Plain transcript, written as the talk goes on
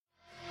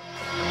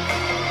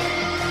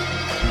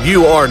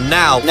You are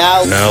now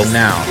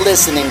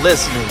listening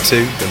to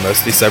the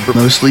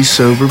Mostly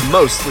Sober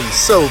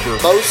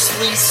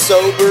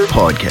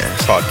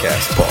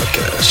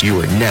podcast. You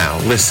are now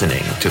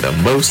listening to the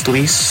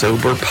Mostly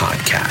Sober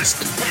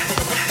podcast.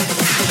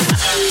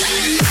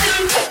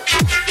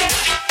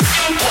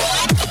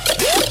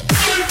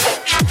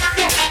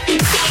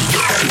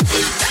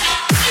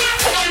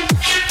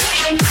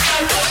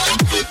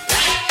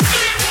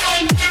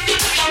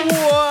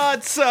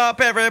 What's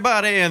up,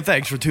 everybody, and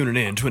thanks for tuning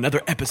in to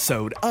another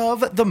episode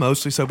of the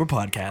Mostly Sober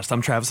Podcast.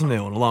 I'm Travis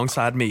O'Neill, and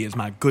alongside me is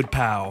my good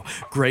pal,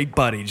 great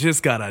buddy,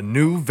 just got a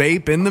new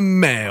vape in the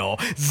mail,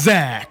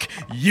 Zach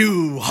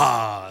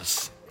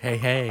Uhas.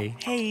 Hey.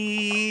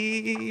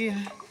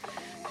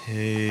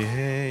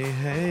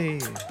 Hey.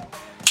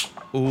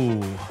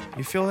 Ooh,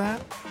 you feel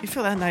that? You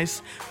feel that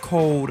nice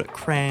cold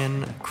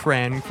cran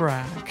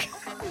crack?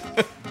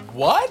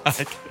 What?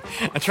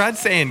 I tried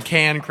saying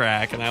can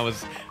crack, and I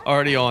was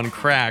already on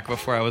crack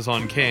before I was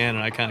on can,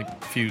 and I kind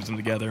of fused them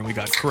together, and we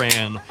got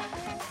cran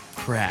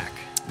crack.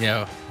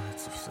 Yeah.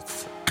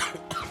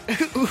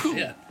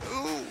 Yeah.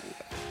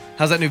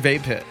 How's that new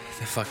vape hit?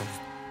 They're fucking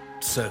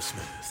so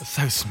smooth.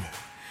 So smooth.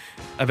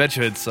 I bet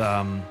you it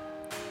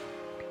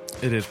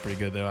is pretty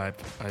good, though. I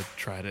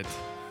tried it.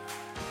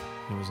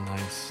 It was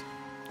nice.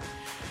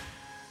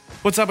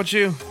 What's up with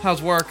you?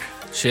 How's work?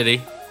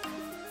 Shitty.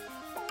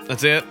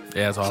 That's it?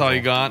 Yeah, it's awful. That's all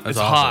you got? It's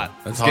awful. hot.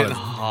 It's getting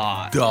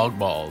hot. Dog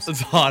balls. It's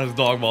hot as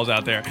dog balls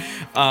out there.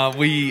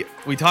 We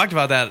talked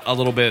about that a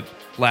little bit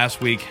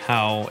last week,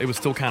 how it was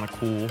still kind of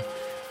cool.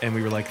 And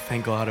we were like,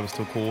 thank God it was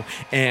still cool.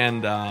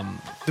 And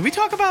did we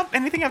talk about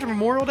anything after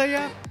Memorial Day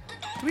yet?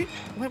 Did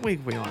we?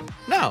 Wait on.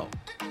 No.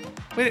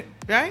 Wait,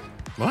 right?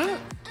 What?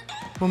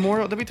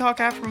 Did we talk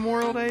after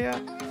Memorial Day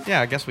yet?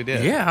 Yeah, I guess we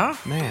did. Yeah.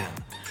 Man.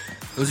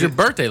 It was your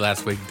birthday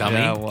last week, dummy.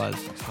 Yeah, it was.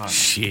 It was hot.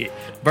 Shit.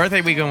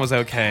 Birthday weekend was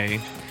okay.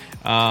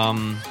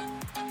 Yeah,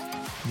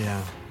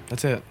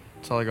 that's it.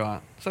 That's all I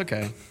got. It's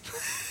okay.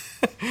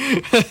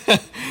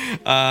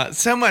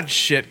 So much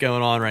shit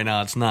going on right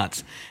now. It's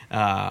nuts.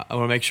 I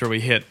want to make sure we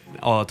hit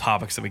all the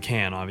topics that we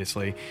can,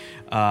 obviously.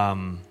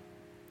 I'm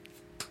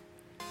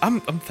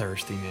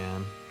thirsty,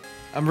 man.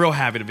 I'm real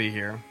happy to be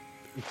here.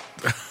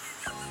 I'm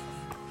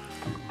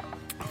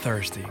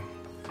thirsty.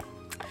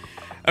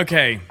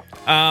 Okay,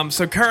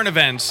 so current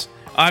events.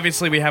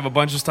 Obviously, we have a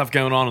bunch of stuff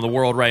going on in the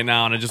world right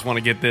now, and I just want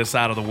to get this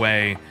out of the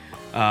way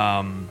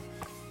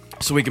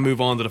so we can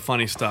move on to the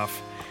funny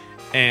stuff.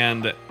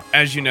 And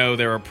as you know,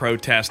 there are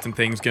protests and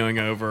things going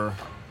over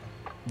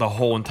the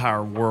whole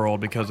entire world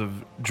because of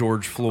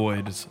George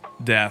Floyd's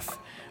death.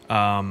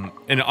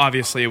 And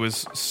obviously, it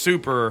was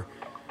super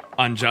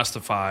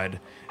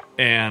unjustified.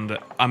 And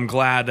I'm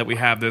glad that we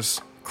have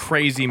this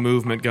crazy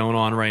movement going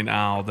on right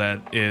now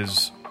that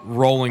is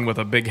rolling with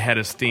a big head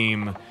of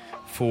steam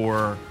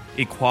for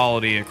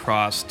equality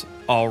across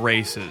all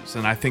races,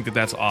 and I think that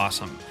that's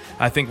awesome.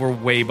 I think we're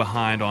way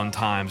behind on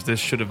times. This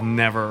should have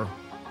never,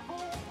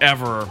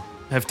 ever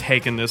have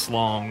taken this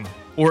long,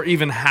 or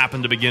even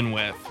happened to begin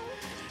with.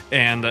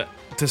 And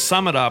to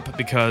sum it up,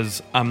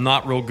 because I'm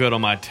not real good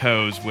on my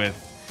toes with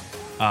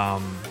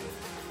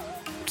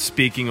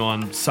speaking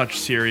on such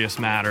serious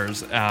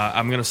matters,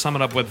 I'm going to sum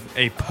it up with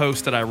a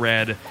post that I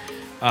read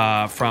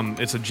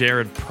it's a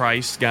Jared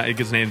Price guy.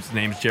 His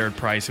name's Jared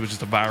Price. It was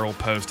just a viral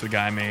post the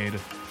guy made.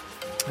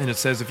 And it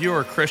says, if you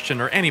are a Christian,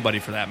 or anybody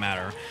for that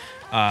matter,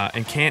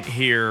 and can't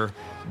hear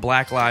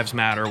Black Lives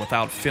Matter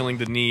without feeling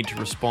the need to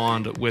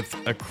respond with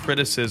a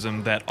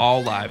criticism that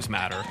all lives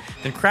matter,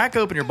 then crack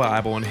open your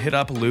Bible and hit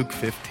up Luke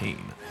 15.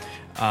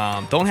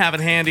 Don't have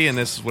it handy, and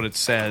this is what it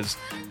says.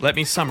 Let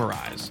me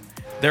summarize.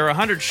 There are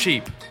 100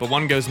 sheep, but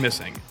one goes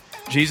missing.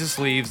 Jesus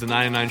leaves the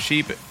 99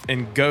 sheep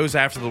and goes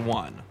after the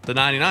one. The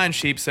 99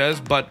 sheep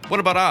says, but what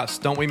about us?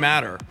 Don't we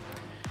matter?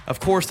 Of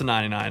course the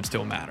 99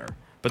 still matter,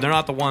 but they're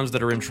not the ones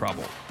that are in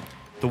trouble.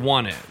 The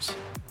one is.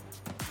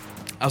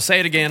 I'll say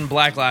it again,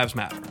 Black Lives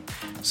Matter.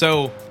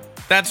 So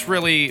that's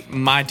really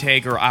my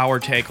take, or our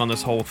take on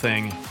this whole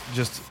thing,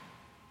 just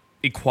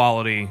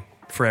equality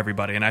for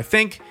everybody. And I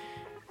think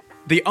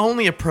the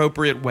only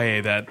appropriate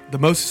way that the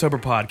Mostly Sober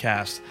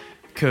podcast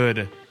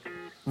could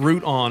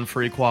root on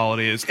for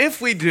equality is if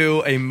we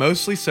do a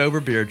Mostly Sober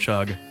beer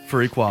chug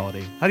for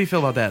equality. How do you feel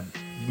about that,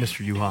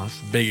 Mr.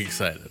 Uhas? Big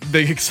excited.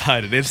 Big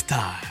excited. It's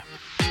time.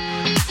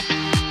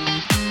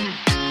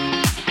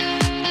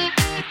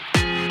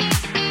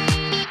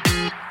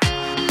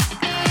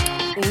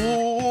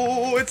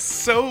 Oh, it's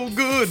so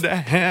good to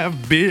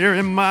have beer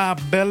in my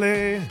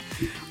belly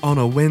on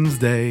a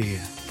Wednesday.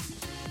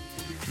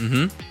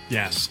 Mm-hmm.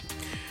 Yes.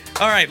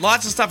 All right,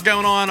 lots of stuff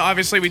going on.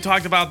 Obviously, we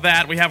talked about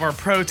that. We have our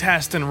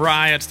protests and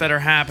riots that are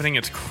happening.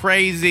 It's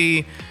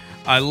crazy.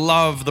 I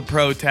love the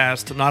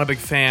protest. Not a big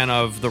fan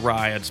of the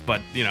riots,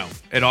 but, you know,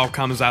 it all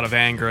comes out of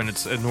anger, and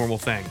it's a normal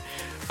thing.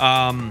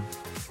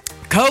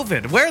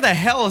 COVID, where the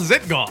hell has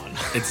it gone?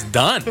 It's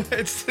done.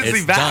 It's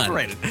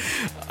evaporated.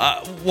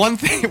 One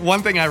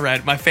thing I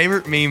read, my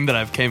favorite meme that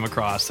I've came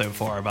across so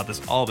far about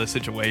all the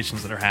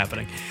situations that are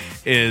happening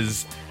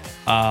is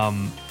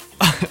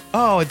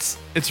oh, it's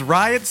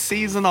riot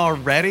season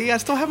already? I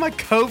still have my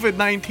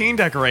COVID-19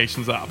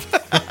 decorations up.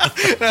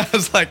 I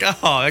was like,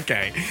 oh,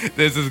 okay,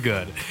 this is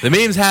good. The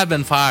memes have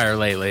been fire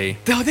lately.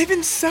 Oh, they've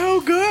been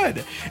so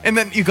good. And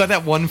then you got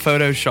that one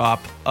Photoshop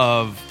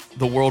of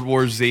the World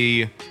War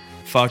Z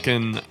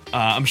fucking,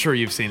 I'm sure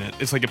you've seen it.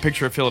 It's like a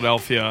picture of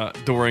Philadelphia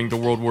during the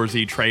World War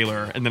Z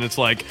trailer. And then it's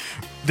like,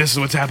 this is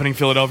what's happening in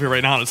Philadelphia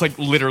right now. And it's like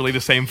literally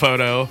the same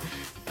photo.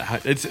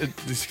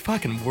 This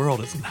fucking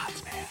world is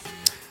nuts, man.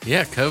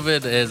 Yeah,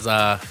 COVID is,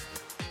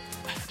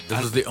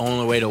 this is the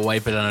only way to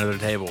wipe it under the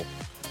table.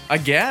 I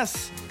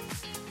guess.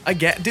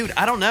 Dude,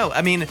 I don't know.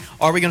 I mean,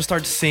 are we going to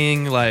start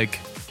seeing like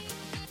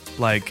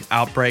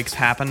outbreaks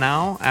happen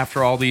now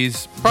after all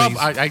these?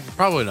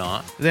 Probably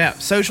not. Yeah,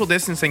 social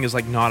distancing is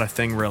like not a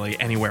thing really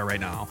anywhere right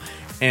now.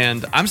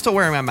 And I'm still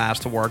wearing my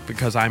mask to work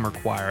because I'm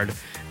required.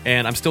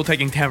 And I'm still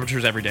taking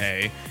temperatures every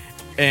day.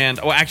 And,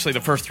 well, actually,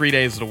 the first 3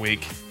 days of the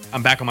week,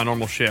 I'm back on my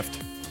normal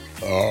shift.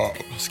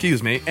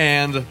 Excuse me.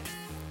 And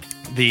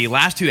the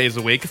last 2 days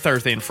of the week,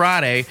 Thursday and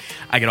Friday,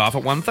 I get off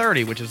at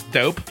 1:30, which is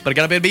dope. But I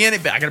gotta be in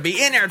it. I gotta be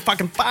in there at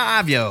fucking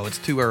 5, yo. It's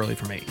too early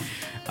for me.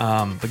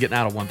 But getting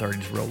out at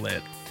 1:30 is real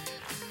lit.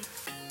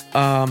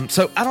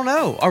 So I don't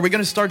know. Are we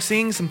gonna start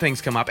seeing some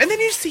things come up? And then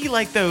you see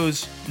like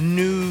those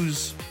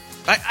news.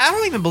 I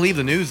don't even believe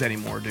the news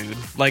anymore, dude.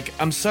 Like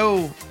I'm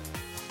so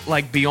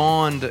like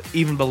beyond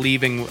even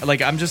believing.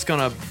 Like I'm just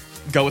gonna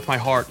go with my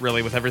heart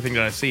really with everything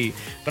that I see.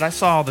 But I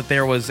saw that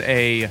there was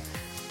a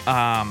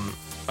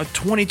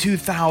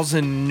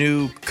 22,000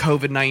 new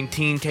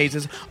COVID-19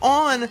 cases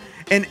on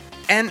an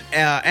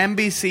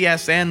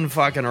NBCSN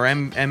fucking or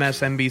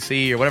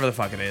MSNBC or whatever the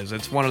fuck it is.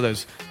 It's one of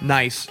those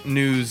nice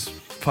news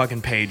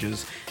fucking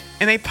pages.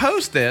 And they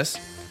post this,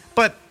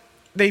 but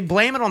they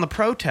blame it on the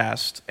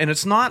protest, and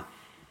it's not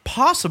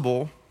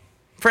possible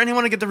for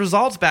anyone to get the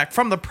results back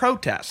from the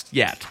protest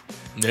yet.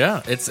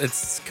 Yeah,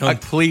 it's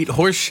complete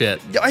horseshit.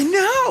 I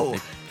know.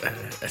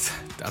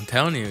 I'm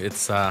telling you,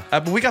 it's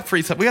but we got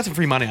some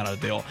free money out of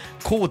the deal.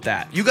 Cool with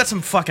that. You got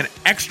some fucking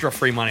extra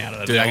free money out of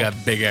the deal. Dude, I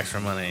got big extra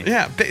money.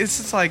 Yeah, it's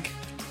just like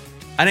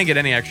I didn't get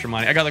any extra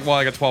money. I got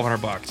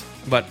 $1,200,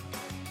 but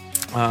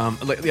I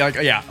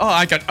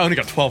only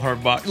got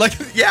 $1,200. Like,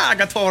 yeah, I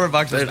got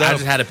 $1,200. Dude, I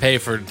just had to pay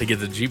to get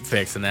the Jeep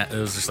fixed, and that it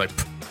was just like,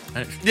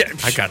 yeah,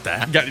 I got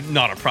that.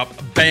 Not a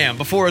problem. Bam.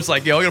 Before it's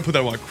like, yo, I gotta put that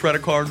on my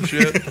credit card and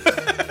shit.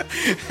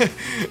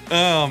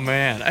 Oh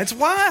man, it's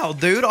wild,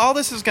 dude. All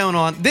this is going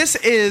on. This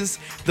is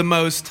the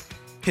most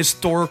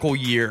historical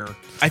year,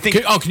 I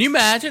think. Can you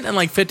imagine in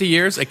like 50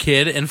 years a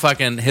kid in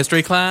fucking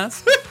history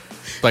class?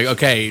 Like,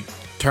 okay,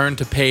 turn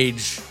to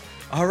page.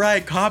 All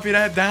right, copy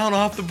that down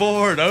off the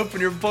board. Open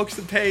your books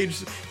to page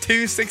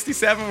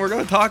 267. We're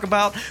going to talk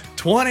about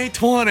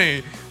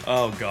 2020.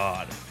 Oh,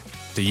 God.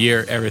 The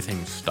year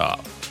everything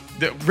stopped.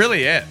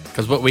 Really it.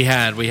 Because what we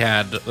had,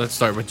 let's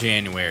start with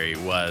January,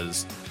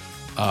 was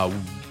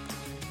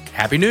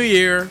Happy New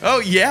Year. Oh,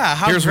 yeah.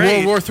 Here's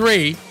great. World War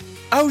III.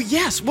 Oh,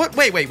 yes. What?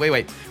 Wait.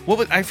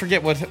 I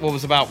forget what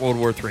was about World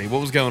War III. What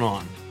was going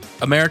on?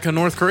 America,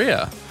 North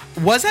Korea.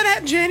 Was that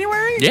at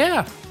January?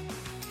 Yeah.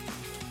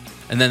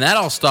 And then that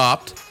all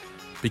stopped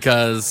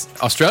because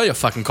Australia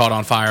fucking caught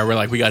on fire. We're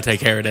like, we got to take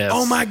care of this.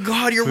 Oh, my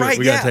God. You're right.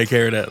 We got to take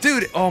care of this.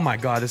 Dude, oh, my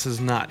God. This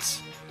is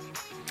nuts.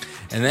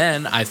 And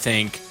then I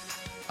think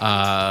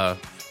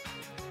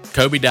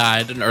Kobe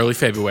died in early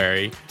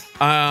February,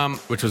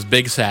 which was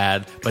big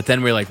sad. But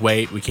then we're like,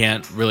 wait, we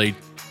can't really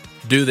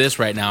do this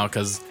right now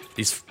because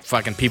these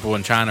fucking people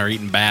in China are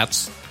eating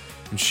bats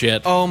and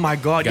shit. Oh my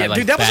God, yeah, like,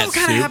 dude, that was all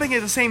kind of happening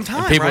at the same time,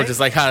 and people right? were just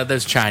like, "How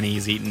there's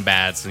Chinese eating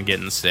bats and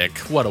getting sick?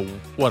 What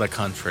a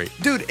country,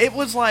 dude!" It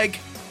was like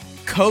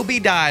Kobe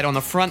died on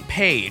the front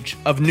page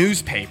of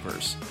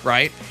newspapers,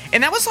 right?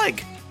 And that was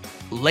like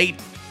late.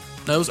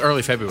 That was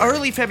early February.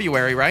 Early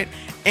February, right?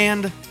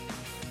 And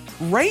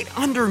right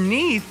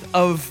underneath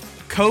of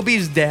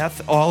Kobe's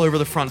death, all over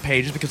the front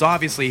pages, because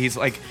obviously he's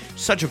like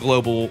such a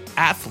global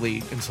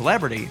athlete and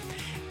celebrity,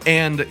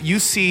 and you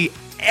see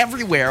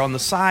everywhere on the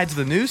sides of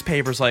the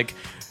newspapers, like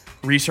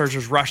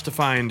researchers rush to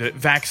find a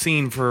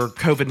vaccine for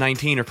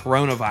COVID-19 or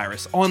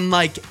coronavirus on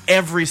like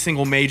every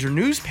single major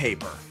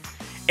newspaper.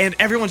 And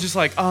everyone's just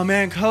like, oh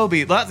man,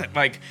 Kobe.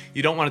 Like,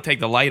 you don't want to take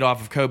the light off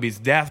of Kobe's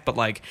death, but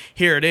like,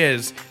 here it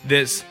is,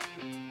 this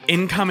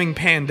incoming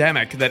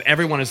pandemic that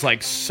everyone is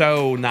like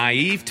so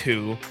naive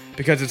to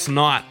because it's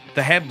not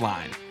the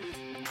headline.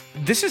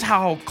 This is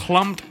how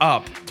clumped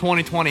up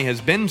 2020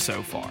 has been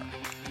so far.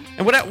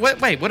 And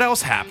what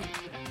else happened?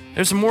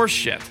 There's some more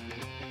shit.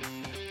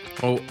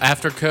 Well,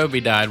 after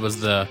Kobe died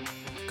was the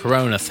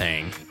Corona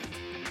thing.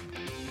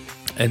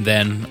 And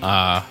then,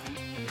 what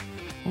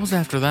was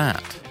after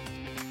that?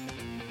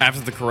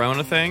 After the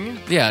Corona thing?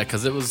 Yeah,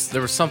 because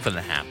there was something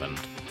that happened.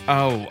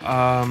 Oh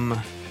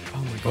my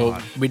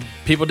God. Well,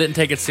 people didn't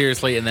take it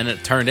seriously, and then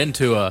it turned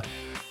into a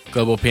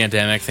global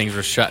pandemic. Things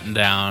were shutting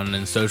down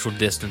and social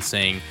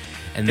distancing.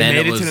 And then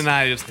it made it to the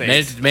United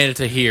States. Made it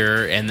to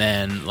here, and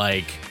then,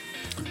 like,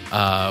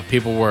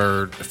 people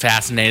were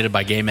fascinated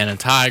by gay men and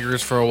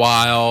tigers for a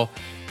while,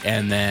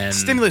 and then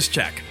stimulus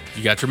check.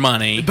 You got your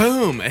money.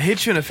 Boom! It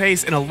hits you in the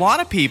face. And a lot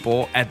of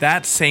people at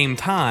that same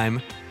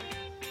time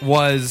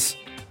was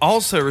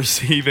also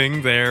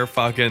receiving their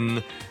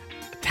fucking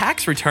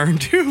tax return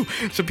too.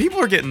 So people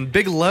are getting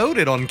big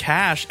loaded on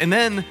cash. And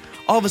then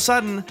all of a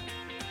sudden,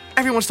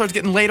 everyone starts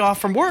getting laid off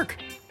from work.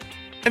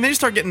 And then you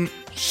start getting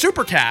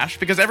super cash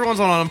because everyone's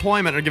on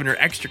unemployment or giving her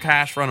extra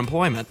cash for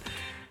unemployment.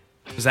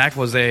 Zach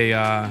was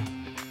a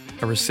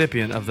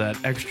recipient of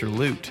that extra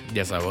loot.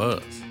 Yes, I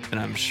was. And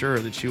I'm sure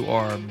that you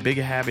are big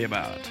happy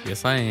about it.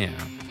 Yes, I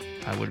am.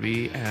 I would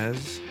be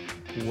as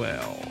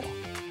well.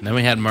 Then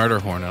we had Murder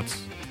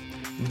Hornets.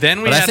 Then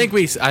we But had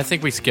I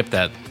think we skipped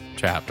that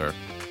chapter.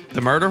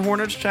 the Murder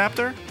Hornets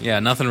chapter. Yeah,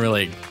 nothing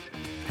really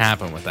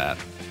happened with that.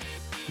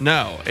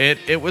 No,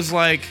 it was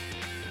like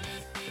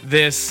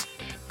this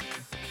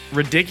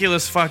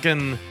ridiculous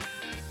fucking.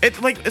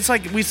 It's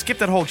like we skipped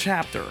that whole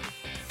chapter.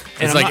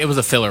 And It's like it was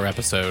a filler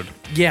episode.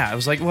 Yeah, it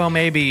was like, well,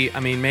 maybe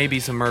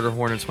some Murder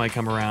Hornets might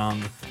come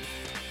around,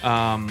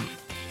 and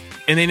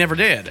they never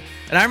did.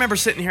 And I remember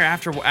sitting here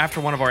after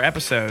one of our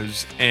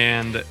episodes,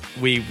 and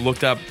we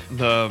looked up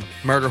the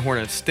Murder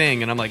Hornet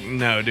sting, and I'm like,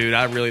 no, dude,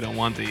 I really don't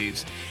want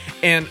these.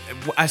 And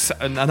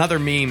another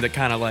meme that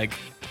kind of like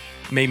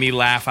made me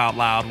laugh out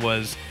loud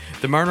was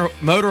the Murder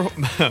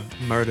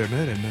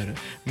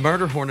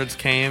Hornets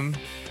came,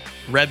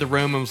 read the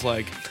room, and was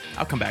like,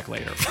 I'll come back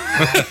later.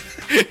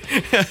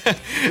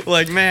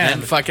 Like, man.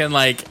 And fucking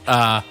like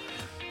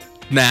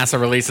NASA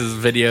releases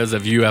videos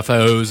of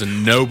UFOs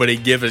and nobody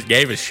gave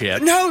a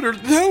shit. No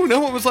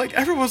one was like,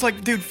 everyone was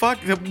like, dude, fuck,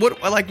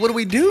 what do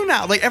we do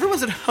now? Like,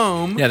 everyone's at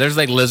home. Yeah, there's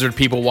like lizard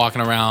people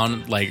walking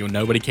around, like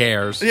nobody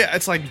cares. Yeah,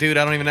 it's like, dude,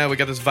 I don't even know. We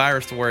got this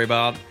virus to worry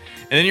about.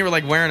 And then you were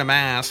like wearing a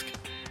mask,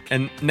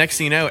 and next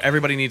thing you know,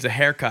 everybody needs a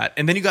haircut.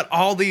 And then you got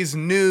all these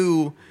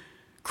new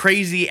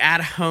crazy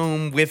at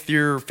home with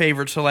your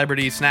favorite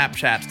celebrity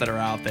Snapchats that are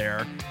out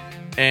there.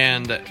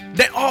 And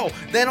then all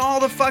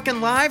the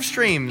fucking live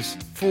streams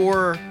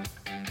for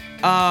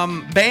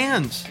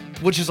bands,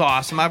 which is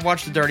awesome. I've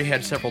watched the Dirty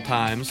Heads several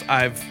times.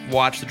 I've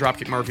watched the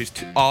Dropkick Murphys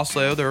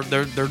also.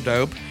 They're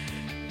dope.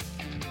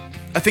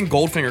 I think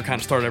Goldfinger kind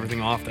of started everything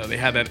off though. They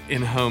had that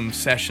in-home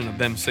session of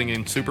them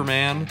singing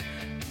Superman.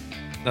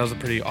 That was a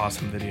pretty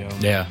awesome video.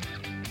 Yeah.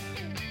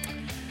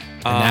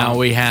 And now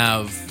we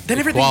have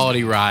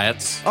equality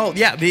riots. Oh,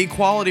 yeah, the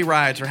equality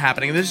riots are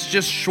happening. This is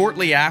just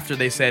shortly after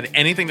they said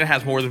anything that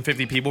has more than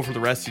 50 people for the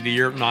rest of the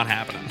year, not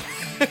happening.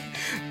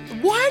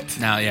 What?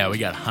 Now, yeah, we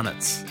got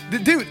hundreds.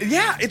 Dude,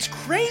 yeah, it's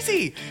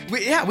crazy.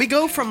 We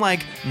go from,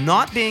 like,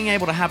 not being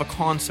able to have a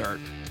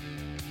concert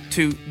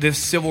to this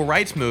civil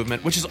rights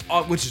movement, which is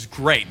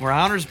great. We're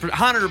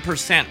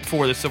 100%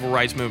 for the civil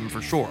rights movement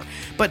for sure.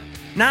 But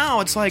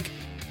now it's like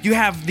you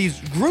have these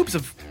groups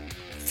of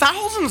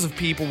thousands of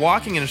people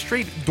walking in a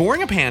street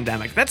during a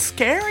pandemic. That's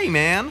scary,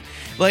 man.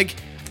 Like,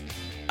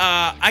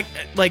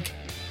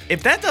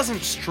 if that doesn't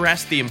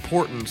stress the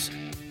importance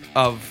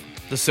of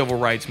the civil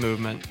rights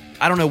movement,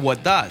 I don't know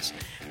what does.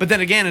 But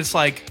then again, it's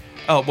like,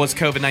 oh, was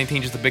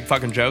COVID-19 just a big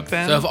fucking joke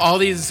then? So if all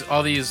these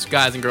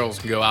guys and girls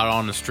can go out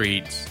on the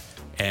streets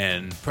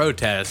and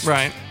protest,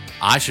 right,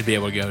 I should be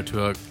able to go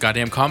to a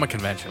goddamn comic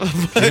convention. You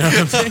know what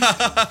I'm saying?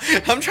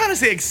 I'm trying to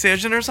say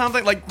Excision or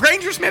something. Like,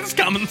 Granger Smith is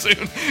coming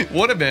soon.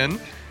 Would have been.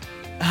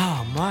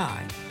 Oh,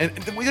 my. And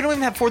we don't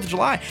even have 4th of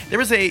July. There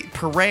was a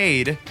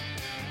parade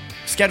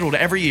scheduled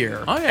every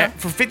year. Oh, yeah.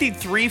 For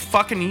 53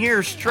 fucking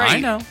years straight. I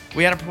know.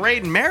 We had a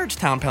parade in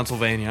Marriagetown,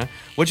 Pennsylvania,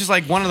 which is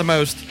like one of the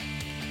most,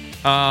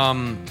 I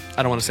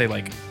don't want to say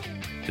like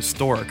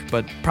historic,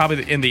 but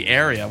probably in the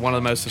area, one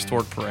of the most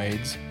historic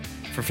parades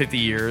for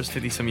 50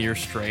 some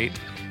years straight.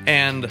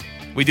 And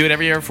we do it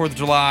every year, 4th of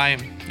July,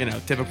 you know,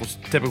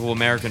 typical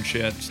American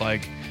shit. It's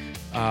like,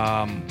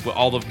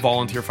 all the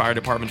volunteer fire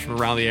departments from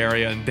around the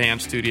area and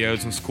dance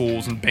studios and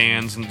schools and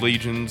bands and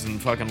legions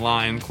and fucking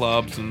lion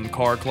clubs and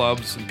car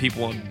clubs and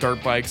people on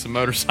dirt bikes and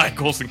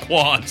motorcycles and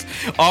quads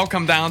all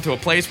come down to a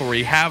place where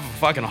we have a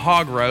fucking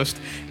hog roast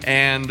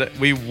and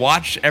we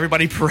watch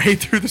everybody parade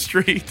through the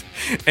street.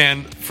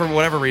 And for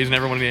whatever reason,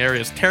 everyone in the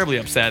area is terribly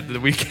upset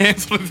that we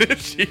canceled it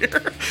this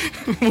year,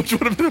 which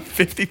would have been the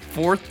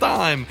 54th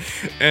time.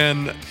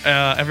 And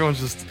everyone's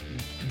just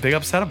big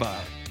upset about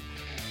it.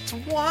 It's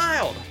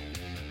wild.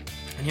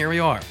 And here we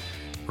are,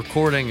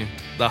 recording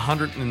the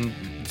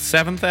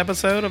 107th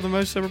episode of the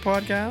Most Sober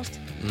Podcast.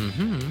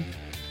 Mm-hmm.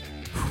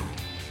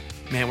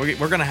 Man, we're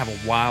going to have a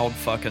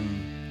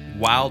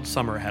wild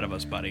summer ahead of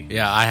us, buddy.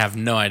 Yeah, I have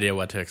no idea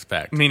what to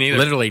expect. Me neither.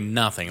 Literally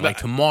nothing. Like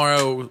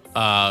tomorrow,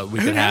 we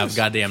could have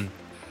goddamn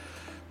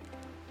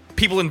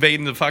people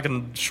invading the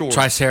fucking shore.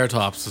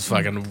 Triceratops is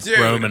fucking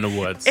roaming the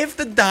woods. If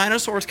the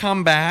dinosaurs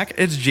come back,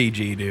 it's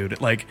GG, dude.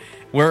 Like,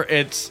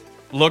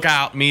 look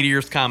out,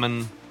 meteors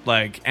coming.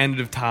 Like,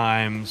 end of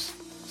times,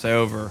 it's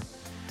over.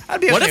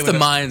 I'd be okay. What if with the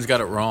Mayans got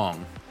it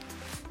wrong?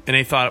 And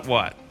they thought,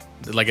 what?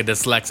 Like a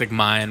dyslexic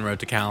Mayan wrote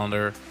the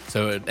calendar,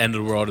 so end of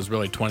the world is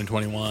really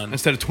 2021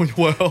 instead of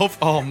 2012.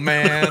 Oh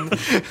man,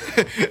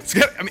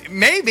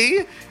 maybe,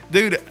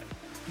 dude.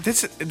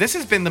 This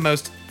has been the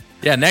most.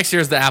 Yeah, next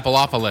year's the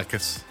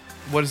Apple-opolicus.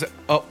 what is it?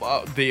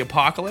 The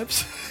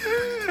apocalypse.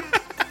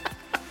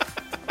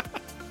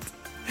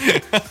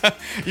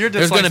 You're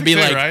There's going to be too,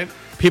 like right?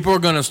 people are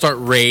going to start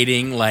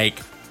raiding like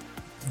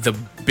the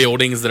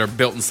buildings that are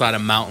built inside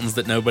of mountains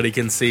that nobody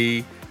can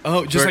see.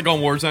 Oh, just like on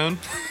Warzone.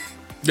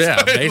 Yeah,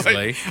 So it's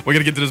basically. like, we're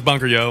gonna get to this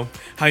bunker, yo.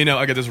 How you know?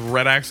 I got this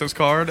red access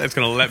card. It's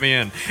gonna let me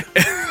in.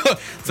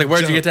 It's like,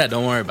 where'd you get that?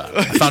 Don't worry about it.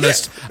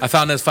 I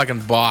found this fucking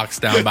box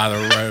down by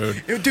the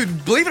road.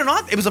 Dude, believe it or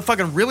not, it was a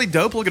fucking really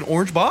dope looking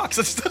orange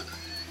box.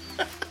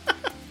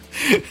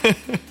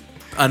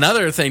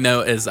 Another thing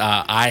though is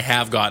I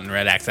have gotten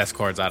red access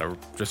cards out of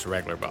just a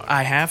regular box.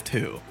 I have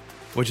too,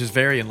 which is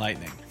very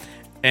enlightening.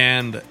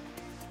 And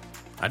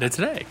I did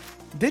today.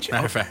 did you?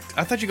 Matter of fact.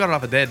 I thought you got it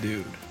off a dead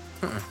dude.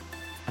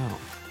 Oh,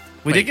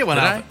 we Wait, did get one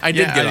did off. I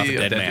did get off a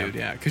dead man. dude.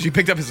 Yeah, because you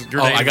picked up his.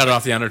 Oh, I got it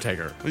off the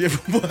Undertaker.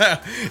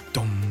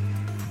 Dum.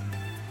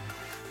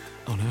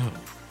 Oh no.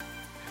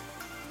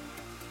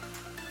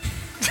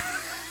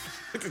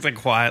 It's like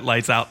quiet,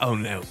 lights out. Oh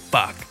no,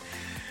 fuck.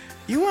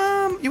 You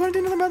want to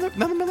do another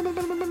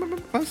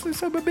mostly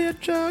sober bitch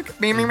joke?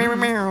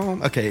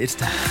 Okay, it's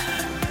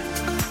time.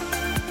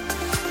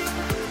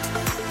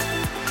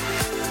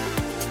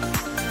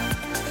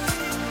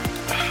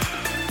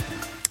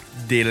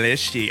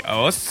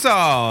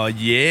 Delicioso,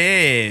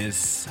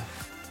 yes.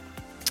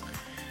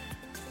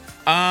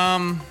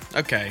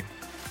 Okay.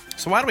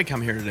 So why do we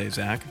come here today,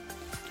 Zach?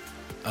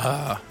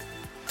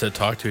 To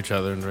talk to each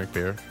other and drink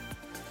beer.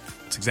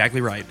 That's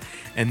exactly right.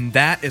 And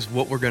that is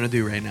what we're going to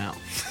do right now.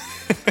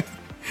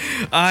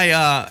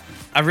 I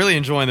really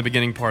enjoy the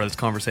beginning part of this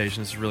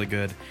conversation. This is really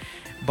good.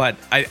 But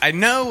I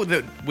know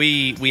that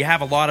we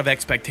have a lot of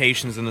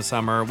expectations in the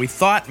summer. We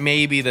thought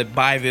maybe that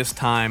by this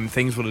time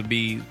things would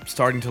be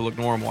starting to look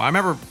normal. I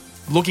remember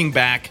looking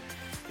back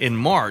in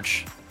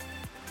March.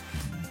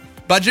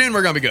 By June,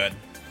 we're going to be good.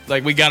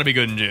 Like, we got to be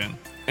good in June.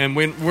 And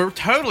we're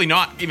totally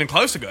not even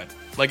close to good.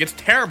 Like, it's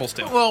terrible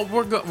still. Well,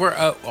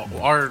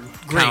 our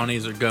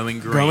counties are going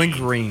green. Growing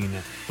green.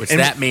 Which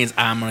that means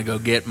I'm going to go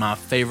get my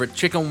favorite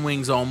chicken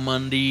wings on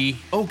Monday.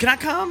 Oh, can I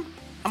come?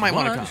 I might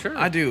want to come. Sure.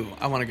 I do.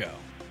 I want to go.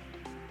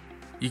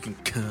 You can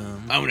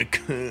come. I want to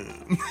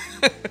come.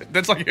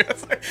 That's like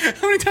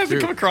how many times we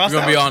come across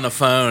You're that? going to be on the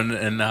phone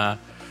and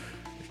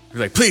you're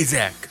like, please,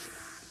 Zach.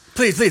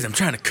 Please, I'm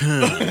trying to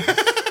come.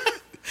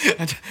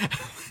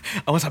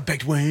 I want some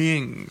baked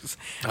wings.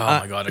 Oh,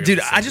 my God. Dude,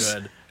 so I just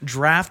good.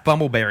 draft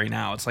Bumbleberry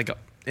now. It's like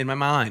in my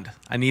mind.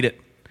 I need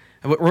it.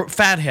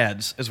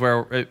 Fatheads is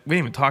where we didn't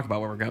even talk about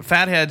where we're going.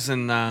 Fatheads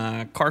in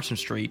Carson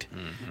Street.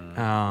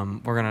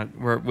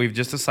 Mm-hmm. We've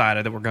just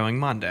decided that we're going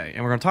Monday,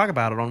 and we're going to talk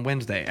about it on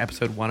Wednesday,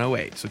 episode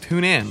 108. So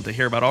tune in to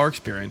hear about our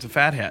experience of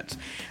Fatheads,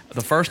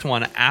 the first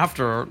one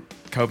after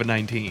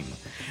COVID-19.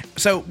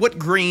 So what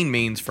green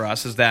means for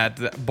us is that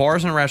the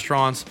bars and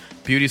restaurants,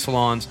 beauty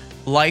salons,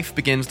 life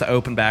begins to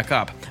open back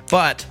up.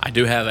 But I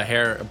do have a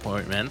hair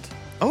appointment.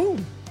 oh,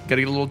 got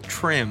to get a little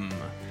trim.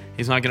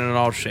 He's not getting it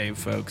all shaved,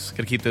 folks. Got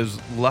to keep those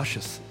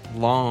luscious,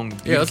 long,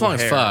 beautiful Yeah, it's long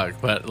hair. as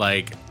fuck, but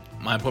like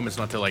my appointment's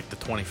not till like the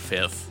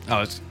 25th.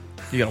 Oh,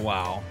 you got a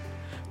wow.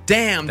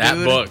 Damn, That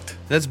dude. booked.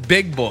 That's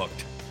big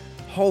booked.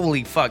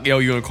 Holy fuck. Yo,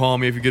 you gonna call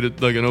me if you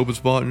get like an open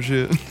spot and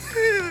shit?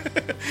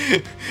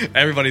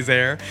 Everybody's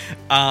there.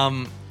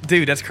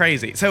 Dude, that's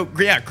crazy. So,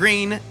 yeah,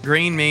 green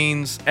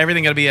means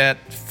everything got to be at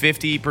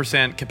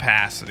 50%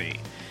 capacity,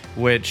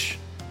 which,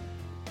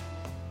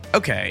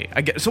 okay.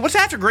 So what's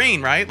after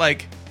green, right?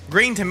 Like,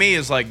 green to me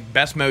is like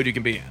best mode you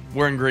can be in.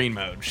 We're in green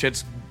mode.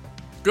 Shit's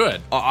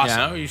Good. Awesome.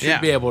 You know, you should Yeah.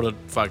 be able to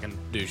fucking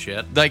do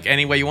shit. like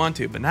any way you want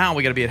to, but now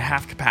we got to be at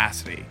half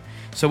capacity.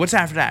 So what's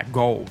after that?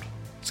 Gold.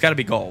 It's got to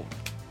be gold.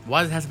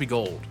 Why does it have to be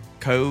gold?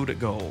 Code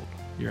gold.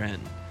 You're in.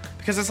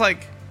 Because it's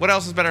like, what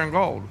else is better than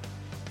gold?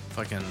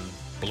 Fucking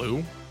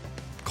blue?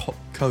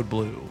 Code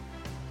blue.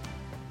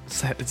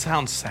 It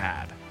sounds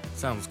sad.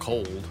 Sounds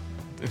cold.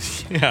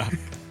 Yeah.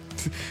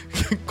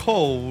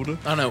 Cold.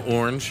 I don't know,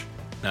 orange.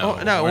 No,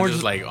 Oh, no, orange is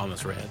is- like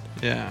almost red.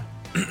 Yeah.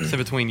 So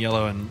between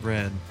yellow and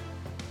red.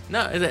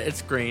 No,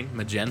 it's green.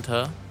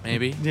 Magenta,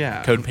 maybe.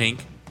 Yeah. Code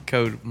pink.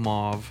 Code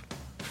mauve.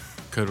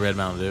 Code red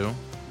Mountain Dew.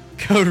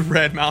 Code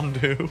red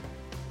Mountain Dew.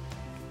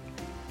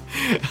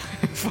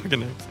 Fucking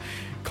knows.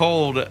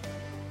 Cold.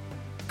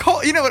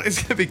 You know what? It's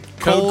going to be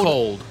Code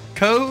cold.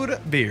 Code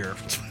beer.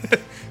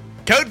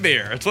 Code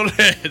beer. That's what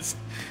it is.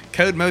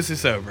 Code mostly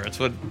sober. That's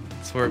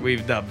what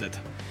we've dubbed it.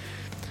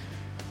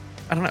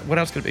 I don't know. What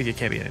else could it be? It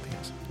can't be anything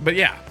else. But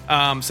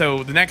yeah.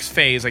 So the next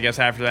phase, I guess,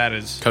 after that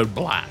is Code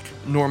black.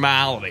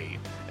 normality.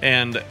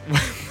 And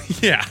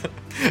yeah.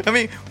 I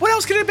mean, what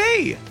else could it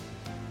be?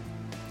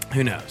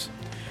 Who knows?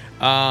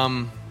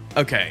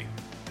 Okay.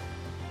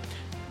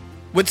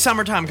 With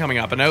summertime coming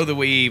up, I know that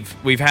we've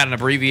had an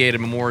abbreviated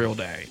Memorial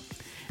Day.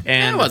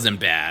 And It wasn't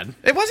bad.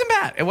 It wasn't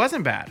bad. It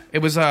wasn't bad. It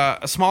was a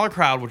smaller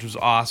crowd, which was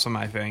awesome,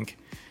 I think.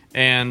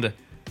 And it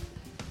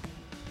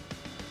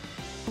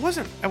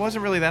wasn't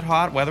really that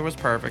hot. Weather was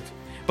perfect.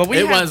 But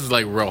It was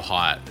like real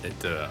hot at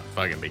the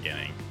fucking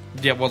beginning.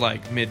 Yeah, well,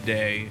 like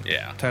midday.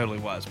 Yeah. Totally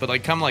was. But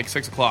like come like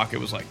 6 o'clock, it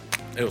was like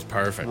It was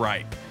perfect.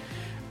 right.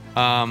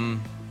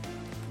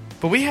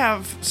 But we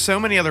have so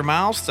many other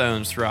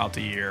milestones throughout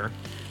the year.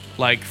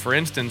 Like, for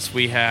instance,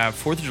 we have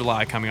 4th of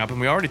July coming up, and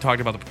we already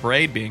talked about the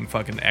parade being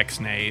fucking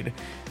ex-nayed.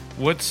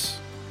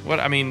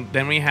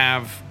 Then we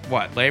have,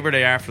 Labor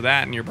Day after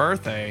that and your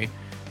birthday.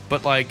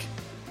 But, like,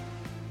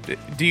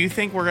 do you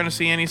think we're going to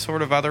see any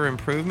sort of other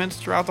improvements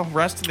throughout the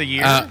rest of the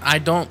year? I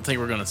don't think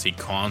we're going to see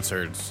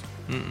concerts.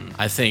 Mm-mm.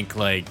 I think,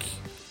 like,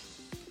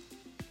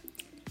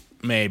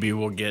 maybe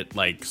we'll get,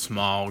 like,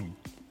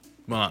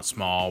 not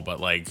small, but,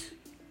 like,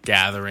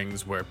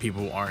 gatherings where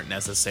people aren't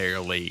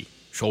necessarily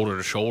shoulder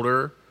to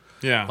shoulder.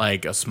 Yeah.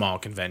 Like a small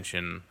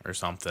convention or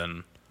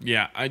something.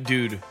 Yeah,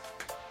 dude.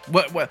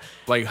 What?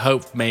 Like,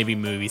 hope maybe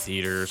movie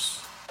theaters.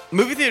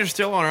 Movie theaters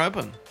still aren't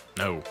open.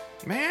 No.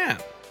 Man.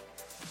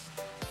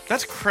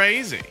 That's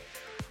crazy.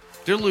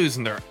 They're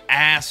losing their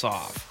ass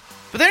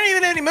off. But there ain't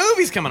even any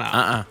movies coming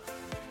out.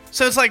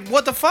 So it's like,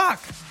 what the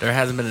fuck? There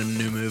hasn't been a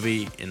new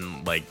movie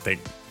in, like,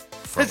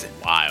 for a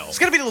while. It's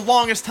gonna be the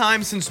longest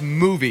time since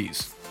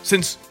movies.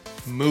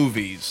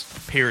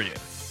 Period.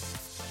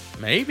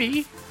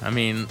 Maybe. I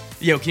mean...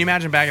 Yo, can you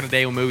imagine back in the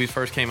day when movies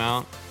first came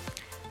out?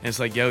 And it's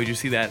like, yo, did you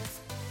see that?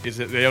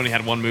 They only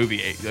had one movie,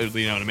 you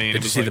know what I mean?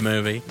 Did you see the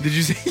movie? Did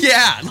you see?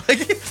 Yeah.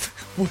 Like,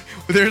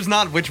 there's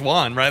not which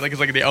one, right? Like, it's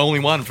like the only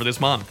one for this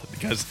month.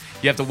 Because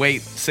you have to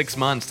wait 6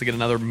 months to get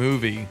another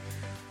movie.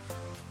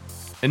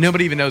 And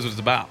nobody even knows what it's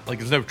about. Like,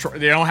 there's no...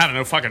 they don't have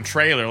no fucking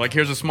trailer. Like,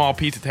 here's a small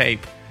piece of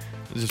tape.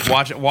 Just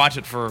watch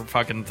it for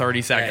fucking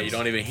 30 seconds. Yeah, you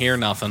don't even hear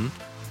nothing.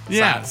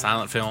 Yeah.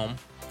 Silent film.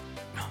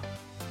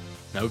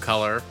 No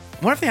color.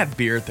 What if they had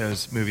beer at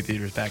those movie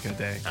theaters back in the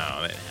day?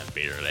 Oh, they didn't have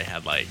beer. They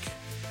had, like...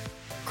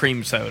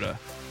 cream soda.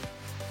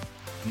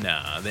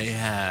 No, they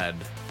had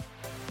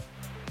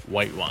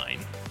white wine.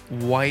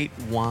 White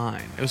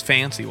wine. It was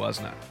fancy,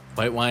 wasn't it?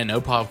 White wine,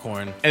 no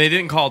popcorn. And they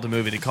didn't call it the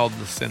movie. They called it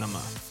the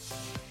cinema.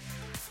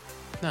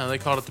 No, they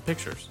called it the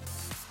pictures.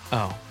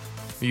 Oh.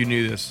 You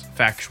knew this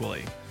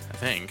factually. I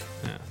think.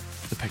 Yeah.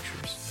 The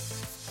pictures.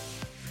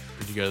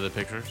 Did you go to the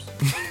pictures?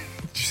 Did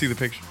you see the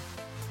picture?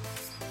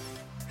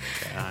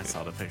 Yeah, I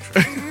saw the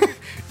picture.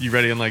 You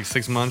ready in like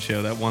 6 months?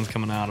 Yo, that one's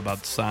coming out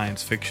about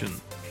science fiction.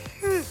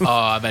 Oh,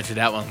 I bet you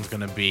that one's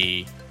going to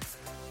be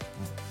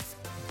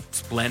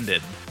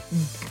splendid.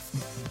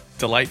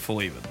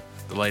 Delightful even.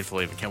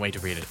 Can't wait to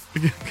read it.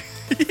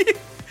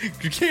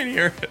 You can't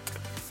hear it.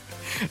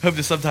 I hope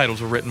the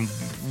subtitles were written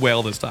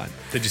well this time.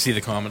 Did you see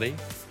the comedy?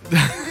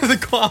 The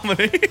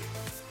comedy?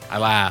 I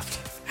laughed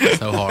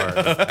so hard.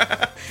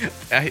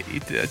 I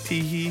eat a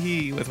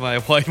tee-hee-hee with my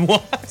white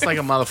wine. It's like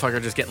a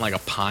motherfucker just getting like a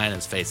pie in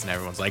his face and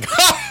everyone's like,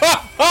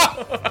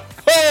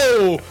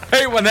 oh,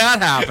 hey, when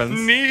that happens.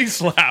 Knee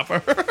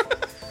slapper.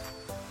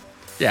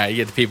 Yeah, you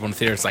get the people in the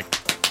theater, it's like,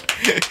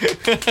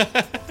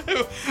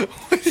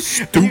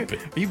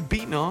 stupid. Are you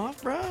beating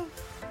off, bro?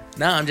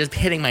 No, I'm just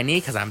hitting my knee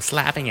because I'm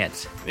slapping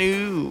it.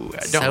 Ooh.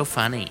 So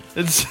funny.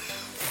 It's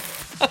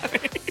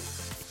funny.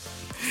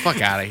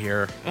 Fuck out of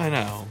here. I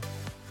know.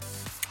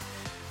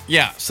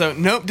 Yeah, so,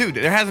 no, dude,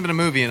 there hasn't been a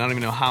movie in I don't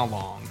even know how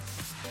long.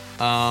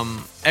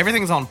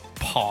 Everything's on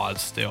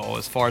pause still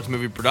as far as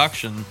movie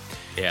production.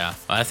 Yeah,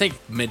 I think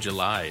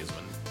mid-July is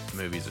when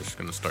movies are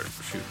going to start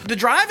shooting. The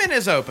drive-in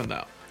is open,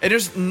 though. And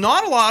there's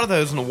not a lot of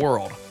those in the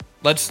world.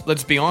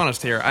 Let's be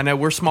honest here. I know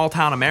we're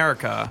small-town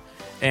America,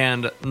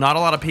 and not a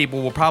lot of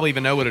people will probably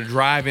even know what a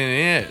drive-in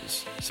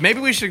is. So maybe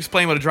we should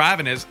explain what a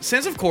drive-in is,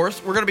 since, of course,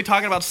 we're going to be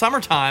talking about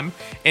summertime.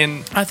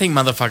 And I think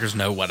motherfuckers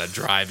know what a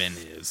drive-in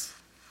is.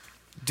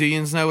 Do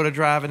you know what a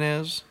drive-in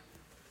is?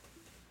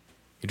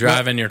 You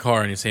drive in your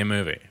car and you see a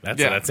movie.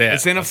 That's it.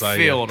 It's in a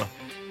field.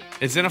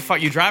 It's in a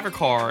you drive a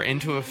car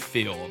into a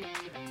field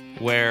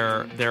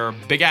where there are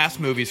big-ass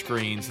movie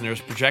screens and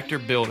there's projector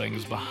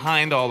buildings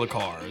behind all the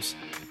cars.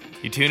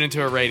 You tune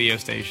into a radio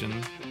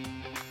station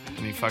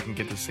and you fucking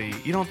get to see.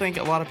 You don't think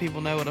a lot of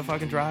people know what a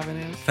fucking drive-in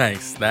is?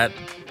 Thanks. That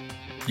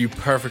you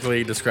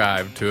perfectly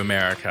described to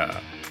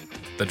America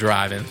the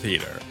drive-in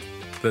theater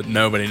that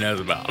nobody knows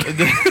about.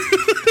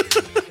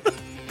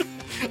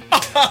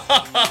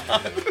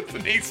 The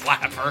knee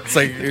slapper. It's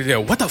like,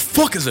 what the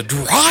fuck is a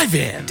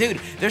drive-in? Dude,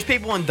 there's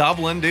people in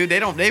Dublin, dude.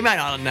 They might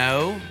not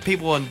know.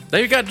 People in...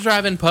 They've got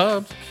drive-in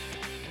pubs.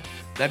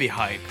 That'd be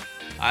hype.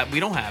 We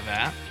don't have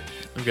that.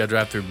 We've got to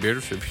drive through beer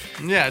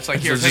distribution. Yeah, it's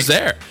like, it's just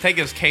there. Take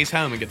his case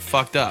home and get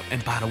fucked up.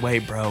 And by the way,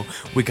 bro,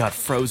 we got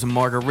frozen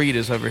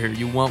margaritas over here.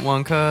 You want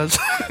one, cuz?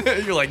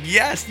 You're like,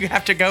 yes, you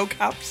have to-go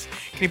cups.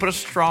 Can you put a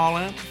straw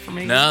in it for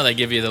me? No, they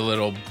give you the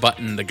little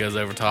button that goes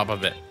over top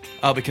of it.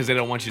 Oh, because they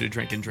don't want you to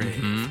drink and drink.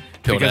 Mm-hmm.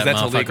 Peel because that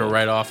that's motherfucker illegal.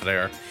 right off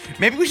there.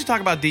 Maybe we should talk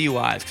about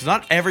DUIs, because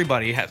not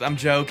everybody has... I'm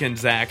joking,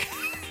 Zach.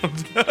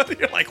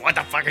 You're like, what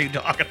the fuck are you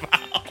talking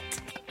about?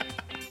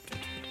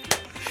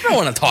 I don't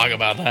want to talk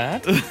about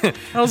that. That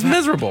was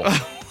miserable.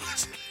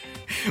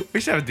 We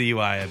should have a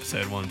DUI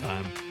episode one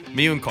time.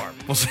 Me and Carp.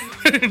 We'll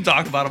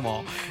talk about them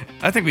all.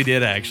 I think we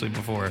did, actually,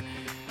 before.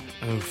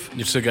 Oof.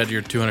 You still got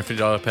your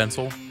 $250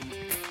 pencil?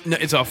 No,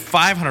 it's a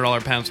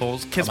 $500 pencil.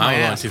 Kiss my mine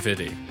ass. was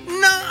 $250.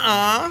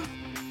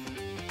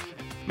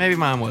 Maybe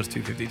mine was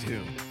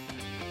 $252.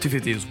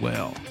 $250 as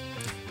well.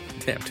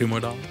 Damn, $2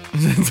 more.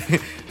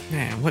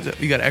 Man, what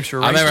you got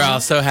extra? I remember race I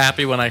was so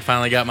happy when I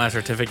finally got my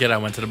certificate. I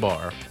went to the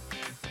bar.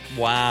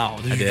 Wow.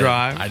 Did you did.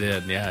 drive? I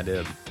did. Yeah, I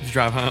did. Did you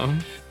drive home?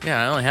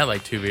 Yeah, I only had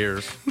like 2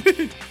 beers.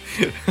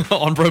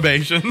 On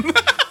probation.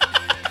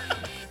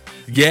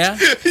 Yeah,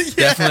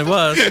 definitely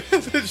was.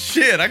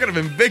 Shit, I could have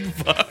been big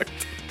fucked.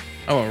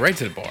 I went right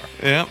to the bar.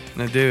 Yep.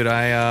 No, dude,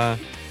 yeah,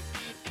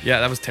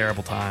 that was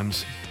terrible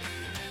times.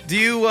 Do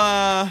you,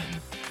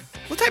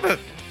 what type of,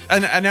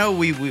 I know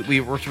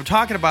we're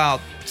talking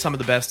about some of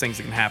the best things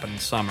that can happen in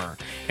summer,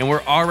 and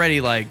we're already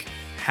like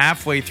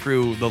halfway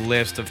through the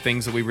list of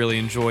things that we really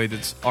enjoy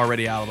that's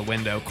already out of the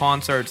window.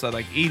 Concerts that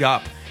like eat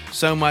up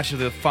so much of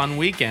the fun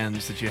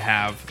weekends that you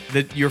have,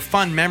 that your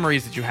fun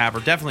memories that you have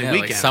are definitely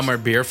weekends. Like summer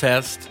beer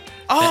fest.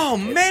 Oh,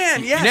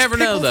 man, yes. You never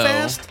know, though.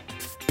 Fest.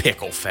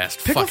 Pickle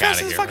Fest. Pickle Fuck Fest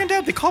out of is here. fucking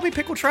dope. They call me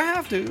Pickle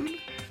Trav, dude.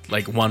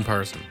 Like one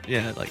person.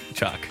 Yeah, like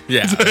Chuck.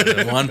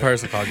 Yeah, one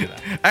person called you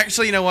that.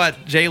 Actually, you know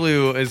what?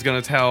 J-Lu is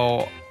going to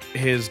tell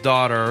his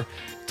daughter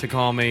to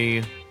call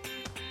me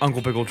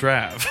Uncle Pickle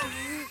Trav.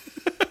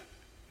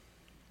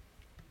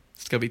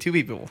 It's going to be 2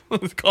 people.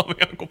 Call me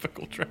Uncle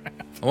Pickle Trav.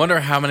 I wonder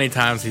how many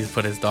times he's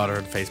put his daughter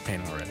in face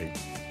paint already.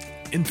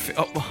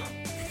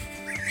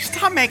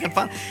 Stop making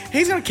fun.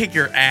 He's going to kick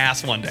your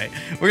ass one day.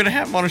 We're going to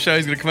have him on a show.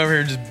 He's going to come over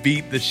here and just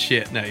beat the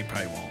shit. No, he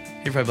probably won't.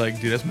 He'll probably be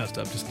like, dude, that's messed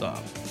up. Just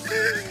stop.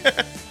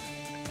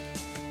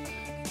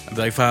 I'd be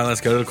like, fine,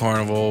 let's go to the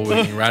carnival. We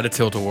can ride a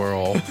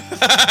tilt-a-whirl.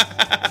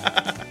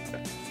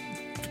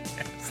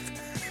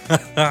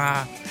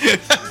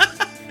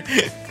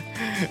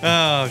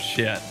 Oh,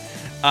 shit.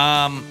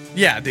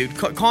 Yeah, dude.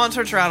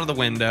 Concerts are out of the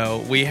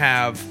window. We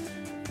have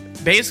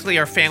basically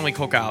our family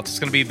cookouts. It's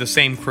going to be the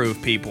same crew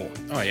of people.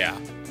 Oh, yeah.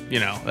 You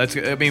know, we're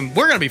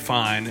going to be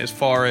fine as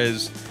far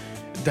as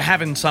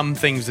having some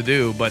things to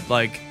do, but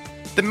like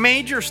the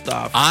major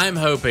stuff. I'm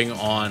hoping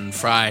on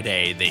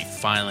Friday they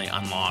finally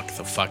unlock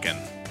the fucking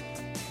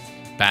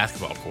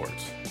basketball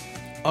courts.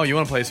 Oh, you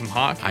want to play some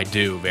hockey? I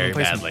do, very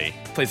badly.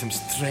 Play some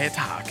straight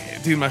hockey.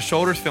 Dude, my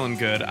shoulder's feeling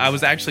good. I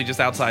was actually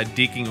just outside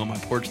deking on my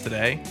porch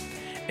today,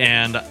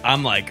 and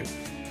I'm like,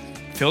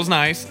 feels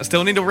nice. I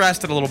still need to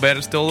rest it a little bit.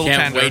 It's still a little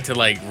Can't tender. wait to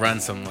like run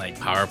some like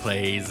power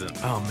plays. And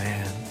Oh,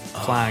 man.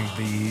 Flying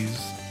bees.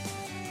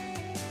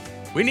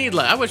 we need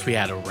like, I wish we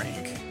had a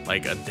rink,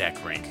 like a deck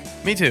rink.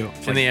 Me too,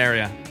 in the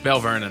area. Bell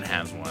Vernon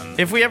has one.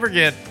 If we ever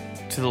get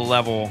to the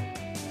level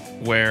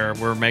where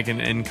we're making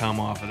income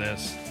off of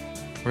this,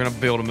 we're going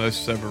to build a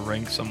most sober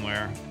rink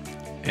somewhere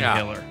in Yeah.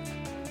 Hiller.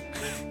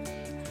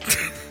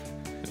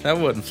 That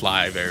wouldn't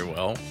fly very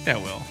well. Yeah,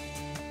 it will.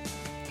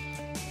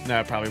 No,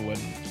 it probably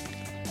wouldn't.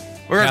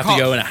 We're We gonna have call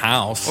to go in a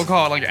house. We'll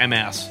call it like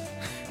MS.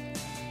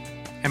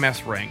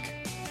 MS rink.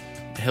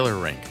 Hiller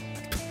rink.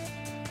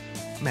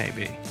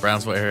 Maybe.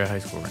 Brownsville Area High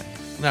School rink.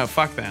 No,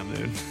 fuck them,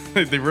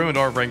 dude. They ruined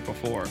our rink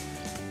before.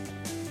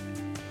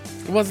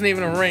 It wasn't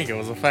even a rink. It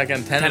was a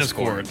fucking tennis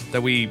court.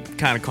 that we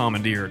kind of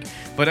commandeered.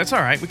 But that's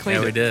all right. We cleaned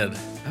Yeah, it. we did.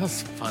 That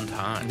was a fun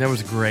time. That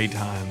was great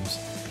times.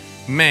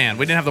 Man,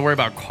 we didn't have to worry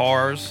about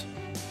cars.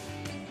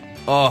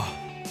 Oh,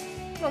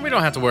 Well, we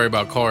don't have to worry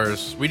about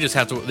cars. We just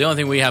have to. The only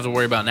thing we have to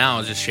worry about now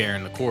is just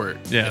sharing the court.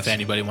 Yes. If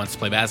anybody wants to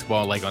play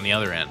basketball, like on the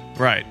other end.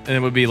 right. And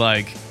it would be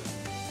like,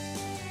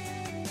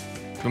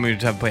 when we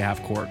would have to play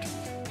half court.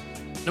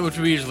 No, which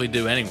we usually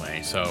do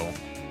anyway. So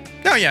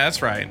Oh, yeah,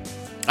 that's right.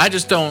 I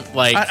just don't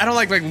like. I don't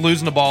like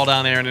losing the ball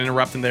down there and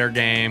interrupting their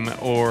game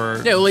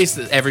or... Yeah, at least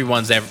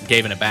everyone's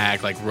giving it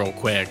back like real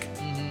quick.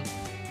 I'm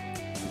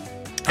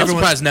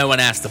Everyone- surprised no one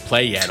asked to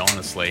play yet.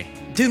 Honestly,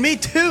 Dude, me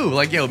too.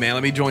 Like, yo, man,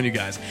 let me join you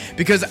guys.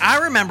 Because I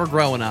remember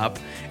growing up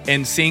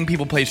and seeing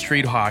people play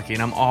street hockey,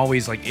 and I'm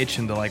always, like,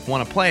 itching to, like,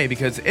 want to play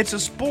because it's a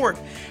sport.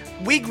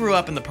 We grew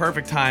up in the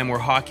perfect time where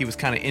hockey was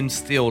kind of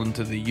instilled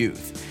into the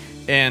youth.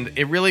 And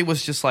it really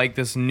was just, like,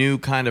 this new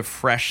kind of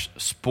fresh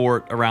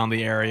sport around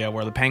the area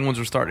where the Penguins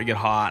were starting to get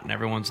hot, and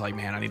everyone's like,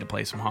 man, I need to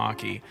play some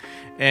hockey.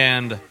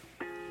 And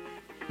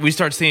we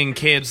start seeing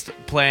kids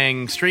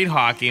playing street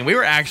hockey, and we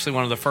were actually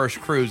one of the first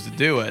crews to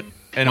do it.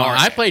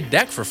 I played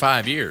deck for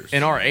 5 years.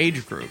 In our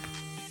age group.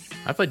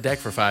 I played deck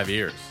for 5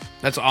 years.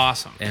 That's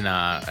awesome. And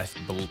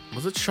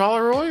was it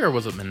Charleroi or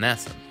was it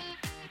Monessen?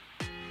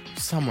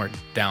 Somewhere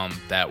down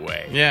that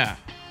way. Yeah.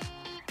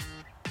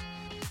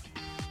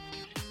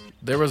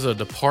 There was a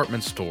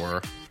department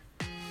store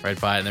right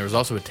by it, and there was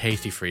also a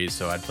Tasty Freeze,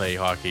 so I'd play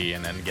hockey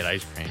and then get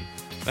ice cream.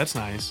 That's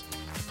nice.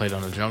 I played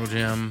on the Jungle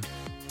Gym.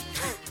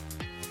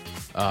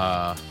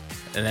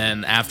 And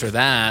then after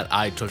that,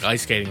 I took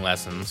ice skating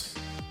lessons.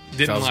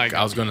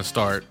 I was going to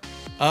start.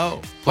 Oh.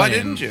 Why playing.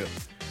 didn't you?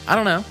 I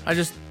don't know. I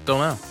just don't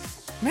know.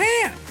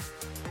 Man.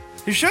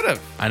 You should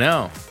have. I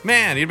know.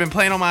 Man, you'd been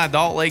playing on my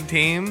adult league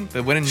team,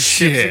 the winning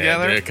shit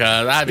together.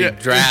 Because I'd be Yeah.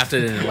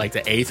 drafted in like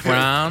the 8th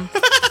round.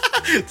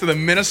 To the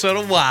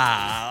Minnesota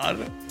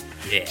Wild.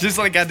 Yeah. Just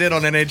like I did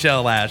on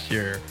NHL last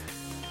year.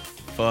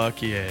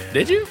 Fuck yeah.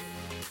 Did you?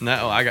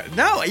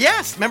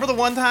 Yes. Remember the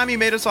one time you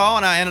made us all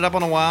and I ended up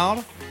on the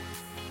Wild?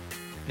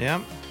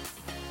 Yeah.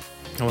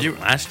 It wasn't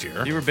last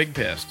year. You were big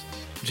pissed.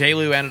 Jake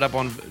Lewis ended up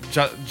on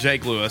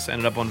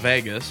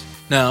Vegas.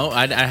 No,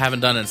 I haven't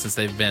done it since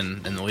they've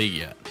been in the league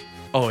yet.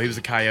 Oh, he was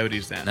the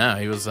Coyotes then. No,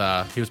 he was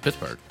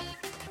Pittsburgh.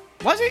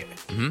 Was he?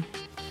 Mm-hmm.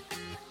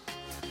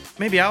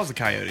 Maybe I was the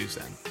Coyotes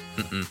then.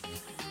 Mm-mm.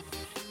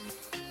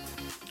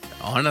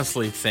 I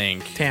honestly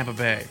think Tampa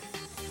Bay.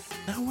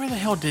 Now, where the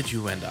hell did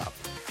you end up?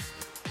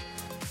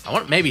 I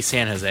want maybe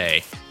San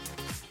Jose.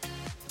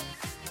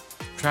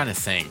 I'm trying to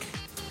think.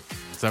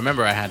 So I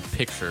remember I had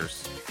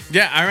pictures.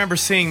 Yeah, I remember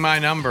seeing my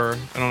number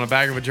on the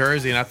back of a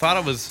jersey, and I thought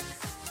it was.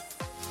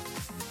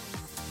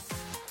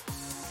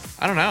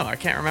 I don't know. I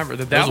can't remember.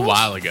 The Devils? It was a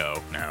while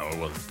ago. No, it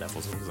wasn't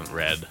Devils. It wasn't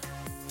red.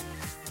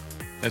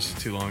 That's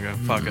just too long ago.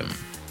 Fuck it.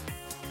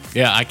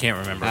 Yeah, I can't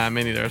remember.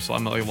 Me neither, so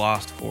I'm really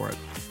lost for it.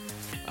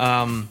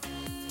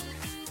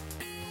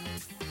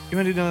 You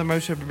want to do another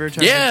Most Shaped Beer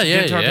Chug? Yeah.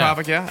 Get to our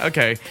topic, yeah?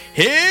 Okay.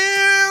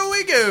 Here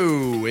we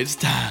go. It's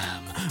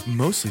time.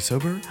 Mostly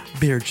Sober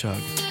Beer Chug.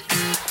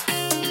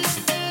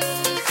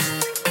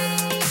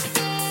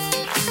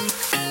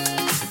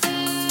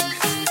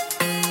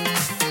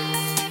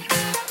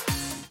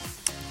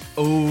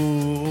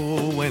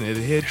 Oh, when it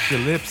hits your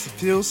lips, it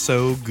feels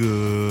so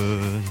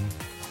good.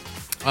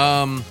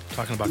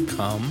 Talking about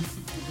cum?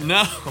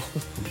 No. God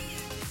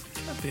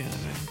damn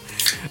it, man.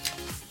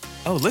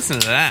 Oh,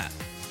 listen to that.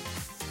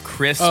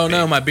 Crispy. Oh,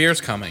 no, my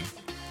beer's coming.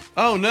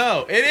 Oh,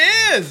 no. It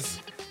is.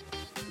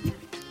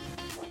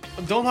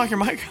 Don't knock your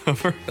mic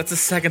over. That's the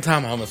second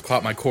time I almost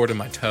caught my cord in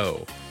my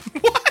toe.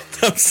 What?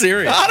 I'm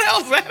serious. How the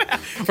hell's that?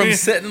 From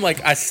sitting,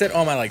 I sit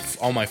on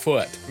my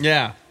foot.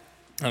 Yeah.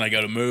 And I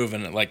go to move,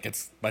 and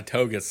my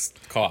toe gets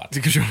caught.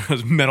 Because you're on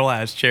those metal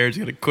ass chairs,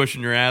 you gotta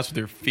cushion your ass with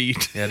your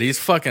feet. Yeah, these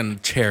fucking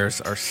chairs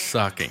are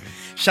sucking.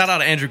 Shout out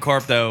to Andrew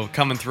Karp though,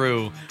 coming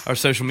through our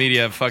social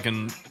media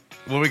fucking.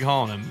 What are we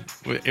calling him?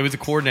 It was a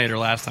coordinator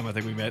last time I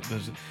think we met.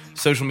 There's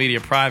social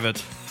media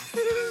private.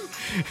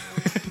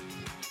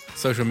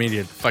 Social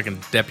media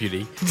fucking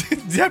deputy.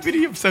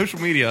 Deputy of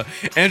social media,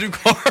 Andrew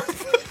Karp.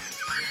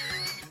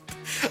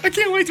 I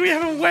can't wait till we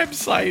have a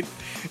website.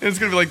 And it's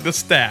going to be like the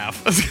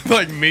staff. It's going to be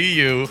like me,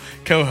 you,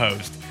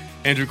 co-host,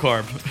 Andrew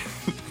Karp,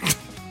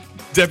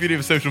 Deputy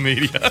of Social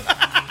Media.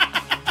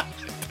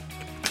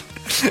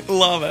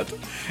 Love it.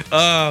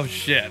 Oh,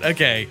 shit.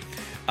 Okay.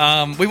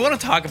 We want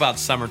to talk about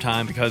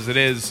summertime because it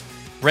is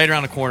right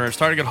around the corner. It's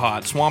starting to get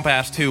hot. Swamp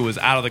Ass 2 was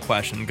out of the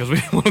question because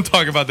we don't want to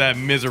talk about that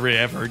misery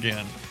ever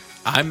again.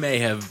 I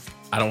don't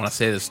want to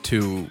say this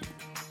too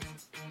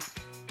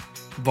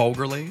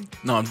vulgarly.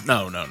 No,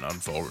 not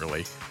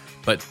vulgarly,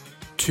 but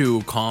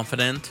too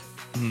confident.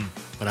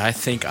 But I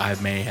think I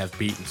may have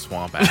beaten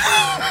Swamp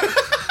Ass.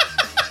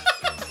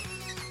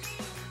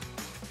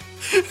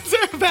 Is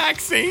there a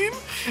vaccine?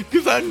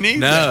 Because I need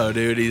No,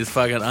 dude, he's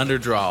fucking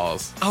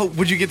underdraws. Oh,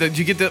 did you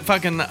get the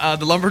fucking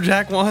the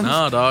lumberjack ones?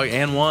 No, dog,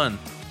 and one.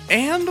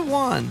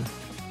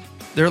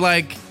 They're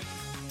like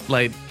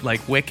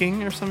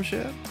wicking or some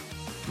shit.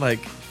 They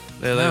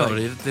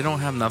don't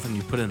have nothing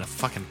you put in a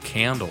fucking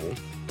candle.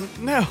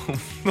 No,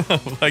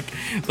 like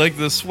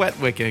the sweat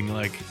wicking,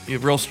 like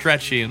real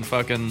stretchy and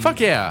fucking. Fuck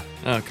yeah.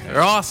 Okay,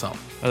 they're awesome.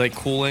 Are they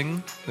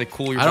cooling? They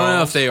cool your. I don't balls?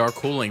 know if they are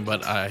cooling,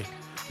 but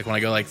when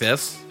I go like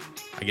this,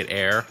 I get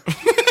air.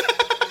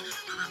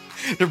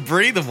 They're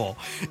breathable,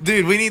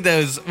 dude. We need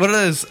those. What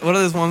are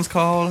those ones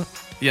called?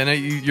 Yeah, no,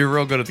 you're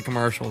real good at the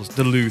commercials.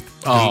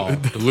 Duluth. Oh,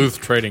 Duluth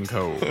Trading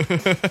Co.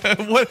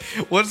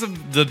 What's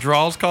the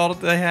draws called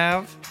that they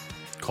have?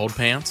 Cold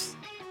pants.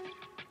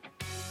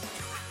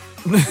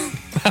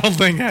 I don't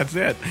think that's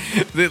it.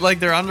 Like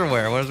their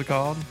underwear. What is it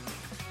called?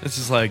 It's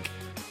just like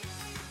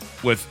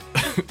with.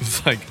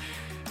 It's like.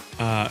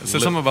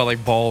 Something about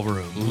like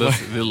ballroom.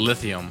 The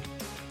lithium.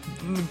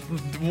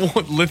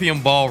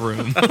 Lithium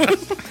ballroom.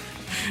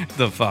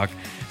 The fuck.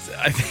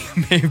 I think I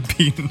may have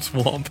beaten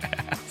Swamp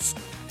Ass.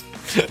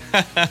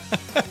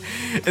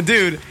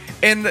 Dude,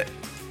 and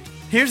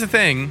here's the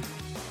thing.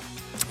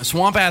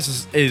 Swamp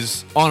Ass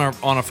is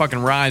on a fucking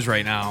rise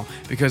right now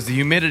because the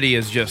humidity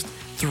is just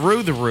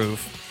through the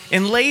roof.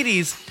 And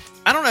ladies,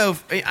 I don't know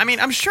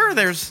I'm sure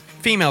there's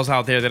females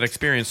out there that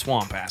experience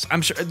Swamp Ass.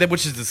 I'm sure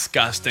which is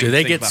disgusting. Do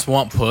they get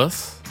swamp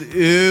puss?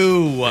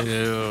 Ew.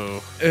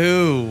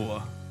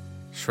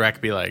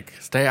 Shrek be like,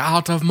 stay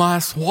out of my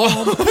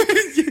swamp.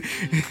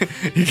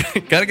 You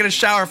gotta get a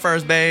shower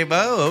first, babe.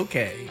 Oh,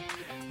 okay.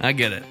 I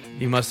get it.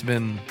 You must have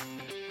been.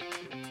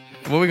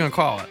 What are we gonna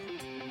call it?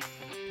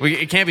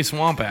 It can't be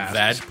Swamp Ass.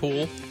 Vag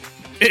pool.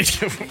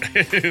 It's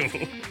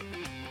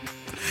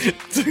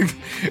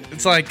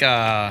like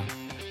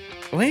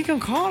what are you gonna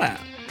call that?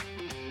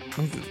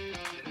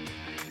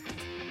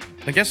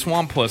 I guess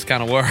Swamp Puss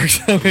kind of works.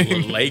 I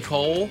mean, lake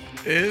hole.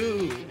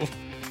 Ew.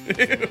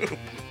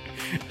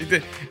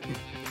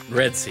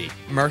 Red Sea.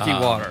 Murky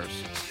waters.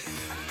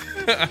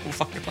 I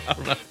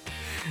don't know.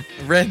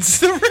 Red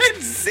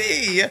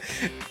Sea.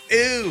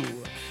 Ew.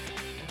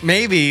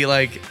 Maybe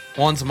like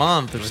once a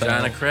month or so.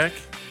 Vagina Creek?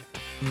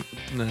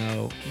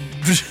 No.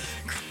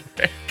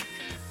 Creek.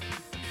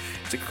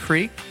 It's a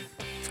creek?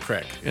 It's a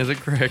creek. Is it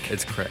creek?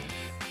 It's a creek.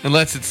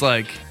 Unless it's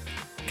like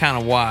kind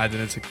of wide,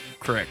 then it's a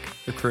creek.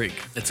 A creek.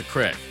 It's a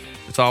creek.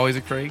 It's always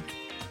a creek?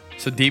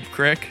 It's a deep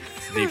creek?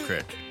 Deep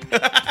creek.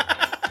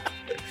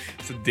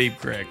 It's a deep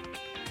creek.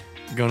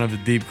 Going up the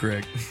deep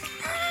creek.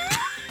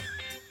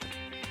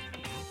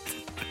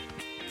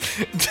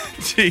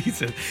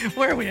 Jesus,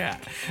 where are we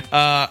at?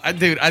 I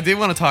did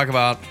want to talk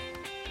about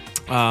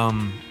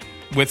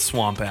with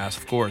swamp ass,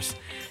 of course.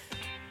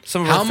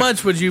 How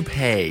much would you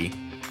pay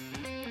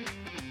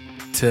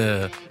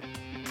to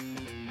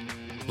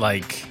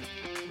like?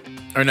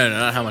 Or no,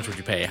 not how much would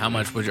you pay? How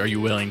much are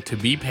you willing to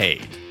be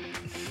paid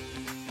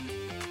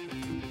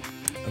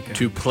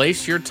to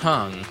place your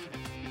tongue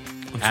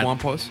on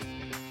swamp puss?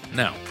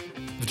 No,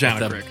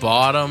 vagina at the crick.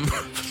 Bottom.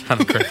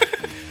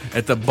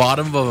 At the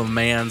bottom of a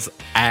man's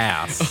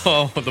ass.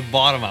 Oh, the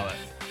bottom of it.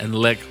 And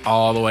lick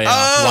all the way up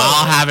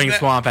while having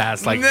swamp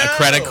ass, like a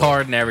credit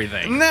card and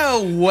everything.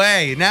 No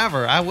way,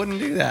 never. I wouldn't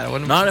do that. I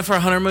wouldn't. Not for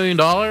 $100 million.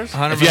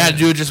 If you had to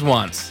do it just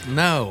once.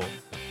 No,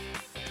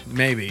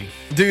 maybe,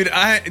 dude.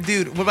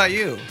 What about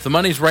you? The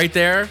money's right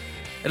there.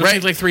 It'll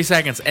take like 3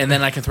 seconds, and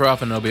then I can throw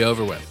up, and it'll be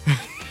over with.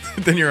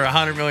 Then you're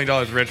 $100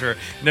 million richer.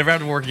 Never have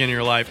to work again in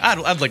your life.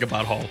 I'd lick a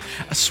butthole.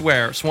 I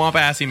swear, swamp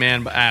assy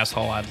man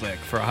asshole. I'd lick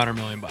for $100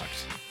 million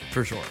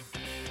for sure.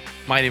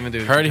 Might even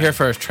do. Heard it here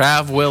first.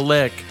 Trav will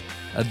lick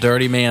a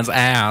dirty man's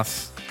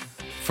ass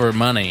for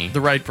money. The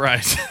right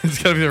price.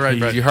 It's gotta be the right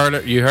price. You heard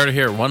it. You heard it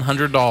here.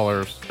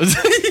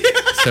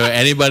 $100. So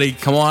anybody,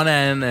 come on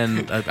in,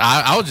 and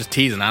I was just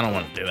teasing. I don't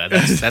want to do that.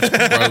 That's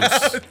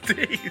gross.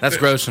 That's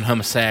gross and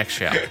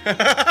homosexual.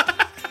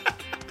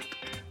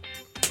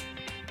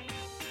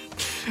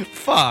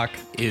 Fuck.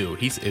 Ew,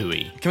 he's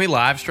ooey. Can we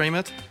live stream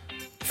it?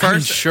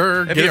 First,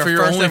 sure. Get it for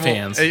your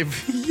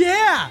OnlyFans.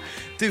 Yeah,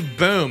 dude.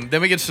 Boom.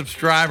 Then we get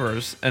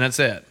subscribers, and that's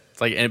it. It's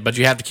like, but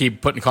you have to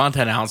keep putting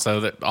content out so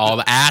that all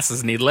the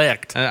asses need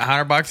licked.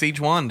 $100 each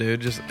one,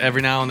 dude. Just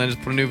every now and then,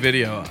 just put a new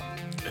video up.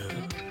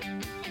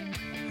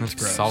 That's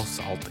gross. So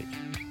salty.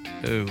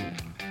 Ooh.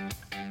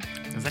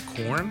 Is that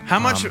corn? How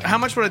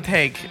much would it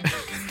take?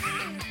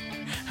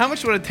 How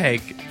much would it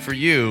take for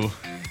you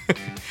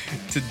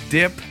to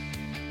dip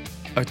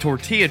a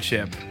tortilla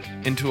chip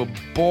into a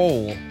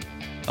bowl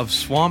of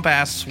swamp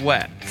ass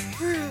sweat?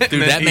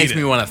 Dude, that makes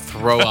me want to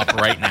throw up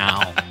right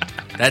now.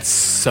 That's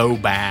so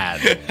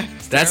bad.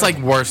 That's like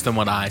worse than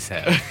what I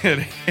said.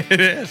 It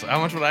is. How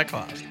much would that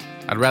cost?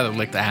 I'd rather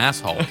lick the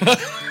asshole.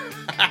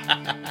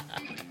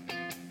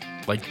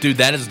 Like, dude,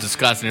 that is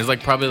disgusting. There's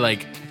like probably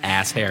like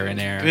ass hair in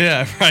there.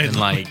 Yeah, right. And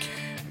like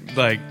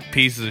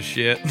pieces of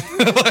shit.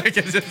 Like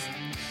it's just.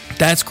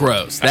 That's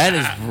gross. That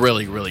is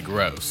really, really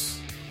gross.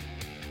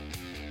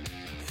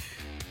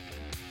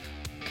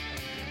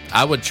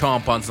 I would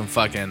chomp on some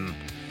fucking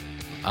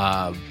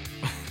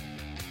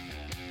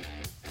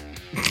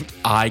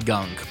eye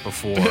gunk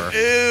before.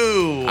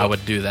 Ew. I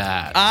would do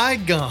that. Eye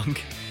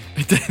gunk.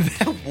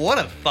 What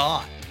a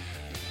thought.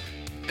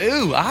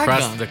 Ooh, eye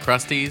gunk. The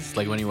crusties,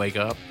 like when you wake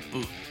up.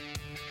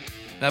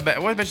 I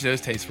bet you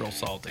those taste real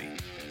salty.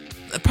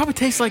 It probably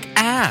tastes like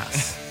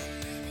ass.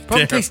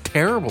 Probably tastes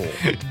terrible.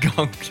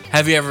 Gunk.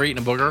 Have you ever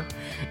eaten a booger?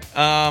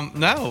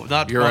 No,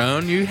 not your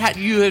own. You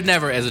have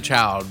never, as a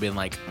child, been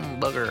like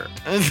booger.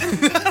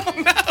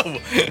 No.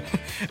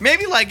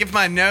 Maybe like if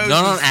my nose.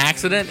 Not on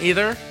accident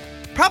either.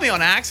 Probably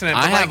on accident.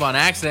 I have on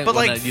accident, but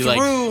like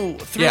through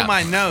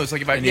my nose,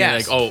 like if I and you're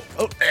like, oh,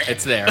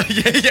 it's there.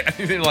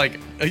 yeah, like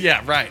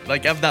yeah, right.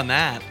 Like I've done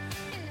that.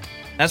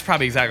 That's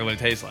probably exactly what it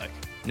tastes like.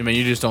 I mean,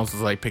 you just don't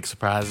like pick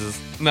surprises.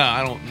 No,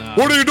 I don't know.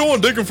 What are you doing,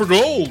 digging for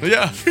gold?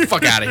 Yeah,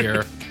 fuck out of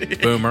here,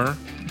 boomer.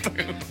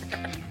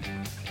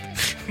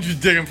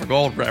 Just digging for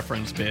gold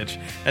reference, bitch.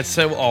 That's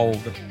so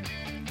old.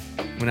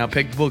 We now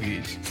pick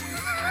boogies.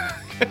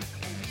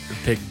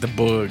 Pick the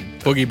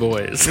boogie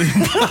boys.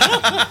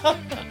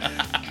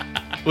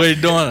 What are you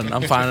doing?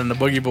 I'm finding the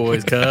boogie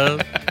boys, cuz.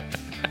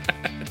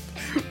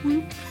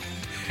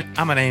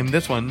 I'm gonna name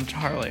this one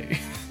Charlie.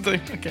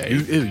 Okay.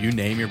 You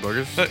name your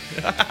boogers?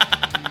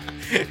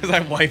 Because I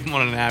wipe them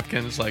on a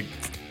napkin. It's like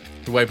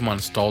you wipe them on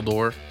a stall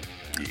door.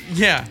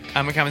 Yeah,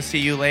 I'm gonna come and see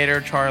you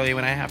later, Charlie,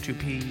 when I have to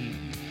pee.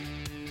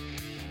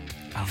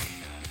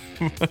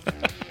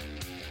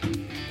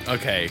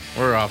 Okay,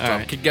 we're off.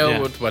 Right. Could go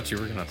with what you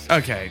were gonna say.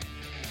 Okay,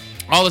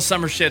 all the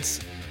summer shit's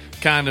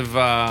kind of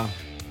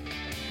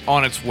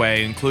on its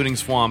way, including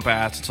swamp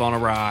ass. It's on a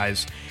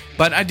rise,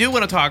 but I do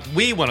want to talk.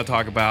 We want to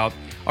talk about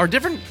our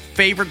different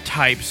favorite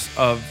types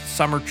of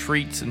summer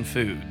treats and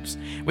foods.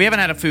 We haven't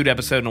had a food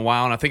episode in a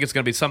while, and I think it's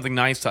going to be something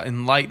nice to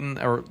enlighten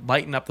or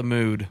lighten up the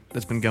mood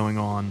that's been going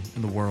on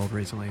in the world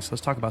recently. So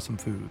let's talk about some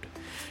food.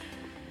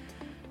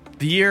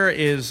 The year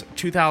is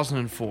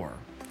 2004.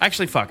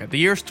 Actually, fuck it. The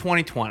year's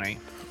 2020.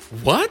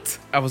 What?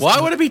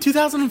 Why would it be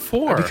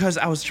 2004? Because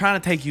I was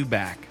trying to take you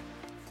back,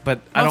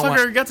 but I don't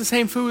want... got the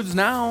same foods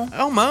now.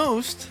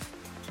 Almost.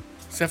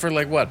 Except for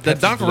like what? The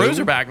Dunkaroos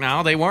are back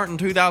now. They weren't in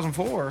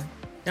 2004.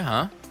 Yeah,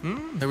 huh?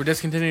 They were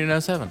discontinued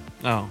in 07.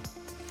 Oh.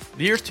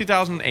 The year's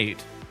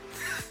 2008.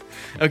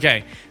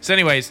 Okay. So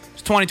anyways,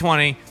 it's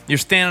 2020. You're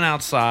standing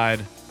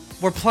outside.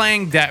 We're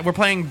playing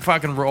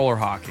fucking roller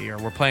hockey, or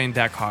we're playing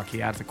deck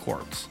hockey at the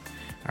courts.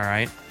 All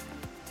right?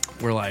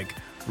 We're like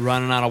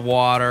running out of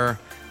water.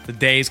 The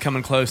day's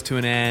coming close to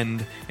an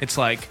end. It's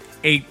like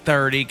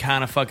 8:30,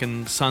 kind of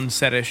fucking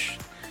sunset-ish.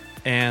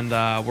 And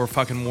we're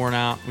fucking worn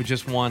out. We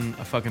just won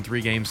a fucking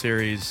 3-game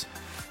series.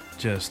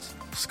 Just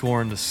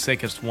scoring the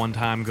sickest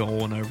one-time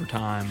goal in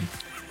overtime.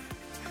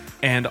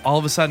 And all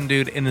of a sudden,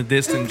 dude, in the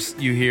distance,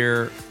 you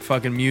hear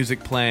fucking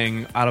music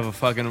playing out of a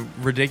fucking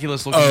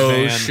ridiculous-looking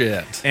van. Oh,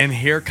 shit. And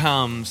here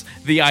comes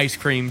the ice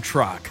cream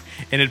truck.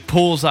 And it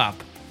pulls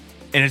up.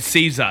 And it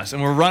sees us.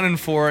 And we're running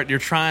for it. You're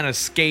trying to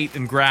skate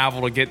and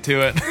gravel to get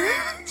to it.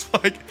 It's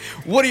like,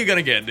 what are you going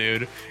to get,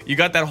 dude? You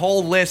got that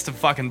whole list of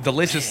fucking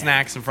delicious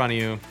snacks in front of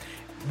you.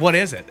 What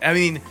is it? I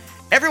mean,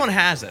 everyone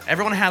has it.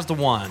 Everyone has the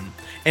one.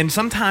 And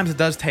sometimes it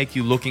does take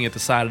you looking at the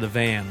side of the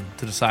van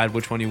to decide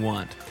which one you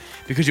want.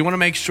 Because you want to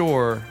make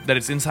sure that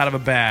it's inside of a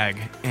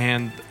bag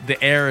and the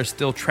air is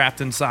still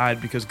trapped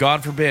inside because,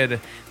 God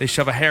forbid, they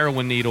shove a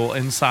heroin needle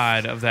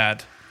inside of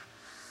that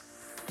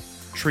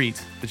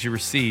treat that you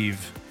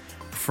receive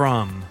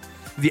from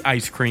the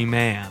ice cream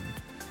man.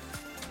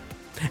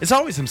 It's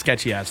always some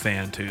sketchy-ass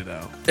van, too,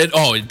 though.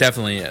 It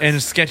definitely is. And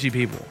it's sketchy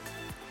people.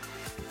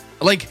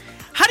 Like,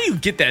 how do you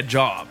get that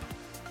job?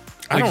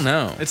 I don't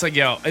know. It's like,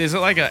 yo, is it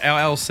like a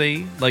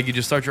LLC? Like, you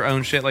just start your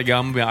own shit? Like, yo,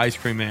 I'm going to be an ice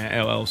cream man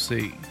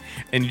LLC.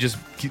 And you just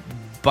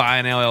buy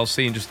an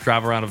LLC and just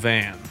drive around a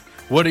van.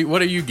 What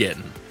are you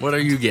getting? What are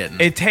you getting?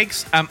 It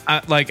takes,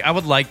 I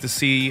would like to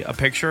see a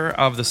picture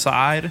of the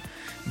side,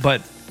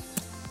 but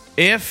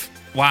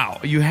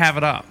wow, you have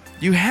it up.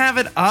 You have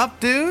it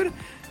up, dude?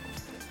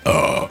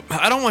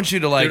 I don't want you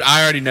to, like... Dude,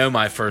 I already know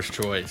my first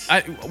choice.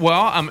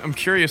 I'm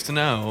curious to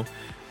know.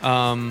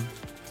 I'm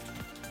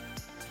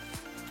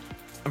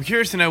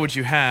curious to know what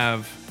you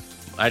have.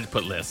 I had to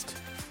put list.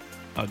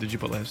 Oh, did you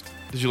put list?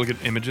 Did you look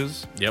at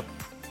images? Yep.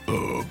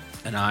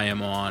 And I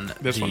am on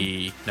this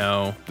one.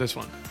 No. This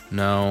one.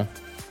 No.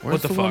 What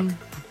the fuck? One?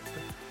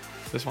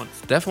 This one.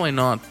 It's definitely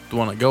not the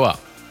one that go up.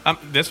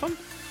 This one?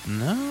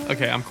 No.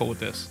 Okay, I'm cool with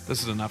this.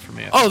 This is enough for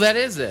me. Oh, that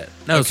is it.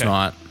 No, it's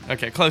not.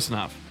 Okay, close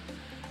enough.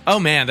 Oh,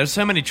 man, there's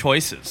so many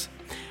choices.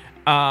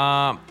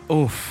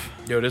 Oof.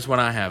 Yo, this one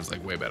I have is,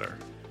 like, way better.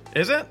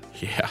 Is it?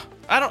 Yeah.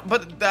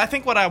 But I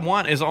think what I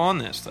want is on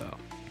this, though.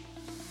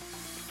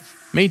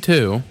 Me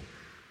too.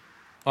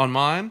 On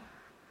mine?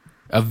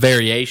 A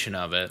variation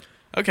of it.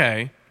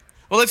 Okay.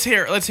 Well, let's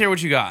hear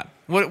what you got.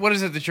 What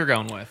is it that you're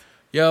going with?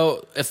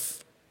 Yo,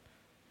 if...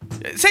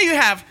 Say you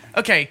have,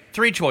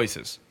 3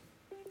 choices.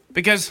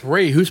 Because...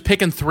 3? Who's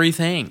picking 3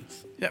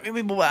 things?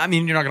 I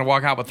mean, you're not going to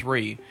walk out with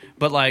 3.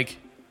 But, like,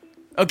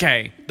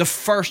 okay, the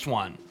first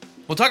one.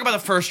 We'll talk about the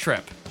first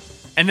trip.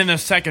 And then the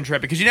second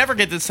trip. Because you never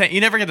get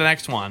the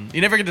next one.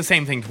 You never get the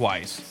same thing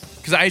twice.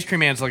 Because the ice cream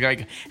man's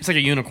like it's like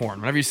a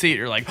unicorn. Whenever you see it,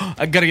 you're like,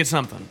 I got to get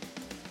something.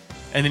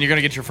 And then you're going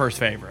to get your first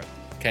favorite.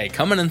 Okay,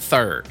 coming in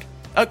third.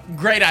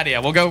 Great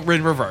idea. We'll go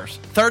in reverse.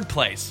 Third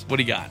place. What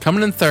do you got?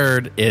 Coming in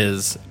third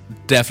is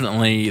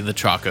definitely the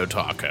Choco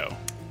Taco.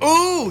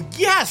 Ooh,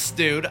 yes,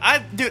 dude.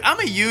 I'm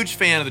a huge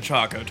fan of the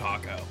Choco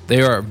Taco.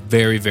 They are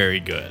very, very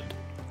good.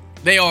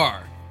 They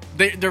are.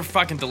 They're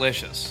fucking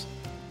delicious.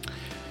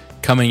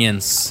 Coming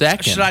in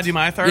second. Should I do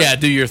my third? Yeah,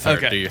 do your third.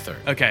 Okay. Do your third.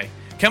 Okay.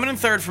 Coming in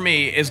third for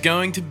me is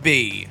going to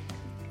be...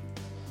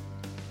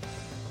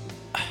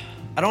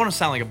 I don't want to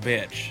sound like a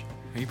bitch.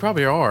 You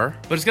probably are.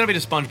 But it's going to be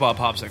the SpongeBob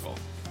Popsicle.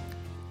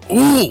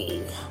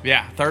 Ooh.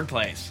 Yeah, third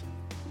place.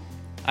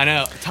 I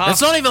know.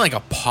 It's not even like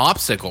a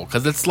popsicle,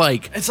 because it's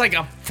like... It's like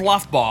a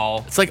fluff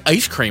ball. It's like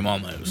ice cream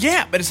almost.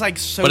 Yeah, but it's like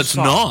so But it's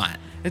soft.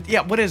 not.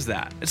 Yeah, what is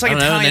that? It's like I don't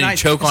know, Italian and then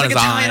ice. choke It's on like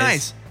his Italian eyes.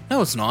 ice.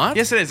 No, it's not.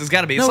 Yes, it is. It's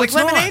got to be. It's No, like it's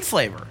lemonade not.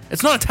 flavor.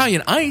 It's not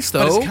Italian ice,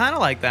 though. But it's kind of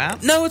like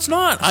that. No, it's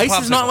not. Ice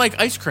is not popsicle. like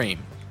ice cream.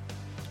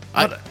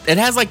 It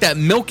has like that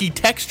milky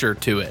texture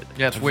to it.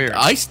 Yeah, it's weird.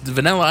 Ice,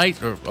 vanilla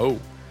ice.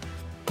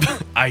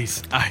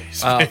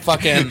 Ice.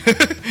 Fucking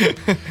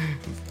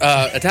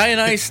Italian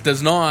ice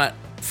does not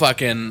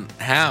fucking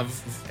have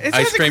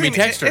ice creamy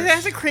texture. It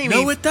has a creamy.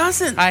 No, it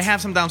doesn't. I have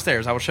some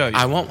downstairs. I will show you.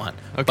 I want one.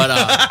 Okay.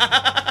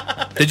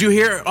 But did you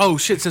hear? Oh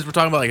shit! Since we're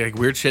talking about like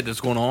weird shit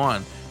that's going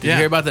on, did you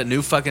hear about that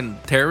new fucking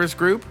terrorist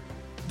group?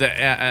 The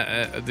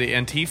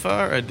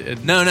Antifa? Or,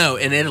 No,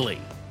 in Italy.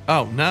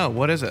 Oh no!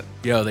 What is it?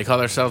 Yo, they call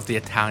themselves the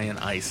Italian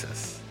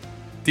ISIS.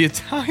 The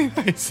Italian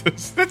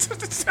ISIS.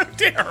 That's so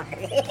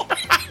terrible.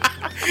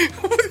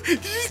 Did you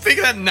just think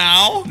of that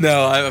now?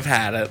 No, I've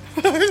had it.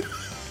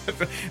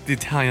 The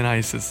Italian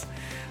ISIS.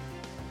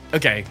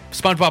 Okay,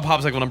 SpongeBob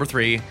Popsicle number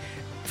 3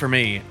 for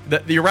me.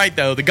 You're right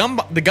though.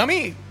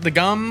 The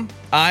gum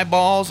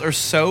eyeballs are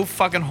so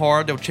fucking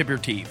hard they'll chip your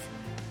teeth.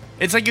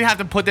 It's like you have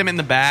to put them in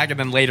the bag and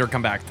then later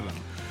come back to them.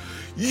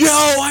 Yo,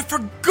 I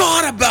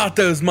forgot about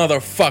those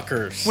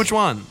motherfuckers. Which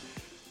one?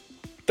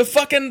 The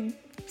fucking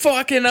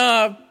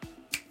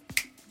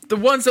the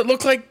ones that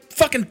look like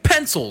fucking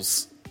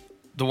pencils.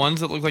 The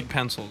ones that look like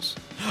pencils.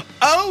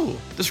 Oh,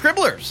 the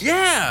Scribblers.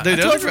 Yeah, Dude,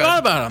 I totally forgot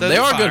about them. Those They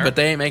are fire. good, but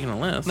they ain't making a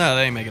list. No,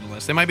 they ain't making a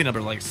list. They might be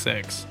number like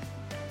 6.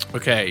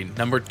 Okay,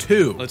 number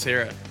 2 Let's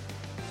hear it.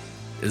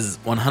 is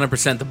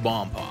 100% the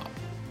Bomb Pop.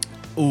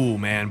 Ooh,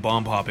 man,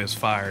 Bomb Pop is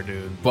fire,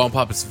 dude. Bomb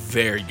Pop is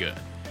very good.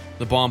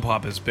 The Bomb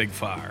Pop is big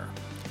fire.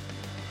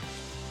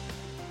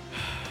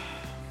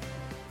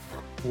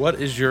 What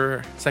is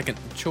your second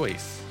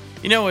choice?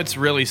 You know what's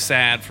really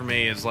sad for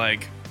me is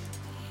like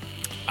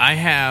I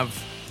have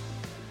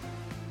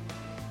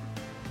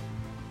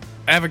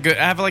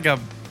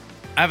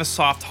a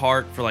soft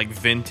heart for like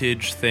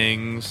vintage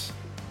things.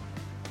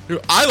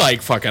 Dude, I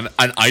like fucking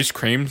an ice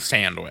cream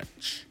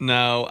sandwich.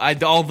 No,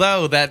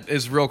 although that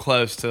is real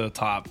close to the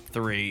top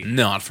 3.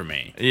 Not for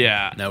me.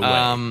 Yeah. No way.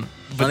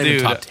 But Not dude,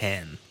 even top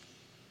 10.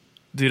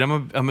 Dude,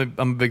 I'm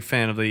a big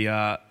fan of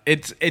the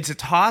it's a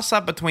toss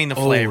up between the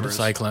Oh, flavors.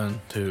 the Cyclone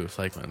too.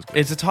 Cyclone's good.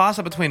 It's a toss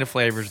up between the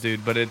flavors,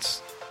 dude, but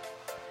it's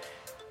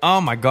oh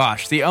my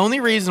gosh. The only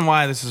reason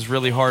why this is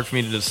really hard for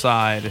me to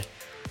decide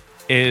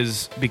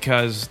is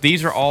because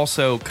these are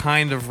also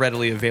kind of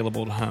readily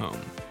available at home.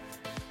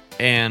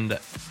 And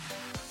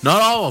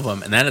not all of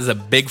them, and that is a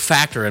big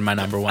factor in my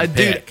number one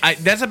pick. Dude,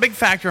 that's a big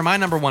factor in my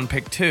number one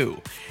pick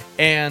too.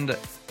 And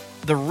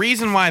the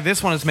reason why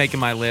this one is making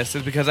my list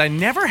is because I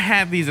never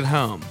had these at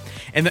home,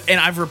 and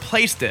I've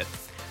replaced it.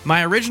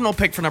 My original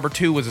pick for number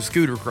 2 was a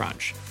Scooter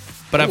Crunch,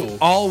 but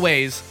I've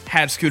always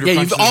had Scooter Crunch.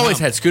 Yeah, you've always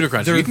had Scooter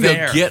Crunch. They're you can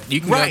there. go get. You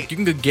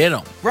can go get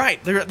them.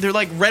 Right, they're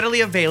like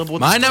readily available.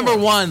 At My the store.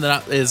 number one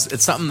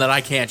it's something that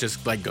I can't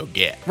just like go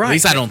get. Right. At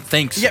least I don't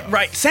think so. Yeah,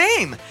 right.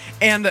 Same.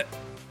 And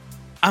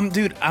I'm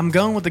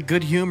going with the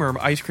Good Humor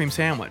ice cream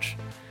sandwich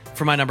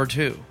for my number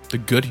 2. The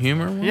Good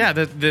Humor one? Yeah,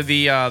 the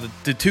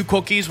 2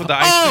 cookies with the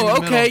ice cream. Oh,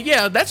 in the okay. middle.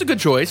 Yeah, that's a good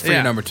choice for Yeah.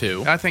 your number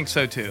 2. I think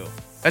so too.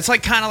 It's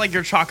like kind of like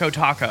your Choco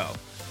Taco,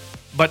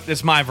 but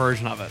it's my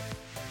version of it.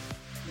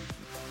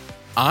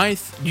 I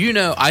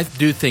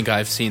do think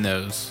I've seen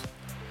those.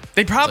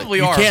 They probably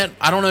You are. can't.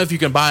 I don't know if you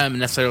can buy them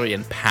necessarily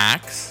in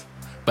packs,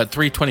 but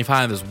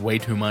 $3.25 is way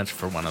too much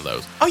for one of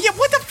those. Oh yeah,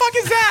 what the fuck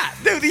is that,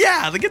 dude?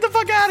 Yeah, get the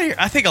fuck out of here.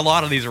 I think a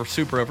lot of these are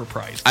super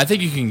overpriced. I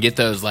think you can get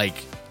those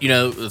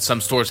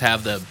some stores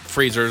have the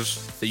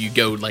freezers that you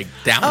go like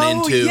down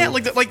Oh into. yeah,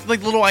 like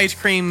little ice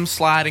cream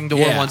sliding door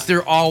Yeah. ones.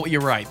 They're all.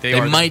 You're right. They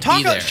are. might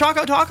be there.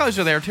 Choco Tacos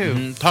are there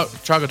too.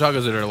 Choco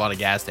Tacos that are a lot of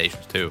gas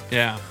stations too.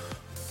 Yeah.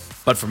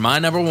 But for my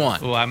number one,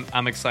 Well,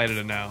 I'm excited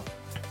to know.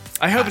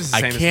 I hope it's the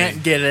I same. can't as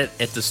me. get it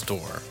at the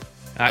store.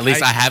 At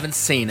least I haven't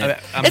seen it.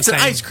 I'm It's an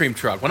saying- ice cream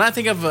truck. When I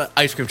think of an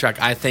ice cream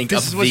truck, I think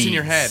This of is what's in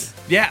your these. head.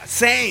 Yeah,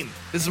 same.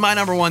 This is my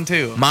number 1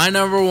 too. My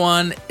number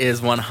one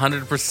is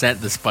 100%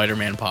 the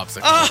Spider-Man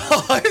popsicle.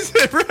 Oh, is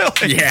it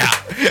really?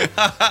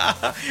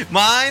 Yeah.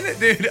 Mine,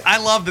 dude, I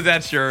love that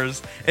that's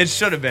yours. It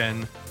should have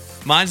been.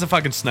 Mine's the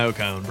fucking snow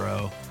cone,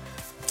 bro.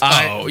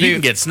 You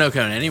can get snow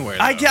cone anywhere.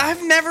 though.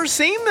 I've never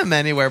seen them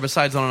anywhere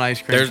besides on an ice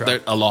cream truck.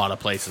 There a lot of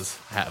places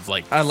have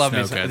like I love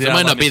snow me some- cones. yeah, It I might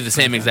love not me be some the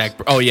snow same cones.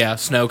 exact. Oh yeah,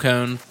 snow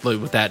cone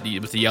with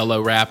the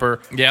yellow wrapper.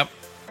 Yep.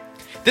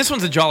 This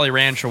one's a Jolly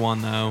Rancher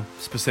one though,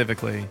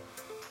 specifically.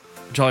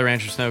 Jolly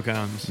Rancher snow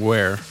cones.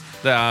 Where?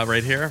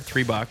 Right here,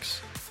 $3.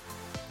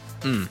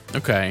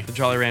 Okay. The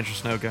Jolly Rancher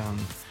snow cone.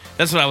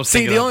 That's what I was See,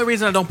 thinking. the of. only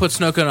reason I don't put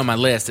snow cone on my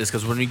list is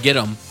because when you get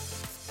them,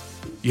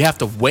 you have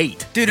to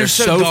wait. Dude, they're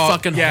so dog-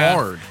 fucking yeah.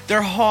 hard.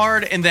 They're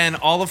hard, and then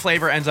all the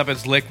flavor ends up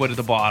as liquid at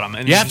the bottom.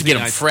 And You it's have to just get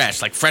them nice.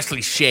 fresh, like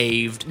freshly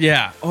shaved.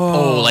 Yeah.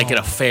 Oh, like at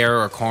a fair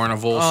or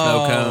carnival,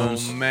 snow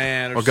cones. Oh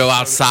man. Or go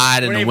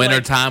outside in Where the they,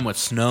 wintertime with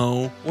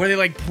snow. Where they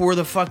like pour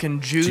the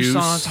fucking juice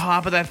on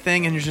top of that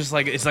thing, and you're just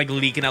like it's like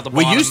leaking out the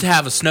We bottom. used to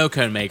have a snow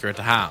cone maker at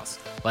the house.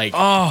 Like,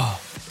 Oh,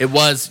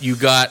 you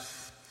got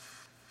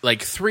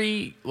like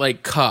 3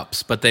 like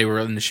cups, but they were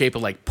in the shape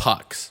of like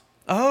pucks.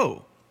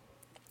 oh,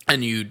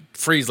 And you'd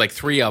freeze like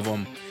 3 of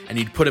them, and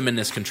you'd put them in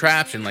this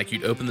contraption. Like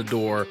you'd open the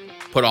door,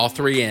 put all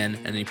 3 in,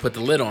 and then you put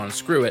the lid on and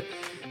screw it.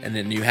 And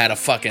then you had a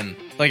fucking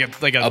like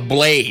a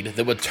blade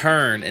that would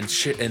turn and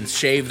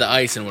shave the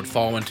ice and would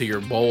fall into your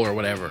bowl or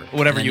whatever.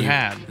 Whatever And then you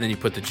had. And then you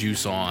put the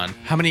juice on.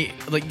 How many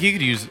like you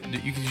could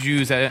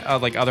use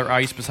like other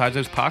ice besides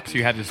those pucks?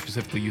 You had to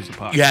specifically use a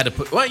puck. You had to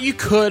put. Well, you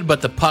could,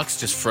 but the pucks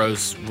just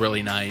froze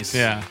really nice.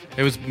 Yeah,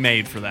 it was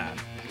made for that.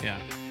 Yeah,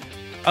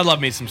 I love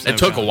me some snow It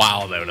took a cones.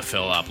 while though to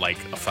fill up like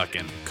a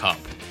fucking cup.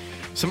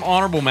 Some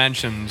honorable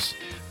mentions.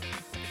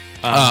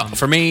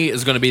 For me,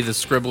 is going to be the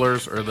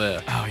Scribblers or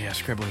the. Oh yeah,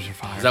 Scribblers are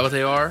fire. Is that what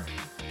they are?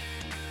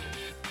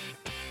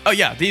 Oh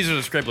yeah, these are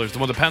the Scribblers. The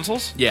one with the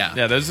pencils? Yeah.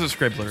 Yeah, those are the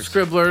Scribblers.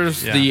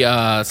 Scribblers. Yeah.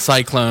 The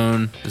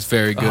Cyclone is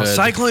very good. Oh,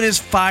 Cyclone is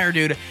fire,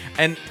 dude.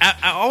 And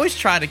I always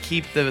try to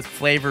keep the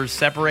flavors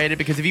separated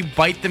because if you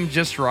bite them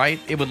just right,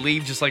 it would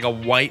leave just like a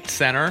white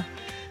center.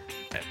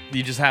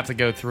 You just have to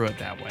go through it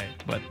that way.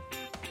 But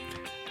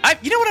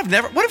you know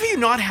what what have you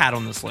not had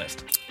on this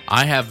list?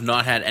 I have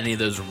not had any of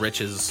those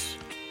Riches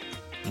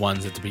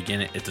ones at the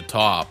beginning, at the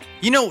top.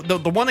 You know, the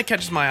one that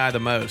catches my eye the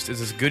most is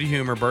this Good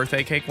Humor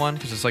birthday cake one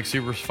because it's like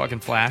super fucking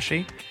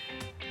flashy.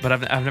 But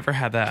I've never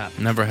had that.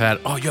 Never had.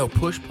 Oh, yo,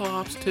 Push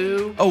Pops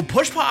too. Oh,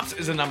 Push Pops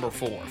is a number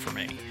 4 for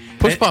me.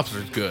 Push Pops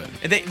are good.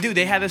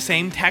 They have the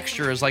same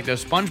texture as like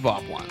those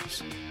SpongeBob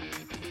ones.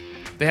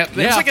 They have.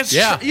 Yeah, It's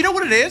like a. You know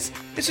what it is?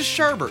 It's a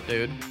sherbet,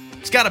 dude.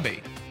 It's got to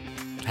be.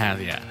 It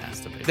has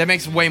to be. That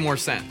makes way more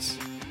sense.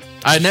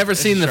 I've never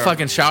seen the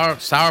sherbet. fucking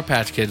Sour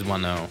Patch Kids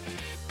one though.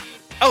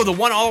 Oh, the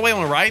one all the way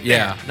on the right?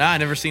 Yeah. There. Nah, I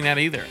never seen that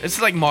either.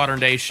 It's like modern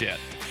day shit.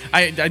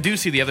 I do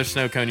see the other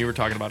snow cone you were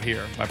talking about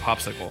here by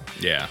Popsicle.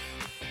 Yeah.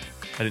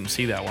 I didn't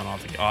see that one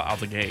out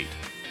the gate.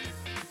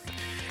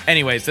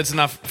 Anyways, that's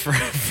enough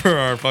for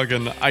our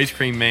fucking ice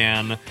cream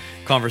man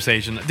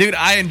conversation, dude.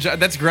 I enjoy.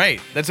 That's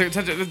great. Those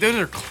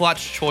are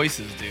clutch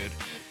choices, dude.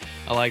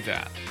 I like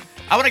that.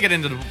 I want to get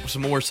into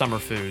some more summer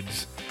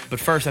foods, but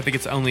first, I think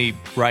it's only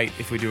right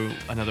if we do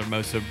another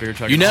Most Sober Beer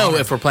Chugging. You know, honor.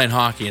 if we're playing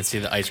hockey and see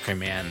the ice cream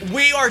man,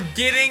 We are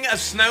getting a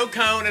snow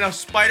cone and a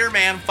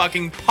Spider-Man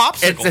fucking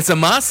popsicle. it's a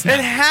must. It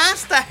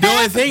has to happen. The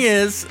only thing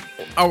is,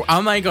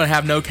 I'm not going to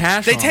have no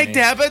cash. They on take me.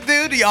 debit,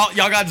 dude. Y'all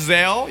got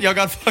Zelle. Y'all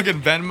got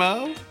fucking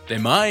Venmo. They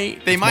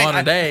might. They It's might.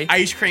 modern day.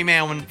 Ice cream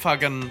man in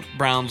fucking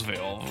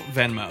Brownsville.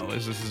 Venmo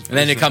is this. And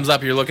then it comes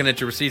up. You're looking at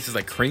your receipts. It's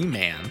like Cream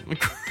Man.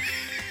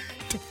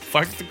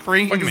 Fuck the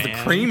cream What man. is the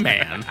Cream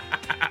Man?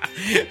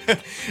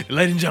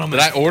 Ladies and gentlemen,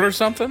 Did I order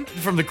something?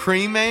 from the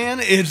Cream Man,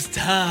 it's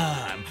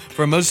time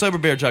for a Most Sober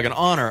Beer Chug in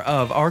honor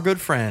of our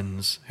good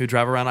friends who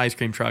drive around ice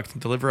cream trucks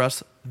and deliver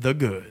us the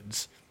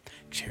goods.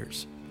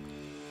 Cheers.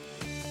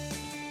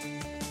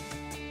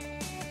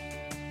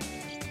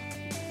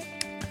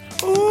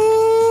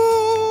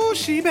 Ooh,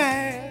 she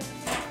bad.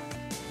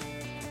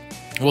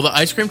 Will the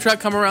ice cream truck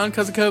come around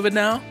because of COVID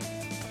now?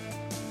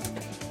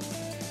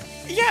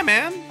 Yeah,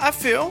 man. I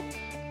feel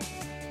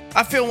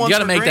You got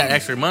to make that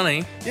extra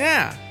money.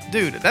 Yeah,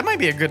 dude, that might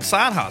be a good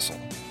side hustle.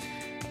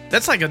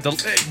 That's like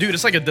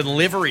it's like a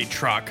delivery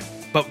truck,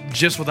 but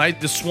just with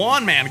the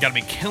Swan Man got to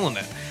be killing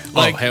it.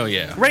 Like, Oh, hell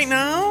yeah. Right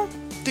now,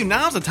 dude,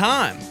 now's the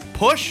time.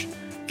 Push,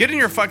 get in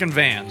your fucking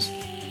vans,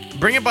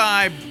 bring it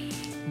by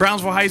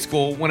Brownsville High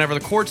School whenever the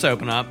courts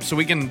open up, so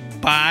we can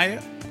buy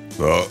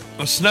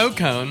a snow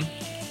cone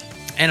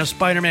and a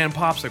Spider-Man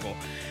popsicle.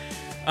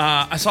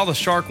 I saw the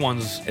shark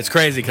ones. It's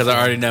crazy because I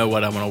already know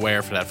what I'm going to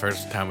wear for that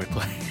first time we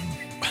play.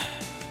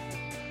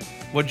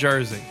 What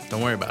jersey?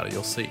 Don't worry about it.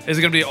 You'll see. Is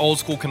it gonna be an old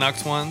school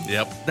Canucks one?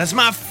 Yep. That's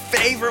my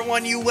favorite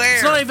one you wear.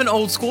 It's not even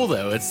old school,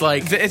 though. It's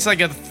like... It's like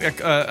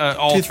a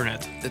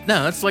alternate.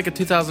 No, it's like a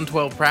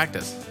 2012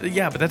 practice.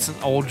 Yeah, but that's an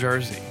old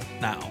jersey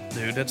now,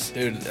 dude. That's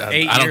Dude,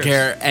 8 I don't years.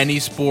 care. Any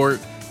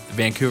sport, the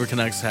Vancouver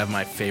Canucks have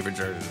my favorite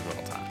jerseys of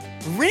all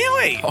time.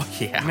 Really? Oh,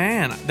 yeah.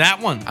 Man, that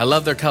one. I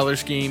love their color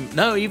scheme.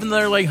 No, even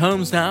their like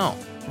homes now.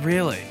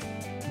 Really?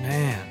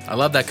 Man. I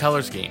love that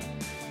color scheme.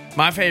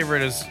 My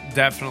favorite is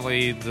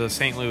definitely the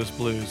St. Louis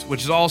Blues,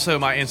 which is also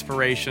my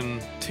inspiration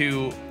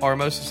to our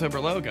Most Sober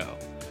logo,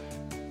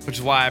 which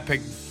is why I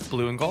picked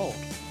blue and gold.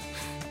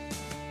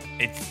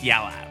 It's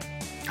yellow.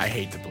 I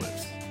hate the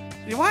Blues.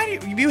 Why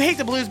do you hate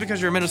the Blues?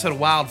 Because you're a Minnesota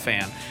Wild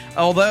fan.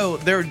 Although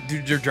their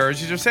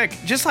jerseys are sick.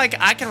 Just like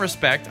I can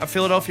respect a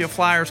Philadelphia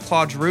Flyers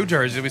Claude Giroux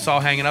jersey that we saw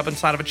hanging up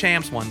inside of a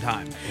Champs one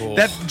time. Oh.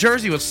 That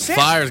jersey was sick.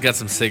 Flyers got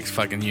some sick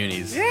fucking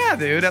unis. Yeah,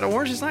 dude. That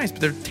orange is nice,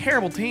 but they're a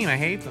terrible team. I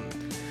hate them.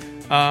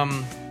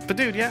 But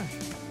dude, yeah.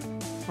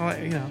 Well,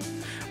 you know.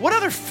 What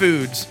other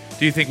foods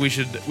do you think we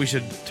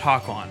should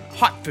talk on?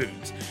 Hot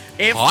foods.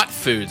 Hot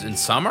foods in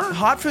summer?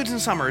 Hot foods in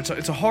summer.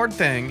 It's a hard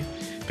thing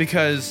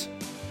because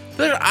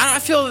I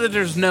feel that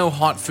there's no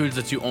hot foods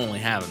that you only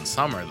have in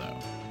summer, though.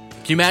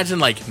 Can you imagine,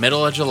 like,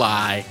 middle of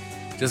July,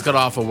 just got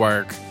off of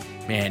work,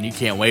 man, you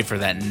can't wait for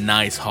that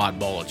nice hot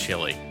bowl of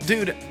chili.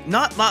 dude,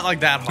 not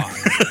like that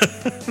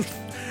hot.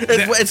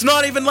 It's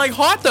not even, like,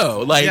 hot,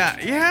 though. Like,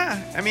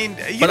 yeah. I mean,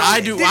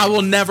 I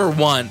will never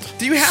want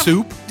Do you have-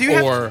 soup do you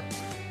have- or,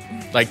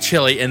 like,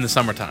 chili in the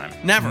summertime.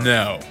 Never.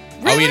 No.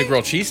 I'll Really? eat a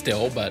grilled cheese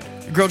still, but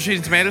grilled cheese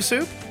and tomato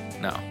soup.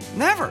 no.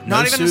 Never. No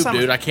Not even soup, in the summer.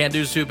 dude. I can't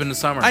do soup in the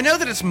summer. I know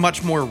that it's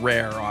much more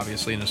rare,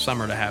 obviously, in the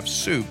summer to have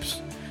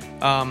soups.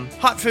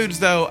 Hot foods,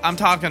 though, I'm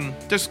talking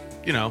just,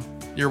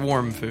 your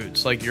warm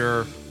foods. Like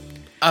you're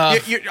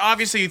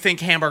obviously you think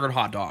hamburger and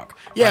hot dog.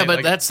 Yeah, right?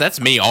 but Like, that's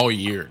me all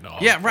year,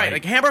 dog. yeah, right.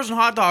 Like hamburgers and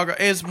hot dog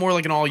is more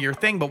like an all year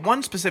thing, but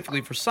one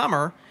specifically for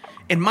summer,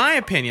 in my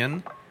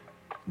opinion,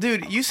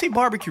 dude, you see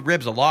barbecue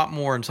ribs a lot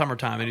more in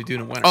summertime than you do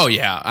in winter. Oh,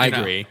 yeah, I You know?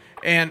 agree.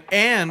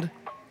 And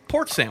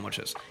pork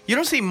sandwiches. You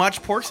don't see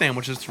much pork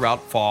sandwiches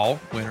throughout fall,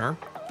 winter,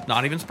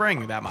 not even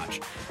spring that much.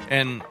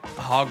 And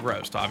hog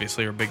roast,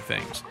 obviously, are big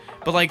things.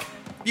 But like,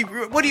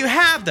 what do you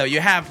have though? You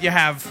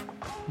have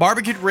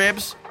barbecued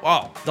ribs.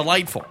 Oh,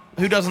 delightful.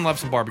 Who doesn't love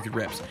some barbecued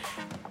ribs?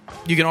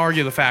 You can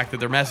argue the fact that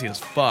they're messy as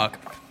fuck.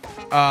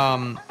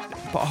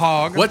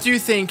 Hog. What do you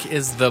think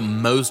is the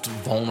most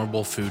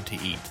vulnerable food to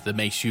eat that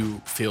makes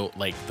you feel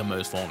like the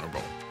most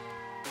vulnerable?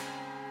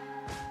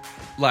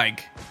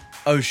 Like,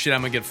 oh shit,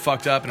 I'm gonna get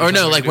fucked up. And Or no,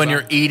 something like to do when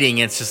about you're eating,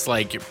 it's just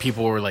like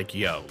people were like,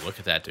 "Yo, look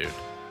at that dude."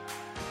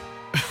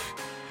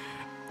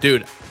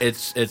 Dude,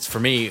 it's for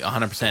me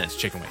 100%. It's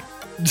chicken wing.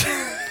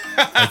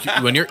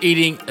 Like, when you're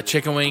eating a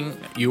chicken wing,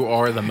 you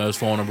are the most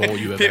vulnerable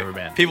you have ever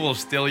been. People will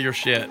steal your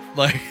shit.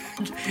 Like,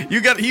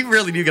 you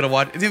really do gotta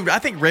watch. Dude, I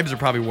think ribs are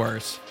probably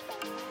worse.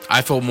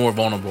 I feel more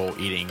vulnerable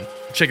eating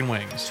Chicken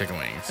wings. chicken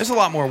wings. There's a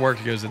lot more work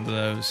that goes into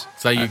those.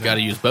 So you got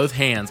to use both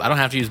hands. I don't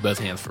have to use both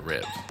hands for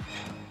ribs.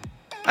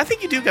 I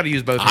think you do got to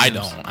use both I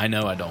hands. don't. I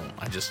know I don't.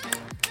 I just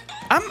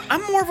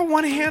I'm more of a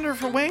one-hander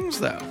for wings,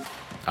 though.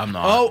 I'm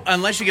not. Oh,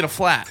 unless you get a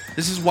flat.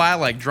 This is why I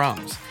like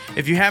drums.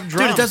 If you have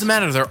drums, Dude, it doesn't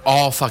matter. They're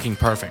all fucking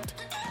perfect.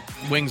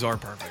 Wings are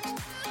perfect.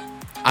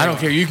 I don't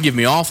care. You can give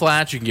me all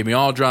flats. You can give me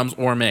all drums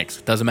or mix.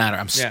 It doesn't matter.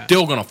 I'm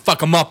still going to fuck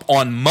them up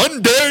on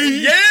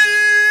Monday. Yeah!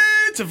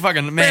 It's a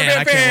fucking... Man,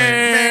 I can't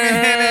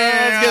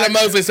wait. Let's get a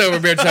Mostly Sober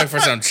Beer Chuck for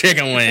some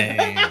chicken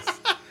wings.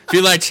 If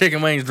you like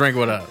chicken wings, drink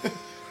what up.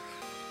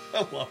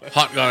 I love it.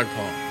 Hot garlic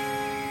palm.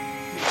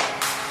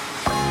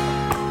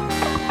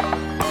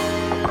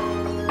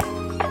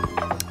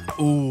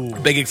 Ooh.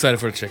 Big excited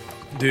for the chicken.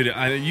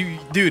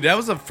 Dude, that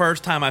was the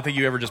first time I think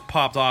you ever just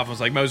popped off and was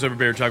like, Mostly Sober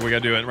Beer Chuck, we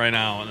gotta do it right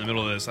now in the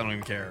middle of this. I don't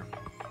even care.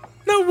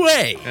 No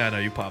way. Yeah, no,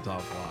 you popped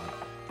off a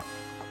lot.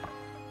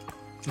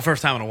 The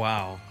first time in a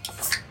while,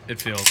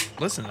 it feels.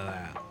 Listen to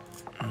that.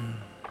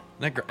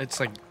 It's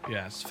like,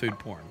 yeah, it's food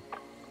porn.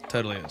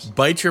 Totally is.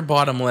 Bite your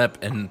bottom lip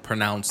and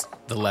pronounce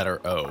the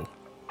letter O.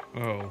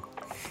 Oh.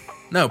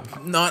 No,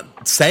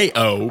 not say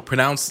O.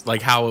 Pronounce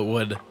like how it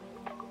would.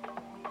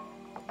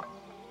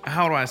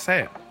 How do I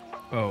say it?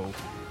 Oh.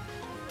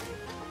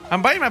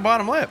 I'm biting my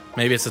bottom lip.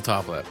 Maybe it's the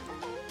top lip.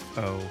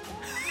 Oh.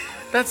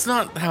 That's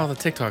not how the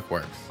TikTok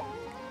works.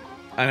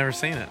 I never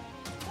seen it.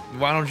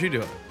 Why don't you do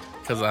it?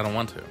 Because I don't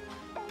want to.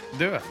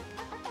 Do it.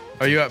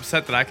 Are you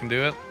upset that I can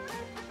do it?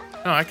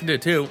 No, I can do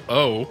it too.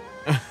 Oh.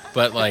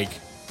 But like,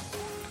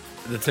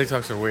 the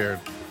TikToks are weird.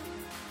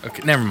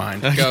 Okay, never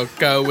mind.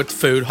 Go with the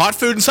food. Hot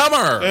food in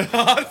summer.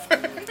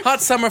 Hot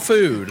summer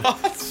food.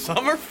 Hot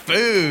summer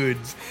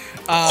foods.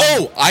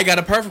 I got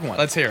a perfect one.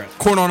 Let's hear it.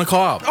 Corn on the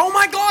cob. Oh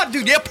my god,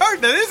 dude. Yeah,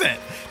 perfect. That is it.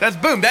 That's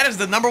boom. That is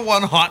the number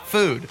one hot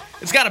food.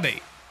 It's gotta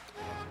be.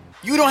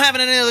 You don't have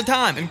it any other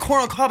time. And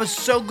corn on the cob is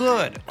so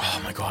good.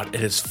 Oh my god,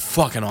 it is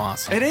fucking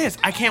awesome. It is.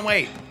 I can't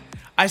wait.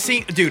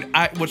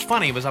 What's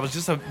funny was I was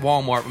just at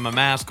Walmart with my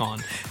mask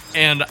on,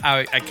 and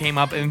I came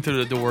up in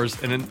through the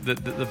doors, and then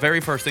the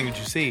very first thing that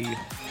you see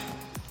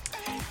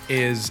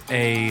is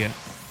a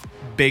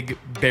big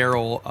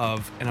barrel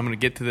of, and I'm going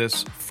to get to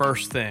this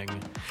first thing,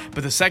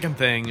 but the second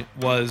thing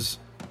was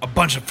a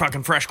bunch of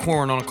fucking fresh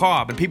corn on a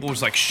cob, and people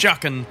was like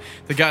shucking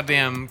the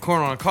goddamn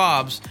corn on the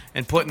cobs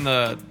and putting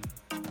the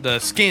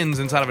skins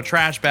inside of a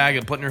trash bag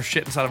and putting their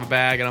shit inside of a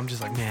bag, and I'm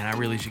just like, man, I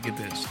really should get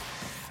this.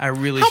 I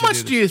really should. How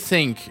much do you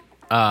think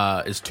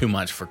is too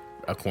much for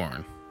a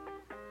corn?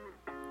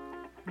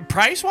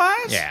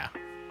 Price-wise? Yeah.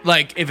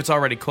 Like, if it's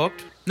already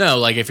cooked? No,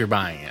 like if you're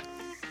buying it.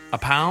 A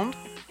pound?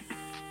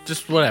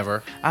 Just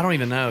whatever. I don't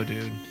even know,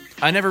 dude.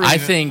 I never really... I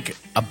think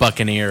a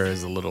Buccaneer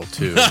is a little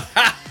too much.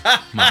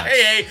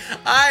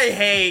 I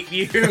hate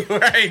you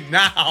right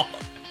now.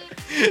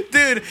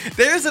 Dude,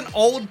 there's an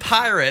old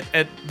pirate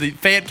at the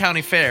Fayette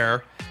County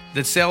Fair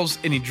that sells,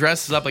 and he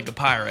dresses up like a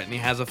pirate, and he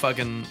has a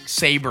fucking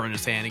saber in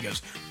his hand. He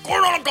goes,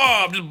 corn on a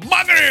cob, just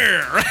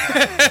Buccaneer.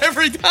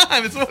 Every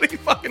time. It's what he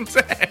fucking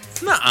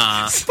says.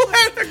 Nuh-uh.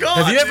 Swear to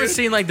God, Have you ever dude.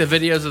 seen like the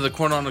videos of the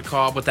corn on the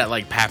cob with that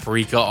like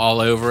paprika all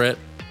over it?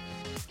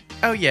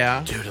 Oh,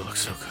 yeah. Dude, it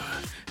looks so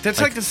good.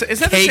 That's like is that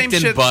the same Caked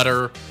in shit?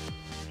 butter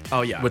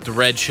Oh, yeah. with the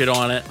red shit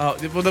on it. Oh,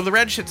 well, the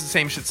red shit's the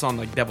same shit's on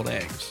like deviled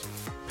eggs.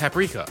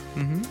 Paprika.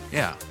 Mm-hmm.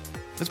 Yeah.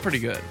 That's pretty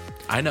good.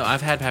 I know.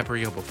 I've had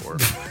paprika before.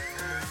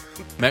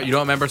 You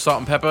don't remember Salt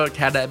and Pepper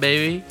had that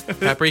baby?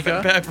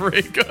 Paprika?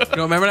 Paprika. You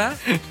don't remember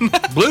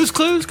that? Blue's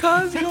Clues,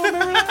 cuz? You don't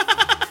remember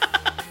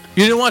that?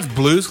 You didn't watch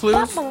Blue's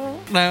Clues?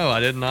 No, I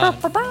did not.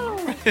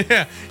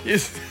 Yeah,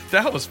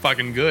 that was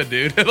fucking good,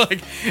 dude.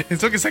 Like, it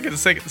took a second to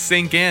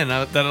sink in.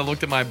 Then I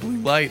looked at my blue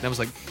light and I was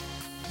like,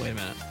 wait a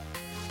minute.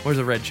 Where's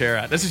the red chair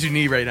at? This is what you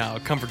need right now.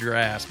 Comfort your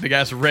ass. Big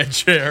ass red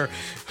chair.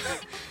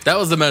 That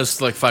was the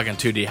most like fucking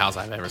 2D house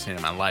I've ever seen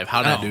in my life.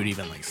 How did that dude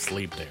even like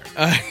sleep there?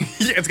 Yeah,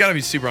 it's gotta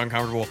be super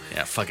uncomfortable.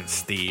 Yeah, fucking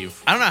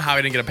Steve. I don't know how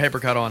he didn't get a paper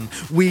cut on.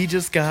 We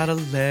just got a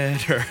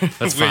letter.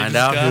 Let's find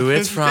out who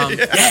it's from.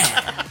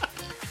 Yeah.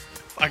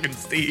 Fucking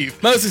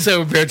Steve. Mostly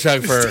Sober Beer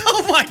Chuck for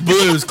Oh my God.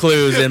 Blue's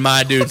Clues and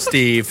my dude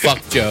Steve.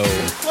 Fuck Joe.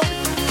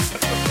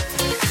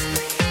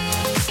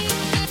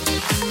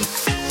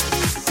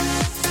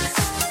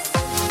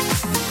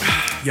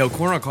 Yo,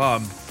 corn on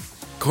cob.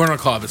 Corn on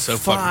cob is so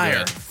fucking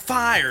good.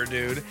 Fire,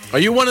 dude. Are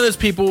you one of those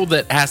people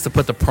that has to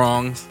put the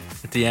prongs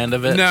at the end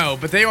of it? No,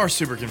 but they are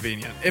super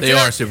convenient. They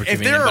are super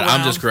convenient, but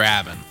I'm just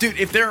grabbing. Dude,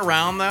 if they're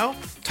around, though,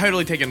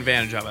 totally taking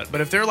advantage of it.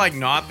 But if they're, like,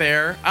 not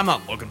there, I'm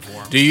not looking for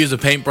them. Do you use a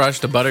paintbrush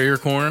to butter your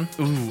corn?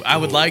 Ooh, I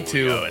would like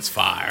to. Yo, it's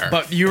fire.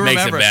 But you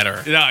Makes remember... it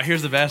better. No,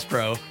 here's the best,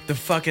 bro. The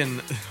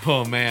fucking...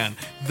 Oh, man.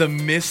 The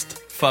mist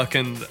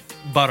fucking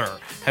butter.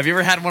 Have you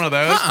ever had one of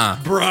those?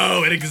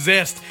 Bro, it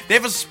exists. They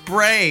have a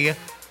spray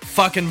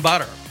fucking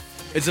butter.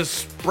 It's a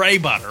spray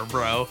butter,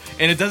 bro.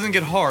 And it doesn't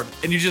get hard.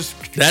 And you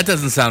just... That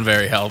doesn't sound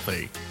very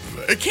healthy.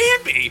 It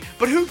can't be.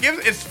 But who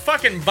gives... It's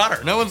fucking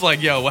butter. No one's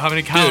like, yo, well, how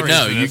many calories Dude,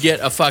 no, in you this? get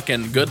a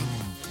fucking good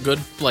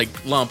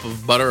like lump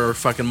of butter or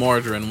fucking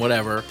margarine,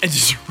 whatever. And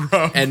just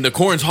rub. And the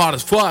corn's hot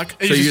as fuck.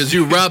 So as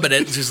you rub it,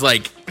 it's just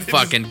like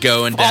fucking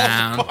going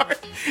down. Apart.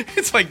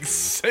 It's like it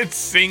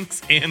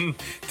sinks in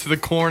to the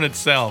corn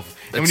itself.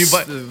 And when you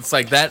It's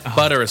like that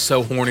butter is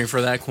so horny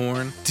for that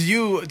corn. do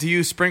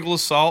you sprinkle the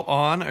salt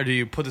on, or do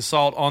you put the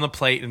salt on the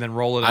plate and then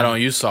roll it? I don't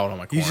use salt on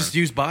my corn. You just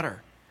use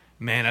butter.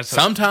 Man, that's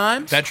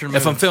sometimes that's your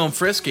if I'm move. feeling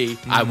frisky,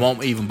 I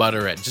won't even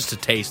butter it just to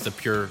taste the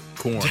pure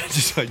corn.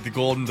 Just like the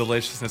golden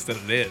deliciousness that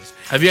it is.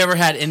 Have you ever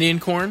had Indian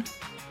corn?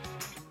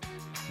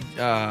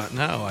 No,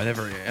 I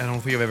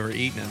don't think I've ever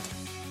eaten it.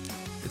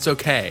 It's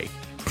okay.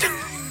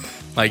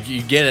 Like,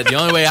 you get it. The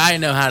only way I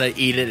know how to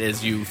eat it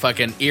is you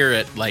fucking ear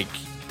it, like,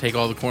 take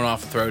all the corn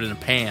off and throw it in a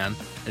pan.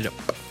 And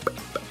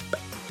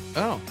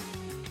Oh.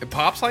 It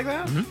pops like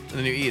that? And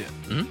then you eat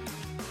it.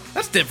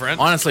 That's different.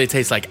 honestly, it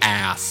tastes like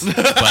ass. But,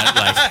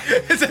 like,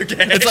 It's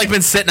okay. it's like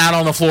been sitting out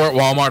on the floor at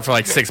Walmart for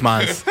like 6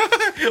 months.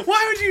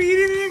 Why would you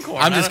eat Indian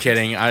corn? I'm just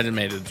kidding. I just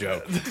made a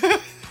joke.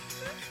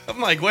 I'm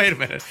like, wait a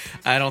minute.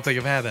 I don't think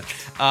I've had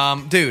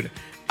that. Dude,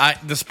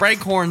 the spray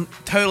corn,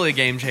 totally a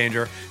game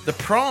changer. The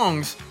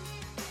prongs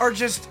are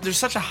just, they're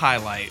such a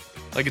highlight.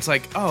 Like, it's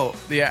like, oh,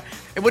 yeah.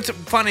 And what's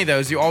funny, though,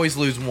 is you always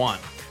lose one.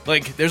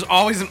 Like, there's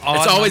always an odd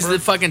It's always number.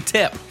 the fucking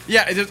tip.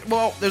 Yeah, there's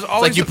It's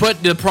always... like you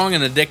put the prong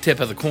in the dick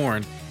tip of the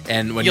corn,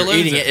 and when You you're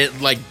lose eating it.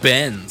 it like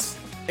bends.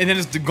 And then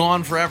it's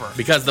gone forever.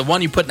 Because the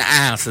one you put in the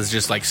ass is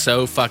just like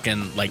so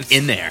fucking like It's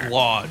in there.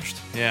 lodged.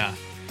 Yeah.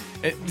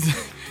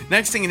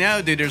 Next thing you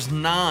know, dude, there's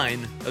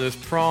 9 of those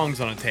prongs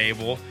on a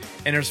table,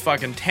 and there's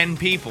fucking 10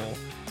 people,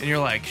 and you're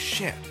like,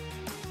 shit.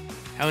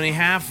 How many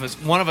half of us?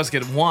 One of us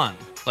get one.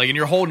 Like, and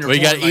you're holding your. Well,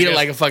 you gotta fork eat it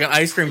like a fucking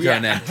ice cream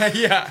cone yeah. then.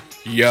 Yeah.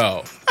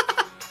 Yo.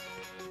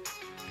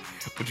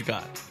 What you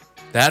got?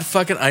 That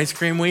fucking ice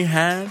cream we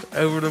had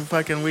over the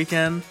fucking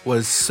weekend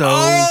was so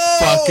Oh!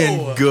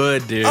 fucking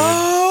good, dude.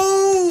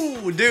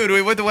 Oh, dude,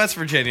 we went to West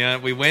Virginia.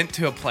 We went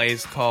to a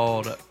place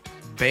called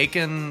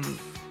Bacon.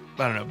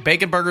 I don't know,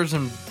 Bacon Burgers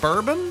and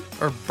Bourbon,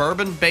 or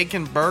Bourbon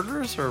Bacon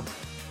Burgers, or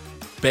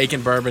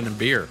Bacon, bourbon, and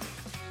beer.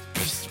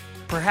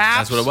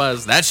 perhaps That's what it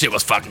was. That shit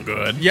was fucking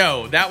good.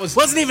 Yo, that was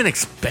Wasn't even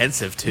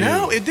expensive, too.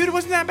 no, dude, it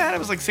wasn't that bad. It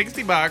was like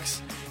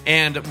 $60,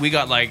 and we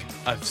got like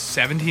a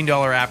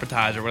 $17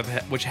 appetizer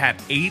which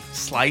had 8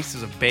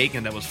 slices of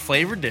bacon that was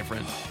flavored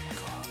different.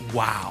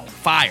 Wow,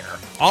 fire!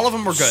 All of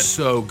them were good.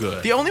 So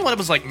good. The only one that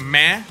was like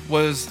meh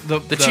was the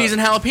cheese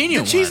and jalapeno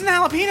The cheese one.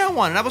 and jalapeno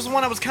one. That was the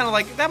one I was kind of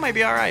like, that might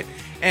be all right.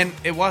 And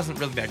it wasn't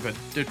really that good.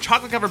 The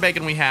chocolate covered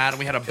bacon we had a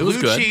was blue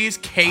good. cheese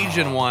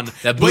Cajun one.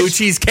 That blue which-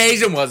 cheese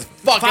Cajun was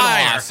fucking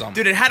fire. awesome.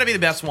 Dude, it had to be the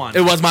best one.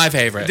 It was my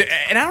favorite. Dude,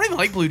 and I don't even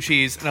like blue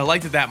cheese, and I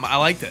liked it that much. I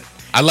liked it.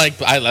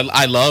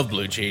 I love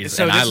blue cheese,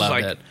 So and this I is loved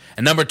like it.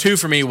 And number 2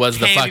 for me was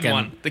the Candied fucking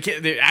one.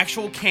 The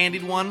actual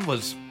candied one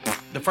was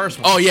the first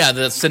one. Oh yeah,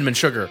 the cinnamon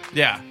sugar.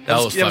 yeah. that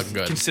was fucking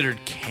good. Considered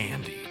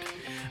candied.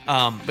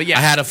 But yeah,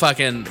 I had a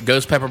fucking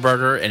ghost pepper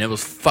burger, and it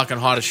was fucking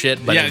hot as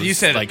shit. But Yeah, it was you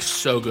said it. like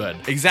so good.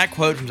 exact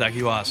quote from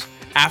Zachy Was.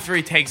 After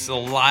he takes the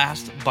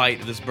last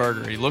bite of this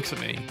burger, he looks at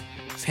me.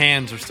 His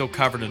hands are still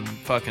covered in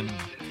fucking.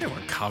 They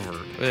weren't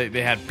covered.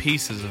 They had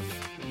pieces of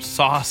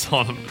sauce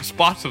on them,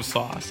 spots of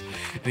sauce.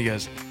 And he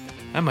goes,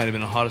 "That might have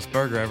been the hottest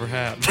burger I ever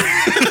had."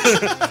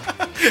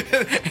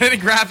 And then he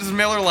grabbed his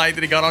Miller Lite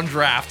that he got on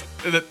draft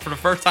for the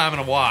first time in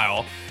a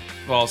while.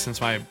 Well, since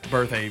my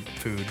birthday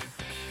food.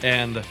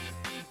 And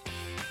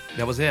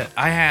that was it.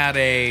 I had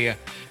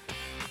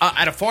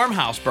at a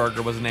farmhouse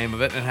burger was the name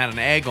of it, and it had an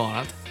egg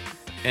on it.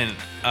 And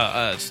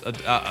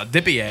a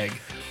dippy egg.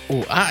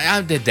 Oh,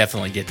 I did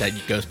definitely get that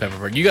ghost pepper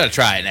burger. You got to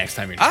try it next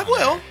time you're I down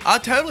will. there. I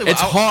totally will. It's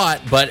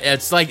hot, but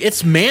it's like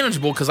it's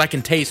manageable because I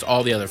can taste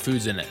all the other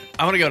foods in it.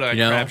 I want to go to a You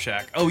know? Crab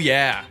Shack. Oh,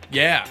 yeah.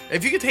 Yeah.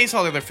 If you can taste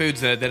all the other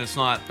foods in it, then it's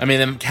not. I mean,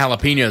 them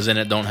jalapenos in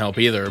it don't help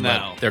either.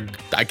 No. But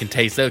I can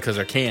taste those because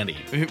they're candy.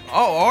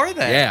 Oh, are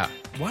they? Yeah.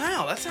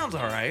 Wow, that sounds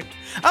all right.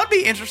 I would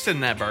be interested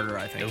in that burger,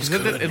 I think. It was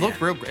 'Cause good, It looked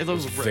man. real. It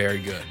looked Very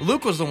good.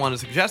 Luke was the one who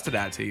suggested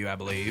that to you, I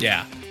believe.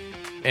 Yeah.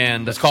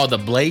 And It's called the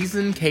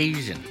Blazing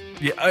Cajun.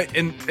 yeah,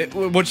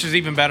 which is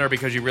even better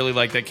because you really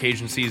like that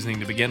Cajun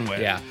seasoning to begin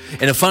with. Yeah.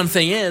 And the fun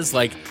thing is,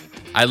 like,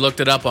 I looked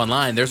it up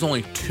online. There's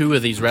only 2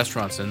 of these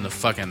restaurants in the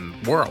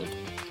fucking world.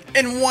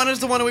 And one is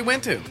the one that we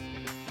went to.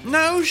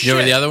 No shit. You know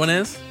where the other one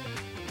is?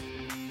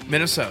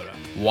 Minnesota.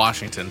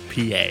 Washington,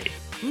 PA.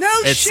 No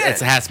shit. It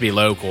has to be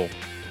local.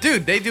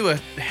 Dude, they do a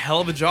hell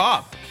of a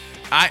job.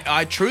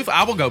 I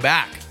will go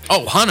back.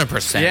 Oh,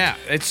 100%. Yeah,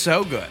 it's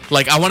so good.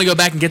 Like, I want to go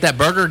back and get that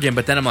burger again,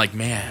 but then I'm like,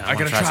 man, I I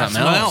gotta gotta try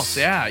something else.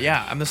 Yeah,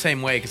 yeah. I'm the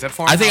same way because that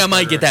I think I farmhouse might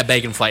burger- get that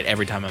bacon flight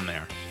every time I'm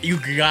there. You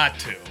got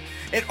to.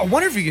 And I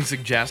wonder if you can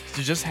suggest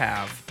to just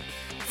have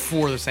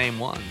 4 of the same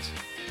ones,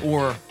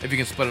 or if you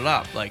can split it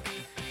up, like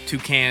 2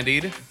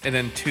 candied and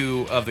then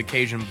 2 of the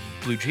Cajun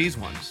blue cheese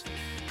ones.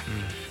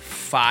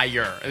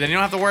 Fire. And then you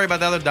don't have to worry about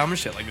the other dumb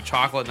shit like the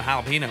chocolate and the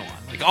jalapeno one.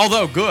 Like,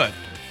 although good,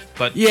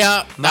 but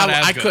Yeah, Not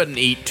as I good. couldn't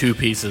eat 2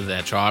 pieces of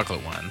that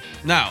chocolate one.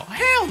 no,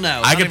 hell no.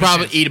 I Not could even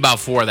probably chance. eat about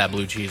 4 of that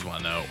blue cheese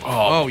one, though.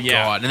 Oh,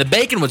 yeah. God. And the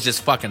bacon was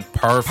just fucking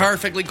perfect.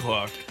 perfectly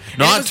cooked.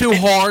 Not And it too was-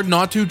 hard,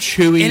 not too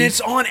chewy. And it's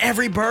on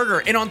every burger.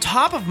 And on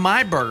top of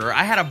my burger,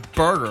 I had a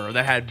burger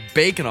that had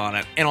bacon on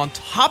it. And on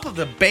top of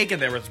the bacon,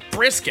 there was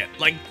brisket.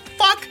 Like,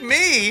 fuck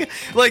me.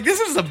 Like, this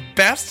is the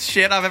best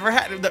shit I've ever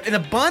had. And the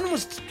bun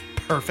was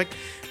perfect.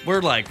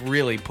 We're, like,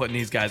 really putting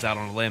these guys out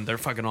on a limb. They're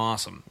fucking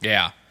awesome.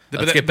 Yeah.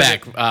 But Let's the- get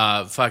but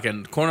back.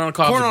 Fucking corn on the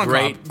cob Corn is on the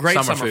great, cob, great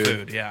summer summer food.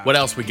 food, yeah. What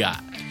else we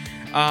got?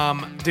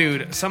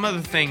 Dude, some of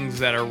the things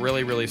that are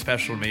really, really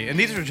special to me, and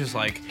these are just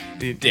like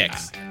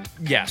Dicks.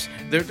 Yes,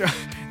 these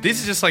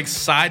are just like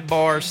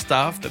sidebar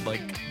stuff that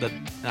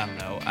I don't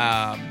know.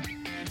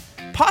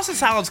 Pasta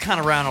salad's kind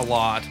of around a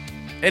lot.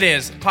 It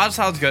is. Pasta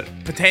salad's good.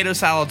 Potato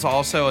salad's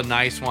also a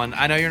nice one.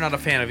 I know you're not a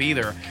fan of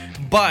either,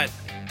 but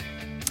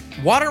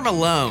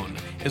watermelon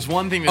is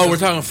one thing. We're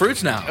talking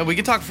fruits now. We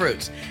can talk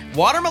fruits.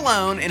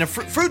 Watermelon in a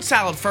fruit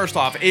salad, first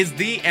off, is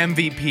the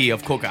MVP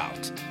of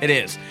cookouts. It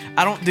is.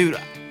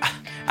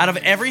 Out of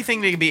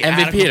everything that can be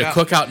MVP at a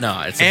cookout?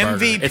 No, it's a MVP,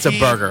 burger. It's a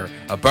burger.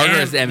 A burger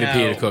is the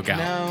MVP at a cookout.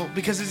 No,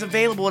 because it's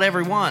available at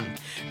every one.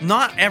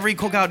 Not every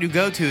cookout you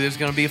go to is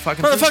going to be a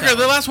fucking motherfucker.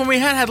 The last one we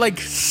had like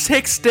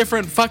 6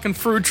 different fucking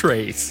fruit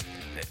trays.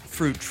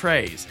 Fruit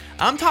trays.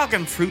 I'm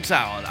talking fruit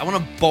salad. I want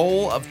a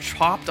bowl of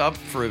chopped up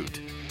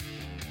fruit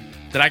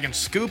that I can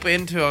scoop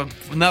into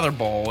another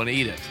bowl and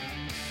eat it.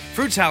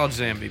 Fruit salad's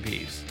the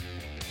MVPs.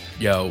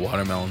 Yo,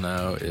 watermelon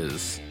though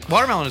is...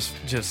 Watermelon is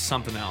just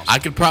something else. I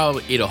could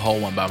probably eat a whole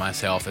one by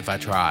myself if I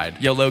tried.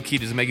 Yo, low key,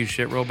 does it make you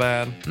shit real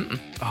bad? Mm-mm.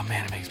 Oh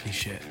man, it makes me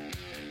shit.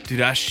 Dude,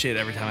 I shit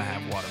every time I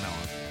have watermelon.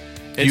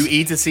 You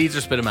eat the seeds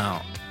or spit them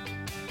out?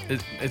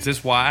 Is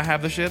this why I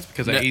have the shits?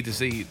 Because I eat the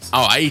seeds.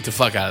 Oh, I eat the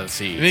fuck out of the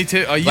seeds. Me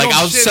too.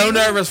 I was so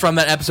nervous from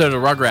that episode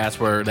of Rugrats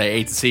where they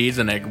ate the seeds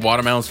and the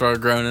watermelon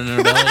started growing in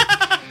their belly.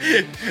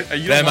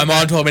 Then my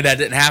mom told me that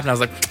didn't happen. I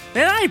was like,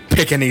 man, I ain't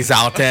picking these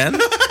out then.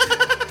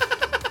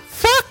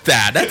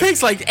 That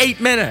takes like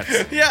 8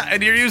 minutes. Yeah,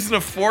 and you're using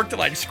a fork to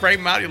like scrape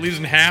them out. You're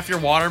losing half your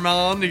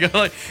watermelon. You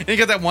got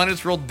that one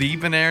that's real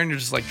deep in there, and you're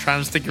just like trying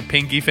to stick your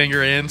pinky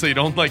finger in so you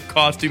don't like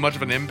cause too much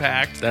of an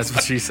impact. That's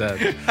what she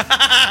said.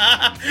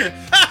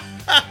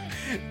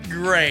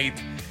 Great,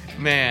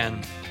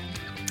 man.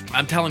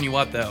 I'm telling you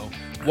what though,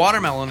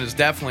 watermelon is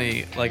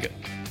definitely like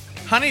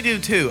honeydew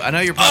too. I know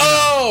you're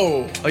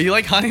probably not. You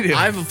like honeydew?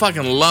 I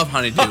fucking love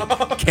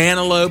honeydew.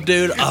 Cantaloupe,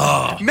 dude.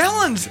 Oh,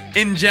 melons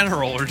in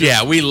general are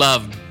just we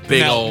love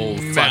big old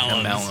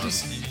fucking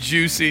melons.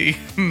 Juicy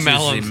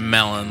melons. Juicy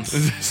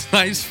melons.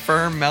 Nice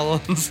firm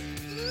melons.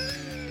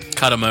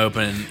 Cut them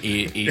open and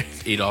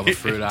eat all the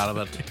fruit out of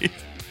it.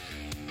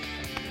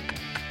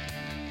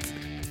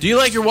 Do you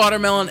like your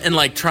watermelon in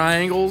like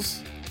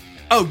triangles?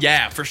 Oh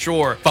yeah, for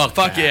sure.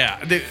 Fuck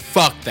yeah. Dude,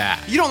 fuck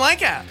that. You don't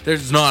like it?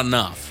 There's not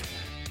enough.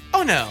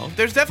 Oh no,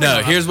 there's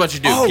definitely no. Here's what you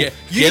do. Oh, get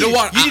you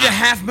need the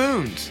half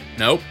moons.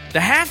 Nope. The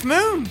half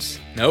moons.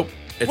 Nope.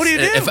 What do you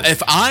do?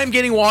 If I'm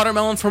getting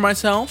watermelon for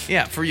myself,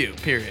 yeah, for you.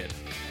 Period.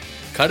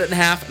 Cut it in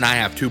half, and I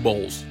have 2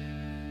 bowls.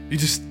 You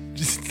just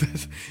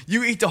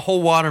you eat the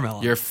whole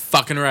watermelon. You're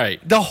fucking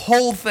right. The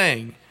whole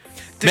thing.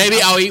 Dude,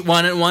 maybe I'll eat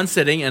one in one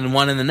sitting and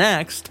one in the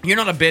next. You're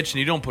not a bitch and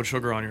you don't put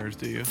sugar on yours,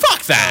 do you?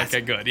 Fuck that. Okay,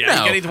 good. Yeah, no, you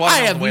gotta eat the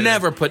watermelon. I have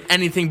never put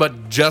anything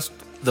but just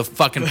the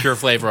fucking pure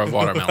flavor of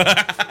watermelon.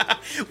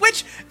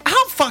 Which,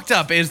 how fucked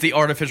up is the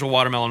artificial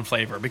watermelon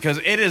flavor? Because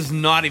it is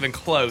not even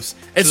close.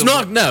 It's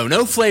not.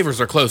 No flavors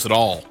are close at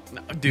all.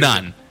 Dude,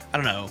 none. I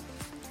don't know.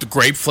 The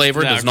grape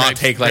flavor does not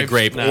taste like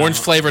grape. No. Orange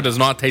flavor does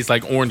not taste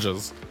like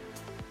oranges.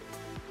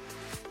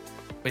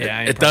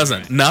 Yeah, it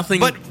doesn't. Right. Nothing.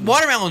 But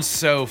watermelon's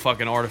so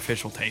fucking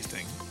artificial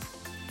tasting.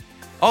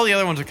 All the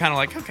other ones are kind of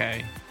like,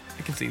 okay,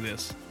 I can see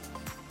this.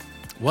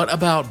 What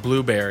about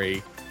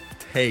blueberry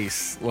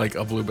tastes like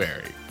a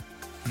blueberry?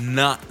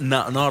 Not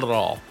at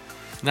all.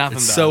 Nothing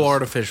it's does. So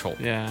artificial.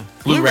 Yeah.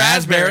 Blue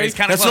raspberry is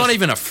kind of that's not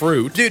even a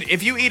fruit. Dude,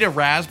 if you eat a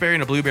raspberry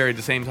and a blueberry at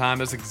the same time,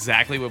 that's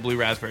exactly what blue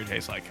raspberry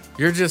tastes like.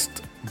 You're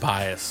just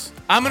biased.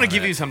 I'm going to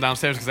give you some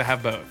downstairs because I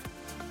have both.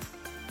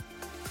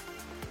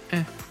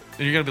 And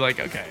you're going to be like,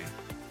 okay,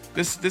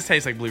 this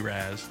tastes like blue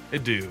raz.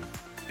 It do.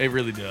 It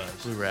really does.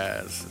 Blue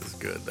raz is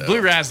good, though.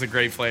 Blue raz is a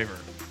great flavor.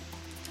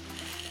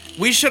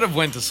 We should have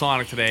went to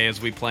Sonic today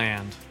as we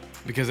planned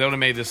because that would have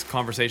made this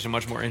conversation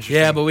much more interesting.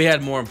 Yeah, but we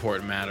had more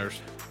important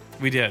matters.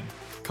 We did.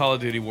 Call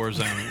of Duty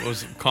Warzone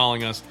was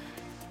calling us.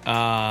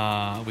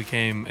 We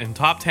came in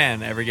top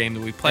 10 every game that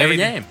we played. Every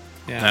game?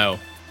 Yeah. No.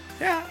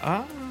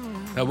 Yeah.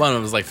 That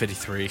one was like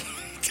 53.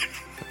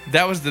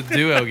 That was the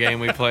duo game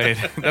we played.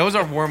 That was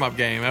our warm-up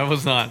game. That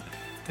was not...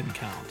 Didn't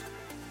count.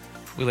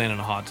 We landed in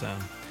a hot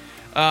zone.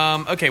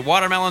 Okay,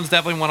 watermelon's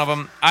definitely one of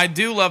them. I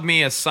do love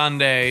me a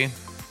sundae.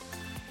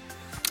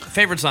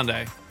 Favorite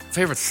sundae?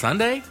 Favorite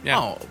sundae? Yeah.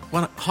 Oh,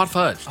 hot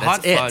fudge. That's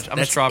hot fudge. I'm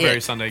a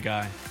strawberry sundae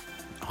guy.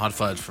 Hot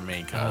fudge for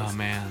me, cuz. Oh,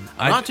 man.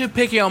 I'm not too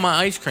picky on my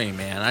ice cream,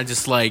 man.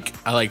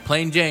 I like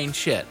plain Jane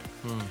shit.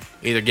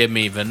 Either give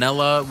me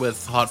vanilla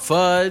with hot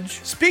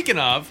fudge. Speaking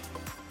of,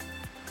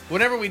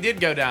 whenever we did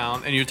go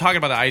down, and you were talking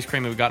about the ice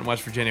cream that we got in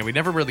West Virginia, we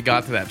never really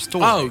got to that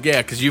story. Oh,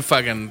 yeah, because you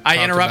fucking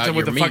I interrupted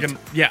with the meat. fucking...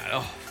 Yeah,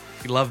 oh,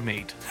 you love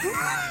meat.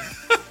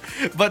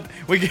 But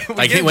when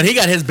he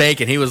got his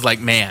bacon, he was like,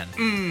 man,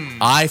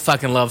 I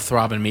fucking love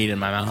throbbing meat in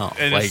my mouth.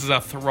 And this is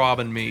a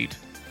throbbing meat.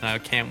 I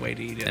can't wait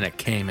to eat it. And it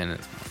came in his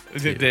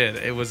mouth. It did.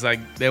 It was like,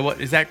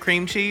 what is that,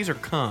 cream cheese or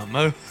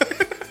cum?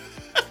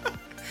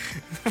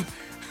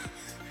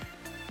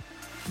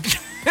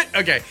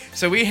 Okay,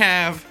 so we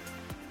have...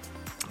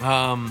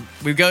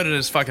 we go to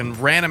this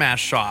fucking random-ass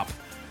shop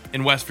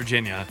in West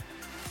Virginia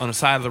on the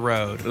side of the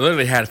road. It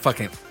literally had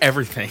fucking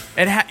everything.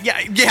 It had,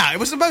 yeah. It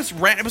was the most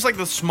it was like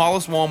the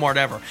smallest Walmart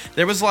ever.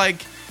 There was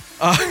like,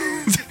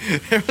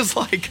 there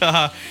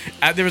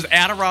was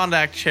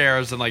Adirondack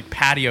chairs and like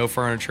patio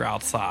furniture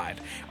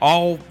outside,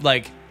 all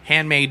like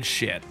handmade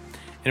shit.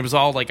 And it was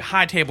all like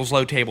high tables,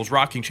 low tables,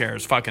 rocking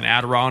chairs, fucking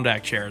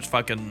Adirondack chairs,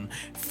 fucking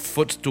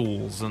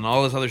footstools, and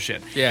all this other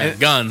shit. Yeah, and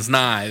guns,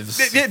 knives.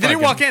 They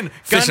didn't walk in.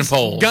 Fishing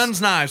poles. Guns,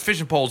 knives,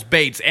 fishing poles,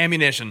 baits,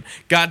 ammunition,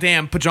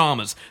 goddamn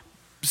pajamas,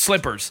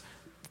 slippers,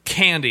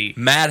 candy,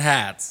 Mad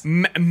hats.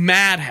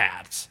 mad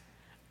hats,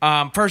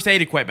 first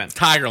aid equipment,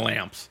 Tiger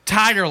lamps.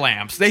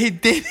 They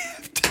did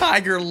have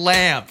tiger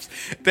lamps.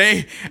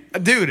 They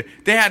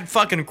had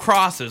fucking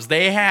crosses.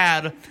 They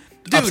had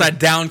Upside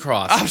down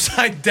cross.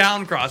 upside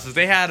down crosses.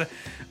 They had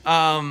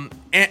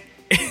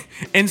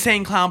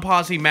Insane Clown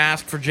Posse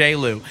mask for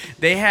J-Lu.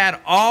 They had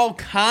all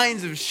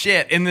kinds of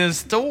shit in this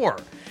store,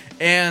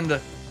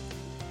 and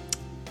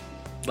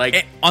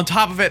like on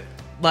top of it,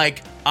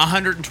 like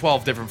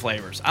 112 different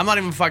flavors. I'm not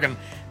even fucking.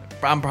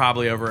 I'm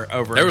probably over.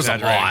 There was a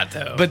lot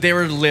though, but they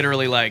were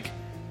literally like.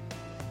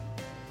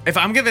 If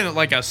I'm giving it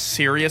like a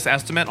serious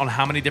estimate on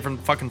how many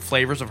different fucking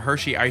flavors of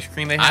Hershey ice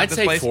cream they have, I'd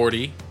say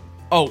 40.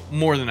 Oh,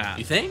 more than that.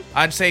 You think?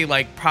 I'd say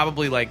like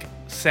probably like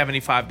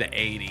 75 to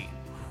 80.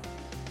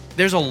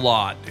 There's a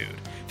lot, dude.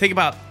 Think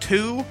about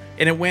 2,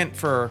 and it went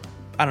for,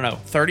 I don't know,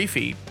 30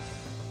 feet,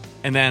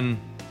 and then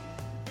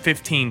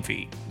 15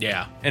 feet.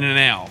 Yeah. In an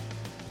L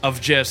of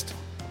just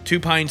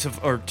 2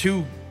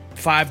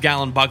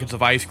 5-gallon buckets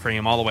of ice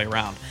cream all the way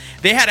around.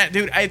 They had it,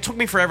 dude. It took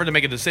me forever to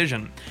make a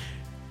decision.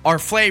 Our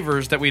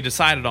flavors that we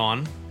decided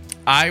on,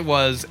 I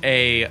was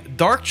a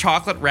dark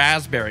chocolate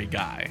raspberry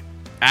guy.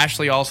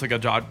 Ashley also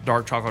got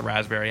dark chocolate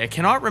raspberry. I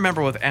cannot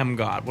remember what M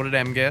got. What did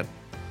M get?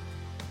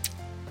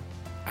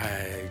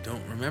 I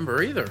don't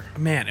remember either.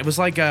 Man, it was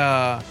like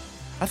I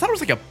thought it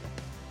was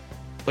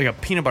like a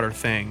peanut butter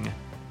thing.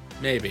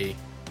 Maybe.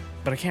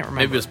 But I can't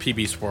remember. Maybe it was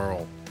PB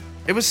Swirl.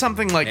 It was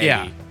something like, Maybe.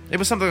 yeah. It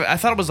was something, I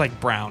thought it was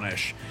like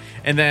brownish.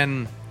 And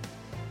then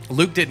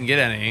Luke didn't get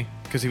any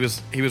because he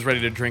was ready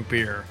to drink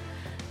beer.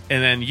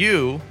 And then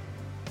you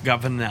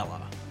got vanilla.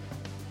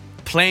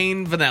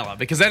 Plain vanilla,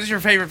 because that is your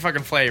favorite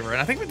fucking flavor.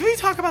 And I think, did we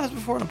talk about this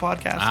before in a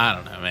podcast? I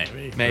don't know,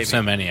 maybe. There's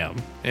so many of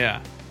them.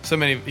 Yeah. So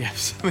many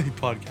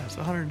podcasts.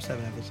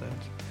 107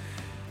 episodes.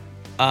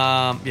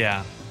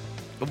 Yeah.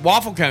 The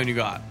waffle cone you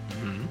got.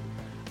 Mm-hmm.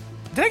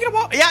 Did I get a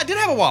waffle? Yeah, I did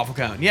have a waffle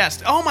cone.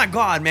 Yes. Oh my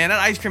God, man. That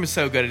ice cream is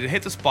so good. It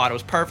hit the spot. It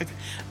was perfect.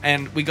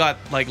 And we got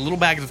like little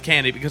bags of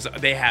candy because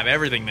they have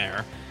everything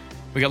there.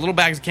 We got little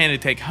bags of candy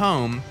to take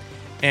home.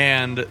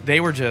 And they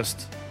were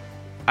just...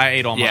 I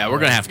ate all my... Yeah, we're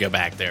going to have to go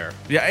back there.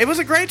 Yeah, it was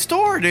a great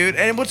store, dude.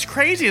 And what's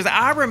crazy is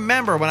I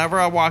remember whenever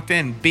I walked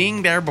in,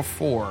 being there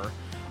before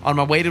on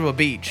my way to a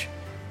beach.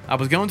 I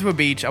was going to a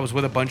beach. I was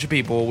with a bunch of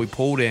people. We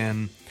pulled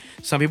in.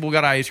 Some people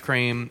got ice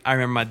cream. I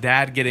remember my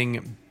dad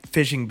getting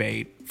fishing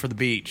bait for the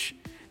beach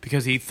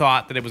because he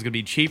thought that it was going to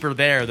be cheaper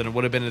there than it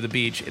would have been at the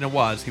beach. And it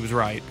was. He was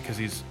right because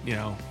he's,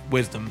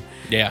 wisdom.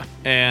 Yeah.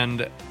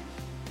 And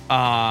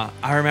I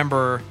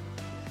remember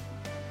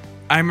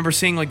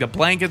seeing like the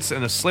blankets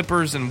and the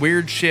slippers and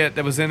weird shit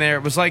that was in there.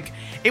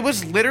 It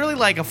was literally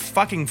like a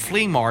fucking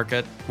flea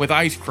market with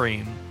ice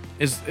cream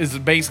is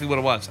basically what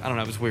it was. I don't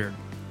know. It was weird.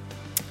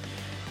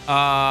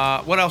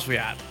 What else we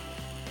had?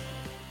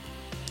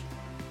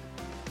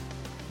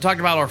 We talked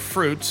about our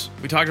fruits.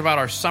 We talked about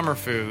our summer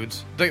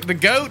foods. The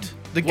goat.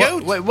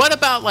 Wait, what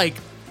about like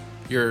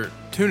your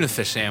tuna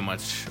fish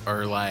sandwich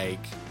or like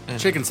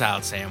chicken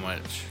salad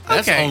sandwich?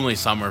 That's only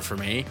summer for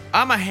me.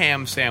 I'm a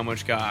ham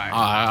sandwich guy.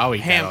 I'll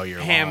eat that all year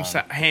long.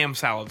 Ham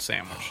salad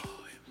sandwich.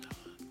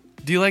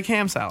 Do you like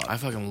ham salad? I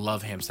fucking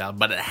love ham salad,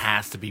 but it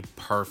has to be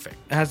perfect.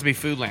 It has to be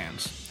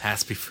Foodlands.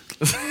 Has to be.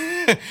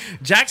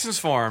 Jackson's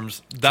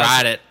Farms.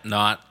 Tried it.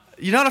 Not.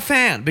 You're not a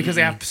fan because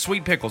they have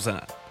sweet pickles in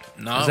it.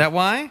 No. Is that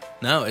why?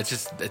 No,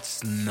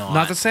 it's not.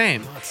 Not the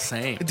same. Not the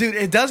same. Dude,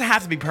 it does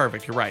have to be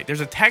perfect. You're right.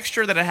 There's a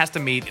texture that it has to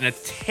meet and a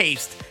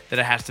taste that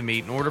it has to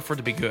meet in order for it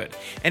to be good.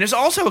 And there's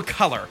also a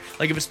color.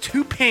 Like if it's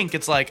too pink,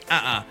 it's like,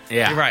 Yeah.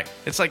 You're right.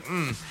 It's like,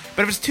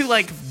 But if it's too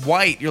like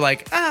white, you're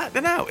like,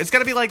 no. It's got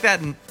to be like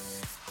that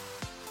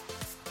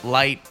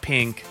light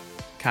pink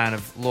kind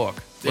of look.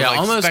 Yeah, like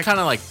almost kind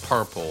of like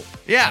purple.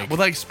 Yeah, with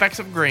like specks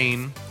of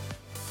green.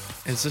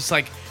 It's just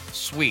like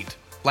sweet.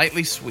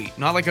 Lightly sweet.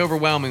 Not like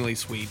overwhelmingly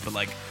sweet, but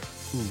like,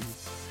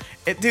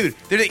 ooh. Dude,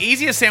 they're the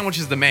easiest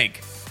sandwiches to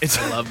make.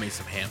 I love me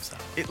some ham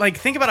salad. Like,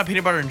 think about a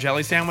peanut butter and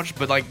jelly sandwich,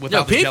 but like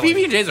without the jelly.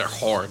 PB&Js are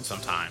hard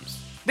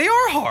sometimes. They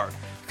are hard.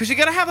 Because you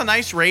got to have a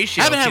nice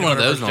ratio. I haven't had one of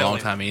those in a long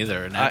time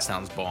either, and that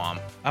sounds bomb.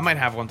 I might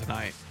have one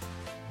tonight.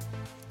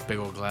 Big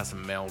old glass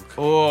of milk.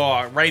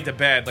 Oh, right to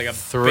bed. Like a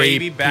 3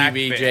 baby back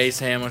PB&J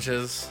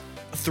sandwiches.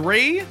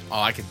 3? Oh,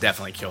 I could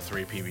definitely kill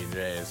 3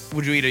 PB&Js.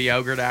 Would you eat a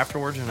yogurt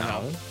afterwards or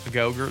no? A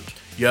Go-Gurt?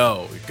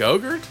 Yo,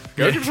 Go-Gurt?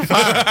 Go-Gurt's are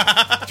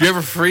fine. Do you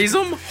ever freeze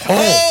them?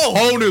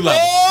 Whole new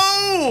level.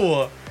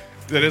 Oh!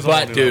 That is a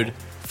whole new level.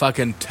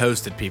 Fucking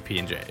toasted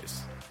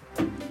PB&Js.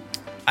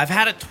 I've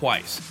had it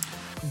twice.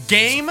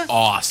 Game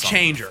awesome.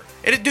 changer.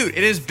 It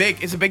is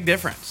big. It's a big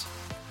difference.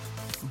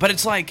 But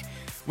it's like,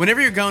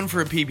 whenever you're going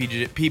for a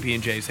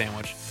PB&J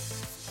sandwich.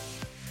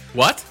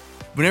 What?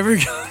 Whenever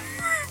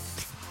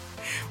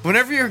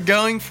you're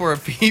going for a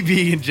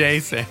PB&J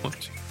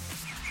sandwich.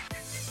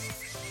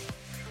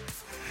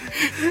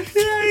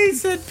 Yeah, he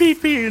said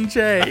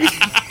PP&J.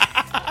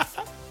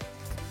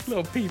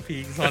 Little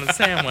PPs on a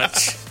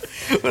sandwich.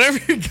 Whenever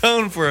you're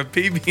going for a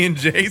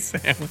PB&J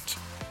sandwich,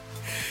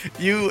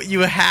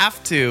 you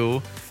have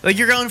to, like,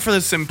 you're going for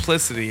the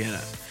simplicity in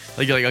it.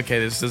 Like, you're like, okay,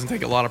 this doesn't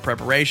take a lot of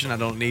preparation. I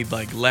don't need,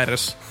 like,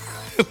 lettuce.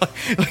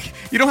 like,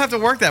 you don't have to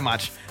work that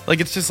much. Like,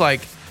 it's just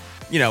like,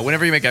 you know,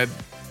 whenever you make a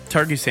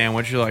turkey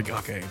sandwich, you're like,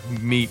 okay,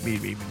 meat,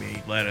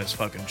 lettuce,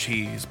 fucking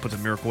cheese, put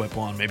some Miracle Whip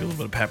on, maybe a little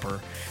bit of pepper.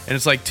 And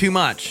it's like too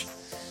much.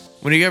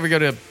 When you ever go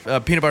to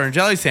a peanut butter and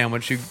jelly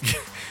sandwich,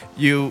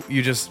 you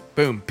just,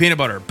 boom, peanut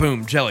butter,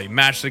 boom, jelly,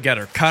 mash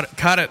together,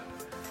 cut it.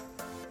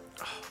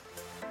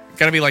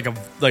 Gotta be like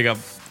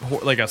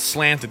a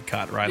slanted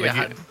cut, right? Yeah,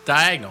 like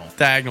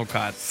diagonal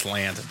cut,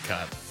 slanted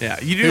cut. Yeah,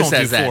 Who don't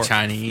says do that, four.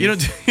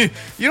 Chinese?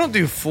 You don't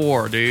do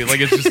four, dude. Like,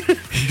 it's just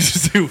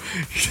you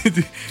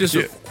just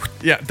do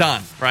yeah,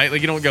 done, right?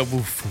 Like, you don't go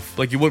woof, woof,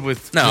 like you would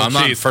with no. grilled I'm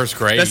not in cheese. first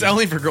grade. That's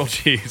only for grilled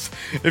cheese.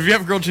 If you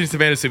have grilled cheese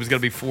tomato soup, it's got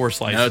to be 4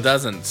 slices. No, it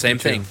doesn't. Same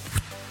thing.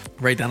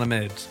 Right down the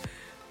mids.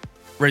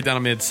 Right down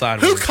the mid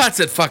sideways. Who cuts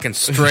it fucking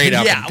straight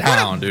up and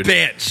down, what a dude?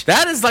 Bitch.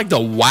 That is like the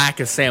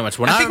wackest sandwich.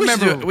 When I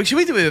remember, we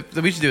should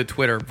do a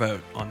Twitter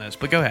vote on this.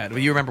 But go ahead.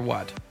 You remember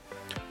what?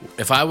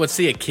 if I would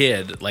see a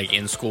kid like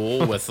in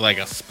school with like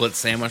a split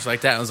sandwich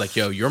like that, I was like,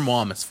 "Yo, your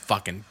mom is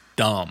fucking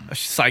dumb.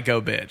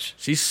 Psycho bitch.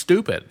 She's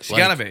stupid. She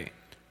gotta be.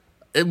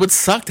 It would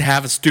suck to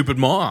have a stupid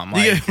mom.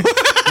 Like,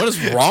 what is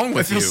wrong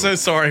with I feel you? so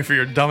sorry for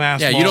your dumbass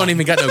Yeah, mom. you don't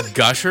even got no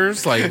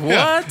gushers. Like,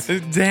 what? Yeah.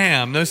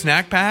 Damn, no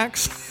snack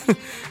packs?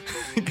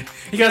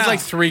 He got like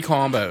 3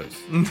 combos.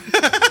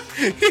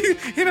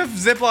 In a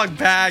Ziploc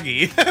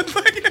baggie.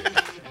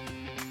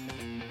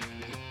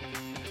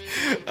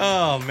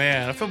 Oh,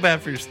 man. I feel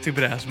bad for your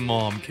stupid ass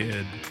mom,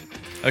 kid.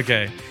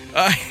 Okay.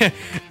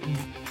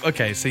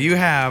 Okay, so you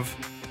have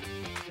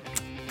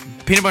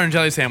peanut butter and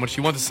jelly sandwich.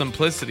 You want the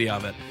simplicity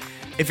of it.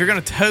 If you're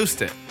going to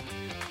toast it,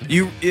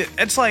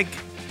 it's like,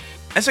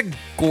 that's a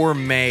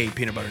gourmet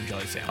peanut butter and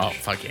jelly sandwich. Oh,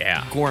 fuck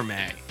yeah.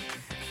 Gourmet.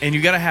 And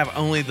you got to have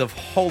only the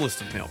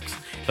wholest of milks.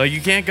 Like,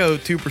 you can't go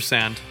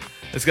 2%.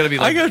 It's got to be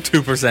like... I go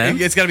 2%.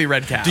 It's got to be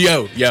red cow.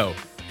 Yo.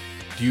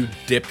 Do you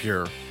dip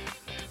your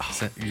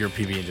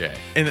PB&J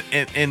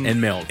in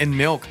milk? In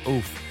milk.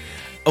 Oof.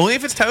 Only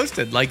if it's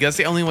toasted. Like, that's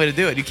the only way to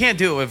do it. You can't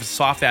do it with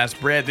soft-ass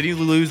bread. Then you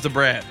lose the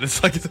bread.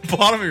 It's like at the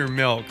bottom of your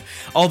milk.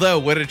 Although,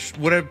 what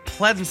a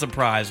pleasant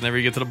surprise whenever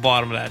you get to the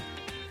bottom of that.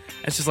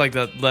 It's just like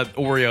that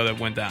Oreo that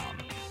went down.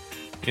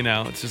 You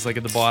know, it's just like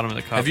at the bottom of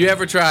the cup. Have you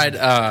ever tried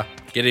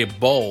getting a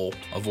bowl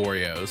of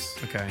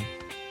Oreos? Okay.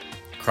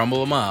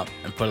 Crumble them up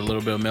and put a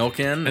little bit of milk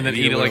in. And then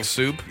eat it like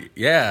soup?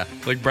 Yeah.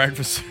 Like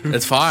breakfast soup?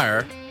 It's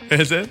fire.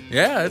 Is it?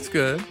 Yeah, it's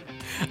good.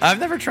 I've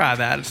never tried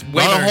that. It's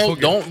way Not a better whole,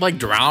 cooking. don't like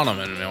drown them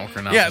in milk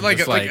or nothing. Yeah, like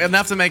Just,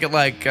 enough to make it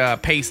like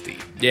pasty.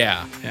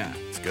 Yeah. Yeah.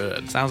 It's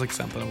good. Sounds like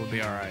something that would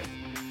be all right.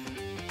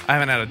 I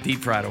haven't had a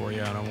deep fried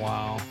Oreo in a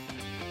while.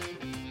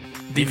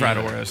 Deep fried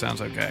Oreo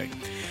sounds okay.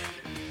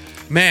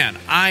 Man,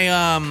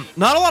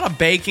 not a lot of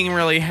baking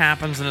really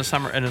happens in the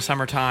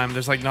summertime.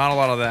 There's like not a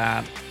lot of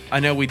that. I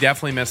know we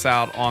definitely miss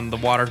out on the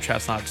water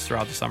chestnuts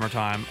throughout the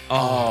summertime.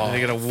 Oh, you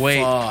gotta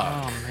wait.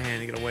 Fuck. Oh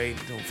man, you gotta wait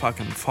until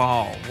fucking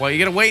fall. Well, you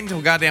gotta wait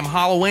until goddamn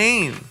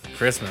Halloween.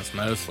 Christmas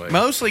mostly.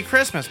 Mostly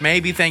Christmas,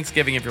 maybe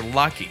Thanksgiving if you're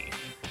lucky.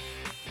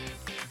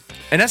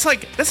 And that's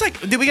like,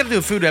 dude, we got to do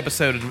a food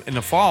episode in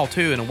the fall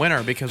too, in the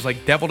winter, because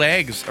like deviled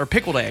eggs or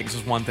pickled eggs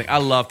is one thing. I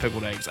love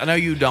pickled eggs. I know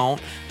you don't,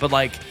 but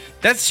like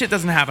that shit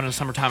doesn't happen in the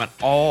summertime at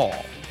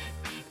all.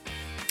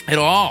 At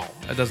all,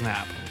 it doesn't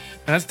happen.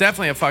 And that's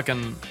definitely a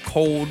fucking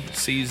cold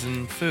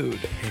season food.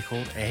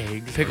 Pickled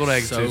eggs. Pickled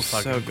eggs, so dude,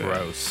 fucking so good.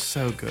 gross.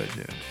 So good,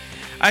 dude.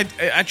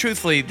 I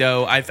truthfully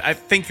though, I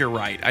think you're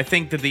right. I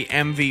think that the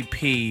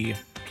MVP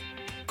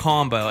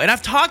combo, and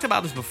I've talked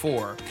about this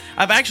before.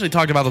 I've actually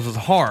talked about this with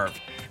Harv.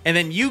 And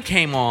then you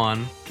came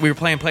on, we were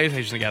playing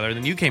PlayStation together, and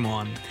then you came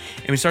on,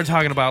 and we started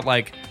talking about,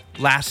 like,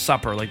 Last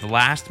Supper, like the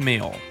last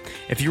meal.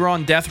 If you were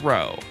on death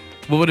row,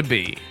 what would it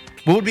be?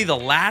 What would be the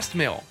last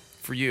meal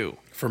for you?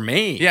 For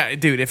me? Yeah,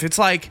 dude, if it's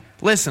like,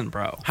 listen,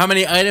 bro. How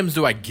many items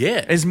do I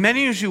get? As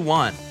many as you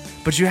want,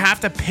 but you have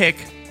to pick,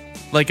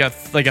 like a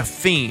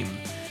theme.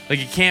 Like,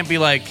 it can't be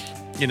like,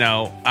 you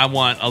know, I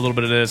want a little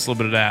bit of this, a little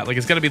bit of that. Like,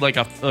 it's got to be like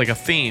a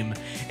theme.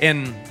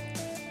 And...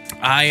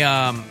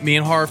 me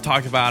and Harv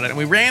talked about it, and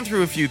we ran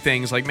through a few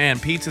things. Like, man,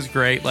 pizza's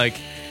great. Like,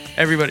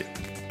 everybody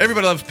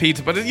loves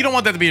pizza, but you don't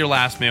want that to be your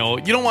last meal.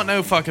 You don't want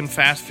no fucking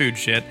fast food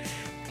shit.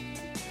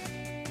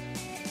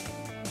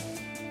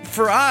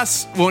 For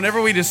us,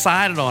 whenever we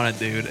decided on it,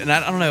 dude, and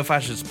I don't know if I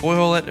should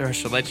spoil it or I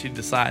should let you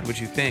decide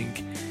what you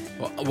think.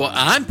 Well, what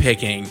I'm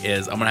picking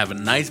is I'm going to have a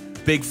nice,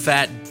 big,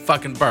 fat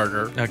fucking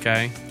burger.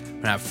 Okay. I'm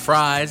going to have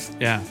fries.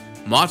 Yeah.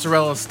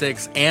 Mozzarella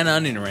sticks and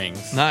onion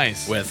rings.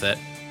 Nice. With it.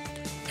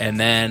 And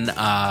then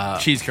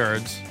cheese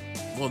curds.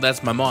 Well,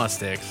 that's my Ma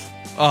sticks.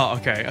 Oh,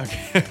 okay.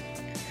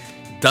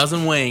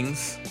 Dozen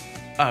wings.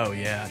 Oh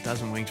yeah,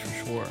 dozen wings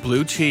for sure.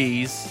 Blue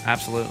cheese.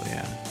 Absolutely,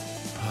 yeah.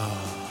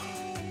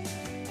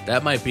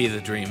 That might be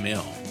the dream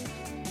meal.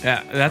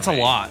 Yeah, that's a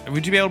lot.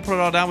 Would you be able to put it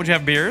all down? Would you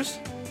have beers?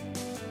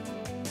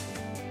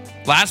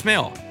 Last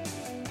meal.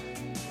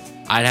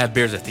 I'd have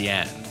beers at the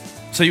end.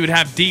 So you would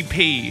have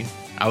DP.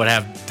 I would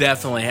have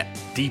definitely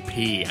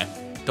DP.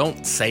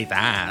 Don't say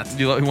that.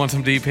 You want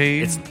some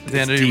DP? It's at the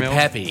end of your meal?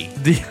 Peppy.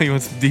 You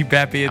want some Deep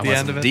Peppy at the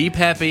end of it? Deep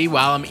Peppy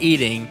while I'm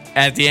eating.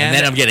 At the end? And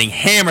then I'm getting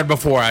hammered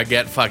before I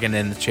get fucking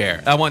in the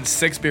chair. I want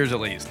 6 beers at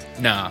least.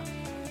 Nah.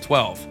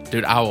 12.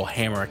 Dude, I will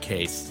hammer a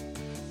case.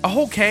 A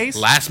whole case?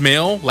 Last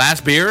meal,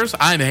 last beers,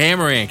 I'm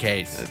hammering a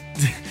case.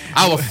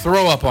 I will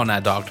throw up on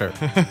that doctor.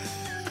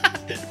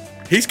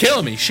 He's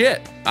killing me.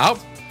 Shit. I'll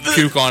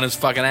puke on his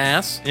fucking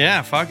ass.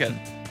 Yeah, fuck it.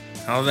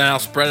 And then I'll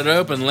spread it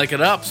open, lick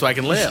it up so I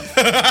can live.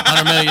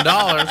 $100 million.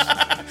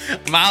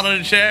 I'm out of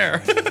the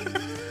chair.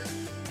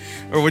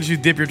 Or would you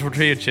dip your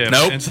tortilla chip?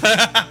 Nope.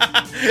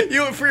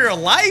 You for your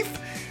life?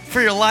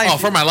 For your life? Oh,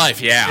 for my life,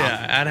 yeah.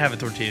 Yeah, I'd have a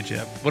tortilla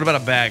chip. What about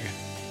a bag?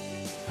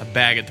 A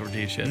bag of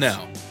tortilla chips?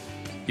 No.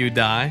 You would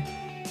die?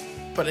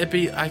 But it'd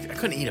be, I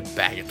couldn't eat a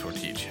bag of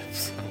tortilla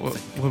chips. What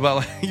about,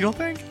 like, you don't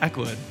think? I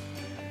could.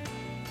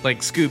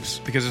 Like scoops,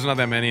 because there's not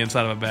that many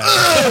inside of a bag.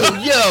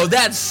 Oh, yo,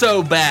 that's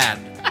so bad.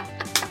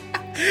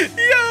 Yo!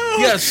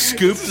 You gotta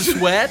scoop the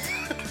sweat?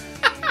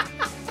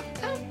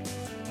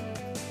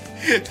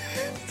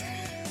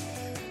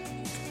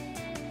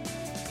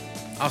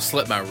 I'll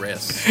slip my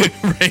wrist.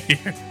 Right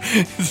here.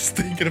 Just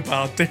thinking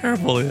about how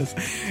terrible it is.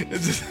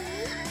 It's just...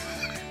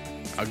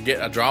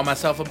 I'll draw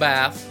myself a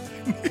bath,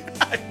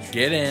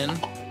 get in,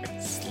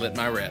 slit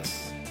my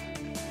wrist.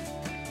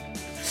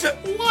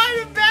 Why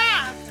a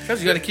bath?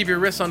 Because you gotta keep your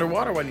wrists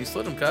underwater when you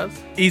slit them, cuz.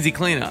 Easy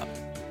cleanup.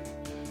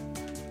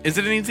 Is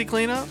it an easy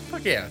cleanup?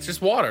 Fuck yeah, it's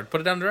just water.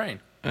 Put it down the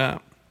drain.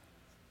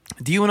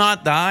 Do you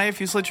not die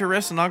if you slit your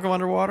wrist and not go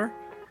underwater?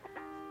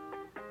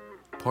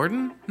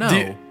 Pardon?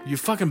 No. You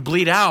fucking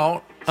bleed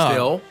out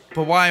still.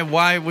 But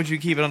why would you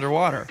keep it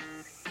underwater?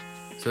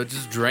 So it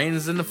just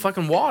drains in the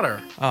fucking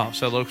water. Oh,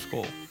 so it looks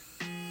cool.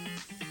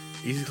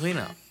 Easy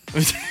cleanup.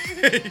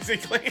 Easy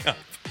cleanup.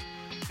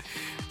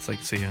 It's like,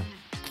 see ya.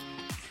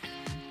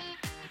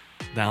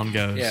 Down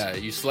goes. Yeah,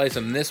 you slice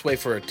them this way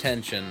for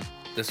attention,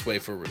 this way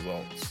for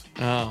results.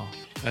 Oh,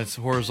 that's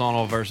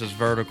horizontal versus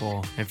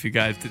vertical. If you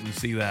guys didn't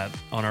see that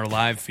on our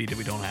live feed that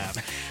we don't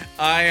have.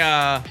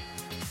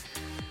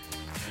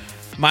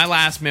 My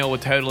last meal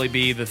would totally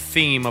be the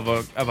theme of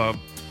a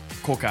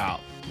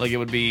cookout. Like it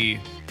would be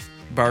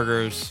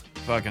burgers,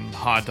 fucking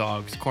hot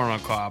dogs, corn on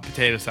the cob,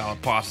 potato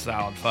salad, pasta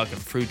salad, fucking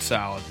fruit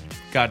salad.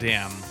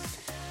 Goddamn.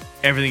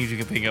 Everything you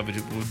can think of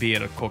would be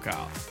at a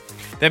cookout.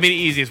 That'd be the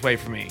easiest way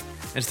for me.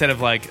 Instead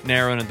of like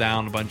narrowing it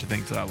down to a bunch of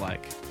things that I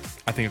like.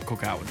 I think a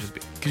cookout would just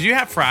be... Because you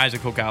have fries at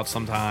cookouts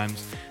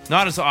sometimes.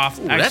 Not as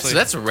often. Ooh, actually,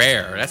 that's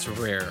rare. That's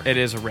rare. It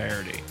is a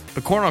rarity.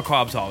 But corn on the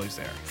cob's always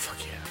there. Fuck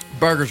yeah.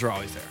 Burgers are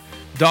always there.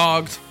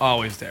 Dogs,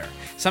 always there.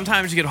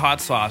 Sometimes you get hot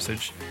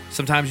sausage.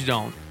 Sometimes you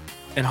don't.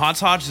 And hot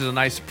sausage is a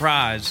nice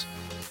surprise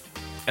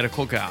at a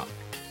cookout.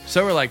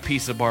 So are like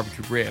pieces of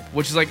barbecue rib,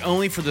 which is like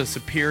only for the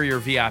superior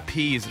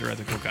VIPs that are at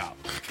the cookout.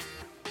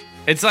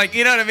 It's like,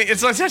 you know what I mean?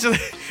 It's like such a,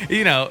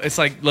 you know, it's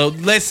like,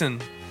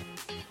 listen,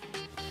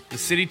 the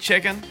city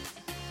chicken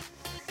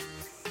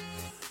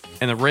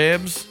and the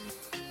ribs,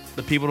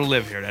 the people who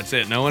live here. That's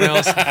it. No one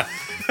else.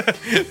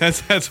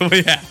 That's what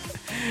we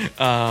have.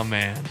 Oh,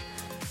 man.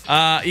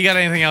 You got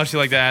anything else you'd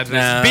like to add to this?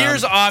 No.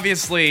 Beers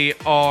obviously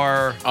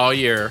are all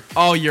year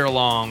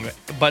long,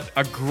 but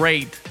a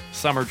great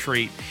summer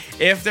treat.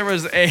 If there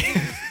was a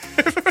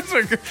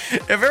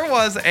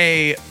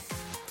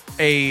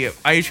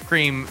ice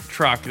cream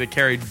truck that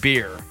carried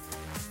beer,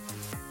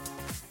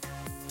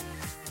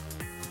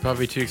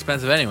 probably too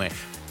expensive anyway.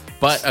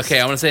 But okay,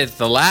 I want to say it's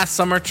the last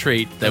summer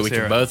treat that we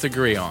can both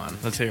agree on.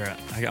 Let's hear it.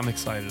 I'm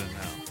excited now.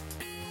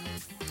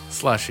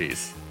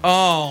 Slushies.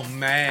 Oh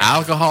man,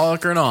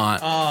 alcoholic or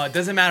not. Oh, it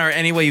doesn't matter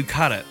any way you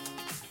cut it.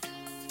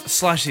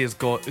 Slushie is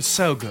good. It's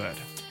so good.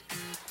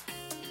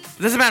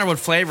 It doesn't matter what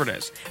flavor it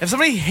is. If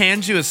somebody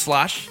hands you a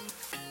slush,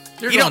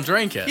 you don't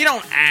drink it. You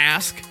don't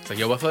ask. It's like,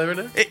 yo, what flavor it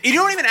is? You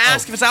don't even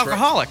ask if it's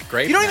alcoholic.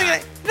 Grape. You don't even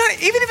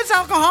if it's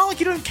alcoholic,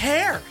 you don't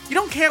care. You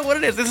don't care what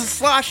it is. This is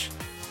slush,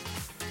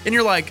 and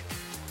you're like,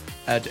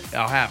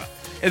 I'll have it.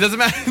 It doesn't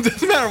matter. It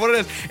doesn't matter what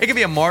it is. It could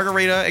be a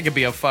margarita. It could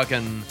be a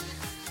smoothie.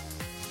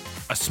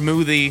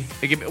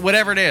 It could be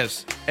whatever it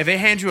is. If they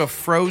hand you a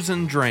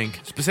frozen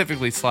drink,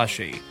 specifically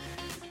slushie,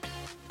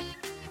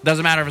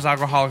 doesn't matter if it's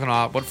alcoholic or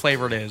not, what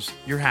flavor it is,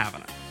 you're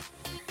having it.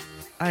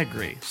 I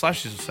agree.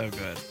 Slushies are so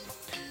good.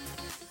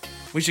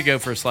 We should go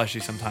for a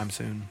slushie sometime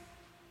soon.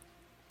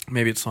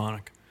 Maybe it's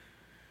Sonic.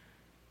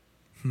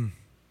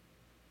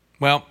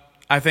 Well,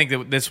 I think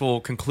that this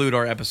will conclude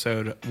our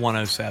episode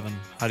 107.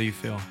 How do you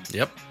feel?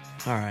 Yep.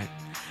 All right.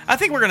 I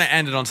think we're going to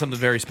end it on something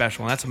very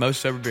special, and that's a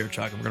Most Sober Beer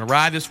Chug. And we're going to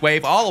ride this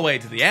wave all the way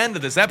to the end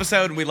of this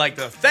episode, and we'd like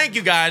to thank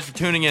you guys for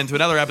tuning in to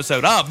another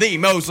episode of the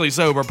Mostly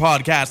Sober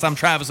Podcast. I'm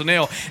Travis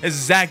O'Neill. This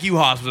is Zach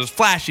Uhas with his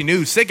flashy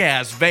new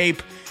sick-ass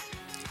vape.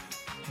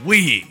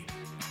 We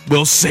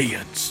will see you.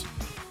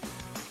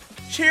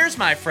 Cheers,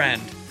 my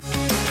friend.